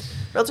 So-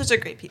 Realtors are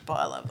great people.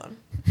 I love them.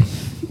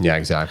 Yeah,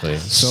 exactly.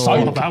 So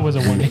So that was a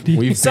 180.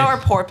 we've So are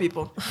poor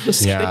people.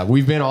 Just yeah, kidding.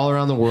 we've been all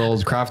around the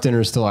world. Craft dinner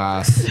is still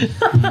ass.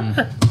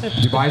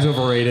 Dubai's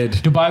overrated.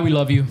 Dubai, we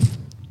love you.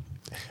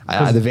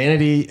 The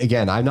vanity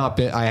again. I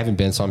haven't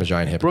been, so I'm a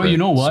giant hypocrite. Bro, you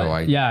know what? So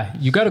Yeah,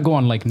 you got to go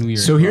on like New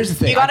Year's. So here's the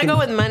thing. You got to I go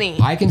can- with money.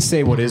 I can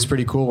say what is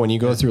pretty cool when you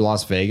go through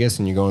Las Vegas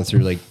and you're going through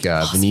like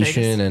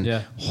Venetian Vegas. and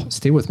Yeah.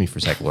 stay with me for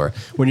a second, Laura.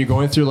 When you're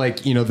going through like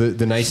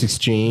the nice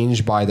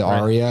exchange by the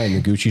Aria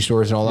and the Gucci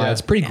stores and all that, Yeah.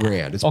 it's pretty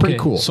grand. It's Okay, pretty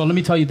cool. So let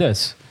me tell you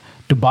this.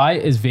 Dubai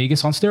is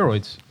Vegas on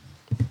steroids.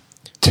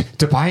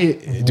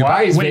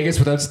 Dubai is Wait. Vegas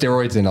without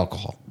steroids and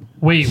alcohol.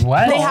 Wait,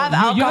 what? They have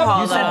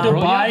alcohol, you said though.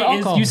 Bro, you have Dubai is.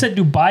 alcohol. You said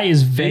Dubai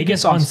is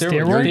Vegas on You're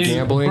steroids. They-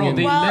 Gambling bro, and-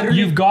 they Well, literally-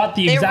 You've got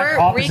the They exact were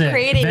opposite.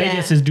 recreating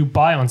Vegas it. is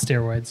Dubai on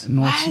steroids.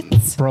 No, What?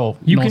 it's- bro,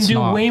 You no, can it's do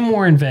not. way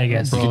more in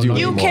Vegas. You can do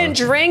You way can more.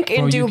 drink in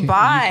Bro, you can-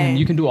 Dubai.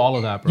 You can do all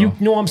of that, bro.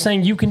 No, I'm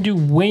saying you can do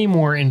way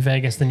more in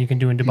Vegas than you can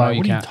do in Dubai. No, what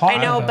you are you can't. talking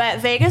I know, about?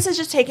 but Vegas is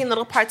just taking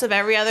little parts of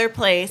every other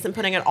place and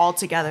putting it all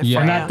together Yeah.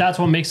 for and you. that's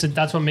what makes it.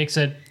 That's what makes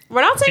it. We're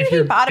not saying if anything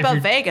you're- bad if about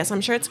you're- Vegas.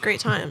 I'm sure it's a great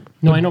time.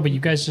 No, I know, but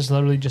you guys just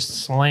literally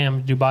just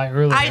slammed Dubai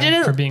earlier I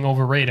didn't- for being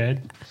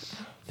overrated.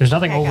 There's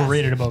nothing I guess.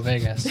 overrated about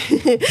Vegas.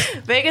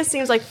 Vegas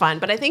seems like fun,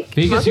 but I think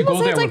Vegas, most you people go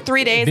say there it's like with-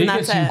 3 days Vegas, and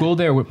that's you it. go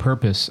there with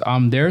purpose.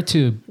 I'm there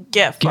to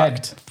Get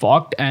fucked.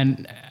 fucked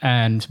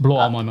and blow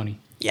all my money.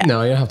 Yeah.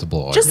 No, you don't have to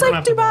blow it. Just You don't like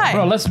have to buy- Dubai.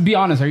 Bro, let's be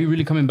honest. Are you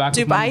really coming back?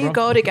 with Dubai, money, you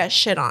bro? go to get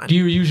shit on. Do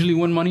you usually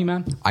win money,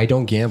 man? I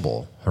don't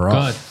gamble.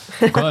 Hurrah.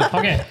 Good. Good.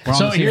 Okay, We're on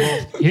so the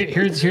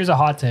same here's a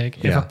hot take.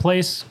 If Yeah. a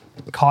place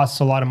costs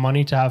a lot of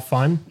money to have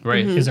fun,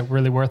 Right. is it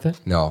really worth it?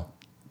 No.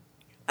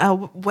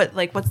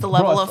 What's the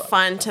level Bro, of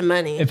fun to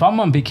money? If I'm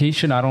on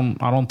vacation, I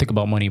don't think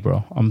about money,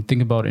 bro. I'm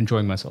thinking about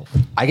enjoying myself.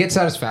 I get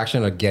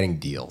satisfaction of getting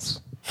deals.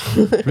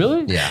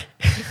 Really? Yeah.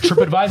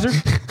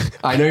 TripAdvisor?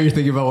 I know you're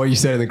thinking about what you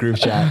said in the group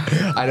chat.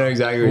 I know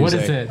exactly what What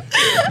you're is saying.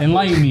 it?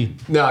 Enlighten me.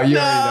 No, you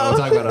already know. We'll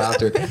talk about it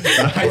after.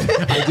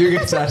 But I do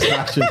get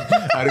satisfaction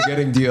out of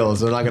getting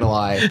deals. I'm not gonna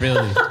lie.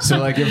 Really? So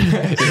like, if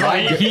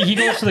I get, He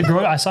goes to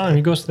the I saw him.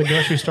 He goes to the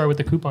grocery store with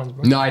the coupons.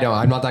 Bro. no, I don't.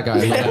 I'm not that guy.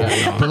 I'm not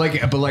that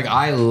guy. But like,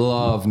 I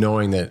love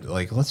knowing that.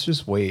 Like, let's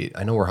just wait.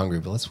 I know we're hungry,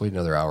 but let's wait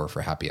another hour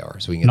for happy hour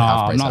so we can get half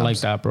Nah, price I'm not like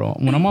apps. that, bro.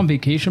 When I'm on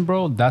vacation,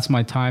 bro, that's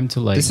my time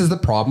to like. This is the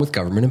problem with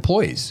government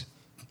employees.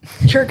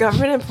 You're a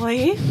government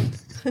employee?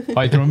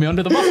 Why you throw me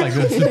under the bus like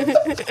this?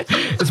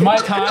 It's my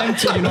time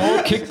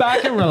to kick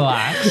back and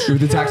relax With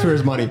the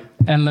taxpayers' money.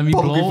 and let me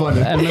Publicly blow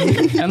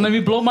funded. and let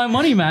me blow my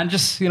money, man.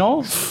 Just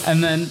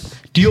and then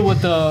deal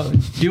with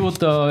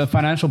the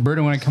financial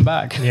burden when I come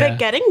back. Yeah. But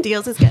getting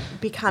deals is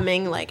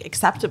becoming like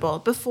acceptable.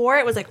 Before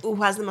it was like, ooh,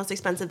 who has the most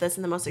expensive this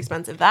and the most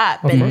expensive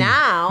that? But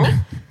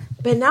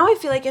now I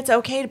feel like it's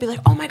okay to be like,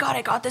 oh my God,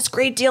 I got this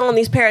great deal on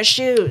these pair of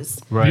shoes.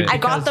 Right. I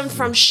got them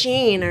from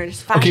Shein or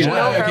Fashion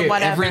Nova or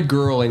whatever. every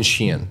girl in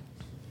Shein.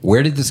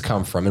 Where did this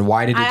come from, and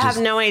why did it I just?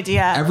 have no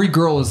idea. Every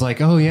girl is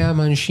like, "Oh yeah, I'm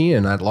on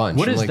Shein at lunch."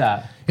 What I'm is like,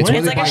 that? It's where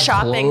It's they like a buy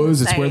shopping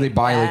clothes. It's where site, they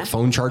buy yeah. like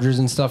phone chargers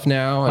and stuff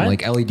now, and What?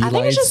 like LED I think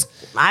lights. it's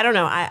just I don't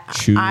know.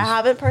 Shoes. I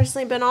haven't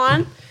personally been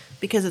on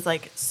because it's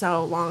like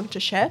so long to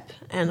ship,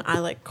 and I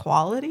like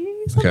quality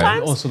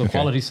sometimes. Oh, so the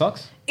quality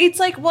sucks? It's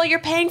like, well, you're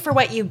paying for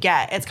what you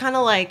get. It's kind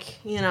of like,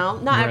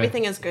 not Right.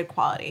 everything is good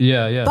quality.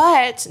 Yeah, yeah.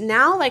 But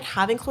now, like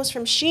having clothes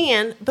from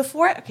Shein,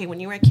 before, okay, when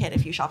you were a kid,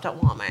 if you shopped at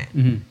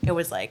Walmart, it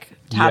was like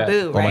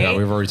taboo, Oh right? my god,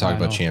 we've already talked I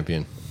about know.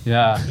 Champion.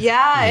 Yeah.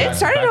 Yeah, it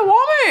started at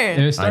Walmart.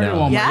 It started I at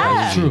know. Walmart.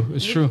 Yeah. It's true.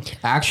 It's true.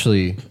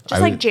 Actually,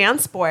 Just like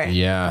JanSport.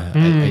 yeah, I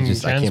can't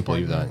JanSport.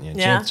 believe that. Yeah,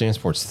 Yeah.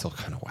 JanSport's still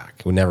kind of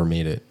whack. We never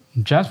made it.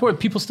 JanSport,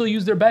 people still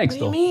use their bags What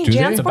do though. you mean? Do they?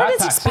 JanSport The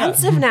is backpacks,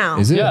 expensive now.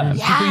 Is it? Yeah.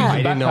 Yeah. People use I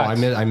didn't know.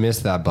 backpacks. I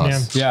missed that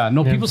bus. Yeah,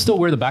 no, Yeah. people still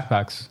wear the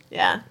backpacks.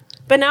 Yeah.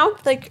 But now,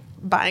 like,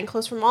 buying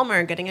clothes from Walmart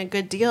and getting a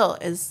good deal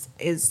is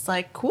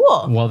like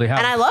cool. Well, they have,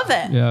 and I love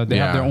it. Yeah, they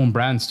have Yeah. their own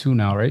brands too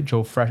now, right?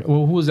 Joe Fresh.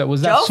 Well, who was that?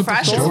 Was that Joe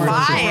Fresh is Superstore?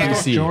 fire.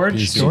 PC. George.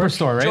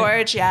 Superstore, right?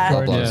 George, yeah.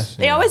 God George, bless.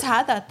 They Yeah. always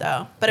had that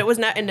though, but it was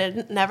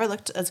it never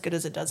looked as good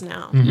as it does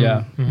now.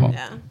 Yeah. Well,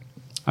 Yeah.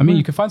 I mean,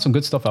 you can find some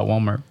good stuff at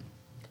Walmart.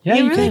 Yeah,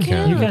 You you, really can.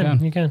 can. You can.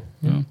 You You can.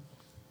 Yeah.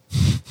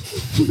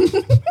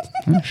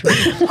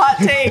 Hot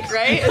take,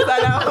 right? Is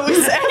that how we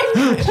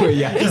say?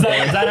 yeah. Is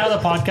that how the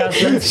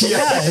podcast works?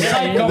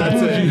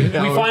 That's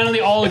it. We finally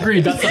all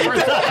agreed. That's the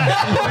first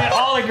time. We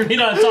all agreed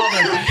on a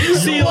topic.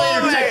 See you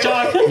later,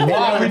 TikTok.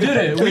 Wow, we did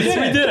it. We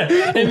did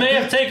it. It may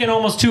have taken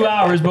almost 2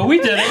 hours, but we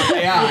did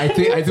it. Yeah, I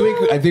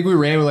think we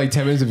ran with like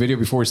 10 minutes of video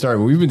before we started.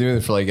 But we've been doing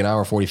it for like an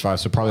hour 45,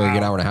 so probably like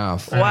an hour and a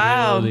half.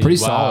 Wow. Really?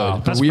 Pretty Wow. solid.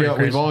 But That's we pretty we've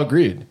crazy. all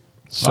agreed.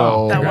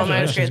 So That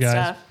Walmart is Congratulations, great guys.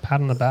 stuff.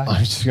 Pat on the back.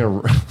 I'm just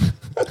gonna.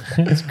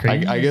 It's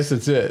great. I guess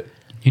that's it.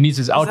 He needs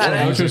his outro that it?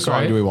 What music, song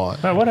right? do we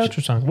want? What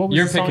outro song? What was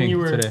You're the song picking you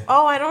were today.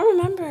 Oh, I don't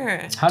remember.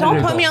 How did Don't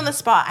it put go? me on the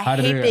spot. I How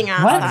did hate it- being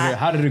asked What? that.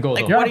 How did it go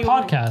Like though? you're What on a do you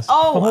mean? podcast. The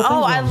whole thing's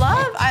I on.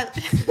 love.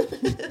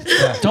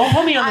 Don't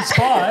put me on the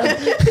spot.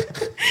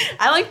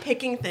 I like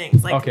picking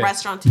things like Okay.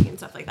 restaurant tea and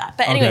stuff like that.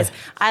 But anyways,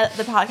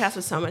 the podcast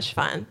was so much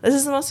fun. This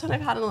is the most fun I've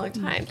had in a long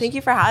time. Thank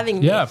you for having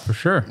me. Yeah, for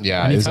sure.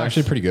 Yeah, it was Anytime.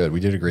 actually pretty good. We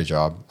did a great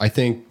job. I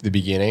think the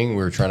beginning we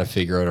were trying to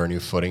figure out our new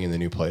footing in the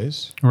new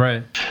place,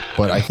 Right.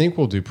 but I think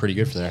we'll do pretty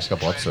good for the next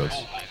couple episodes.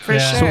 For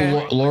Yeah.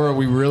 sure. So Laura,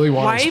 we really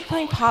want. Why are you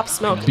playing Pop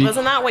Smoke?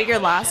 Wasn't that what your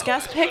last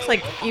guest picked?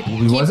 Like you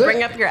Was keep it?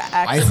 bring up your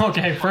ex.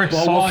 Okay, first.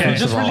 Well, okay, we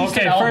just released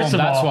okay. an album, First of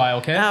that's all, why,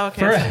 okay? Oh,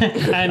 okay.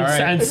 and, All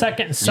right. and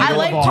second, I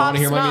like of all, Pop wanna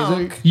hear my Smoke.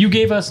 music? you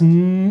gave us.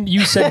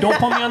 You said don't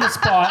put me on the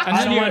spot. And I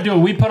then don't you- want to do it.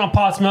 We put on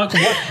Pop Smoke.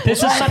 What?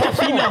 This is such a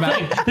female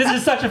thing. This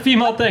is such a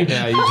female thing.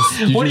 Yeah, you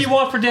just- What do you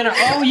want for dinner?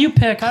 Oh, you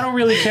pick. I don't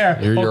really care.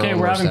 You're your Okay, own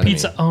we're worst having enemy.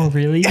 pizza. Oh,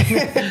 really?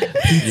 Pizza.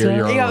 You're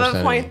your own You have worst a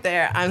enemy. point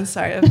there. I'm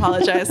sorry. I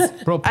apologize.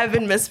 Bro, I've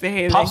been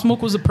misbehaving. Pop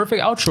Smoke was the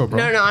perfect outro, bro.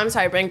 No, I'm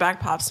sorry. Bring back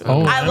Pop Smoke.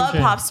 Oh, I love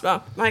MJ. Pop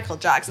Smoke. Michael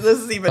Jackson. This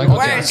is even Michael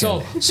worse.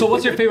 Jackson. So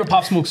what's your favorite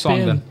Pop Smoke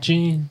song then?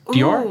 Jean.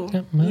 Dior?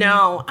 Ooh,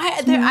 no,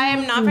 I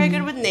am not very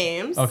good with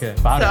names. Okay,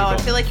 So but how did it I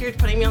go? feel like you're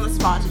putting me on the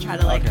spot to try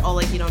to like, oh,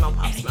 like you don't know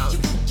Pop Smoke.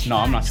 No,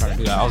 I'm not trying to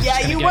do that. I was Yeah,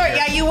 just you gonna were. get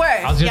your- Yeah, you were.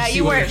 I was just Yeah, see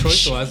you what were. your choice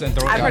Shh. was and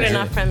throw it I've out heard there.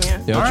 enough from you. Yeah,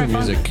 what's your Alright,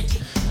 fine. music?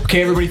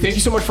 Okay, everybody, thank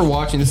you so much for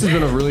watching. This has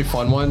been a really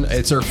fun one.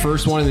 It's our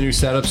first one in the new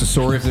setup, so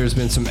sorry if there's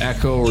been some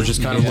echo or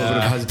just kind of a little bit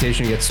of Yeah.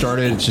 hesitation to get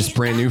started. It's just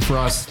brand new for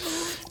us.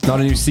 Not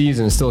a new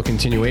season, it's still a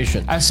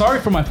continuation. I'm sorry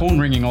for my phone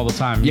ringing all the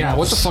time. Yeah,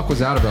 what the fuck was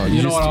that about?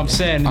 You know what I'm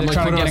saying? They're trying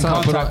to put it get in on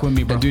silent, put it contact on- with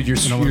me, bro. And dude, you're,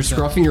 You know what you're I'm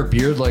saying? scruffing your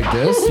beard like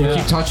this. You Yeah.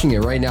 keep touching it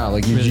right now.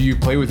 Like you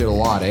play with it a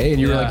lot, eh? And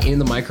you're Yeah. like in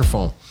the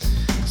microphone.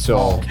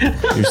 So you're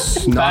not Bad a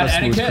smooth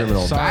etiquette?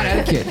 criminal. Sorry. Bad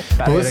etiquette.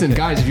 But listen, etiquette.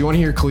 guys, if you want to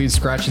hear Khalid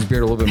scratch his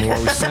beard a little bit more,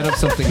 we set up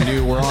something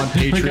new. We're on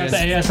We got the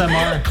Patreon.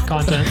 ASMR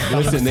content.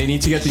 Listen, they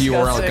need to get the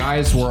URL. Disgusting.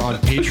 Guys, we're on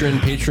Patreon,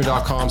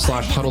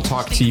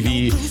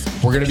 patreon.com/HuddleTalkTV.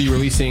 We're going to be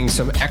releasing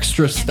some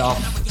extra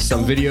stuff,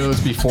 some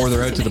videos before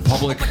they're out to the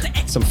public,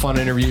 some fun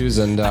interviews,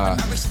 and yeah.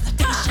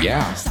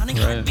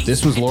 Right.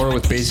 This was Laura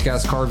with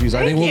Basecast Car Reviews.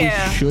 I think what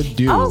Thank we you. should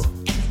do, Oh.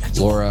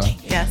 Laura,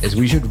 Yes. is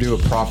we should do a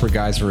proper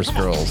guys versus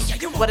girls.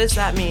 What does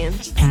that mean?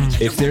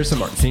 If there's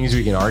some things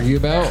we can argue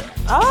about,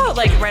 Oh,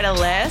 like write a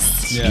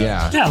list.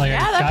 yeah. Yeah, like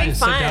Yeah, that'd be guys,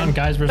 sit fun. down,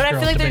 guys versus but I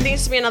girls feel like there debate.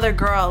 needs to be another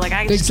girl. Like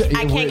I This can't is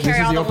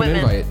carry all the the open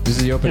women. invite. This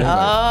is the open invite.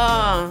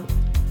 Oh,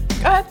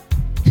 go ahead.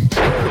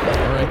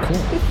 All right, cool.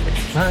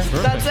 All right.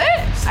 That's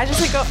it. I just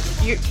like go.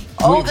 You.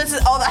 Oh, this is.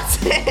 Oh, that's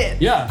it.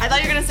 Yeah. I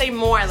thought you were gonna say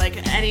more. Like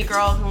any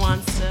girl who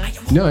wants to.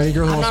 No, any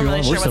girl who I'm wants not to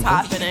really be sure on,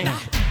 what's we're simple.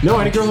 happening. No,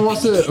 any girl who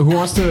wants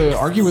to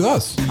argue with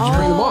us, you bring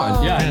them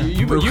on. Yeah,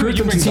 you Recruit them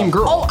to bring Team them.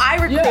 Girl. Oh, I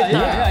recruit Yeah, them.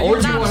 yeah, yeah, Or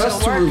do Not you want us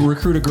to work.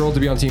 recruit a girl to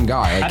be on Team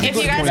Guy? I think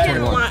If you that's guys can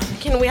 2021.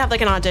 can we have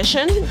like an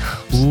audition?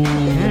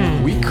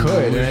 We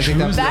could, and I think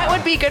that's That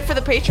would be good for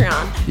the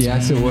Patreon.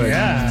 Yes, it would.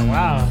 Yeah,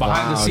 wow.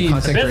 Behind the scenes.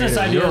 content Business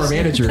creator. You're our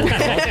ideas. manager.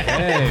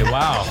 Hey,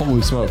 wow.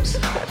 Holy smokes.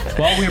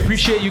 Well, we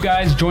appreciate you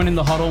guys joining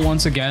the huddle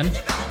once again.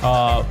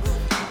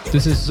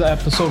 This is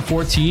episode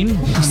 14. And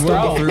we're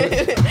out.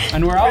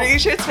 And we're Are you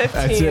out. sure it's 15?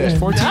 That's it.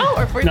 14. No,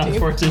 or 14? No,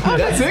 14.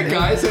 That's it,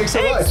 guys. Thanks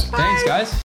so much. Thanks, guys.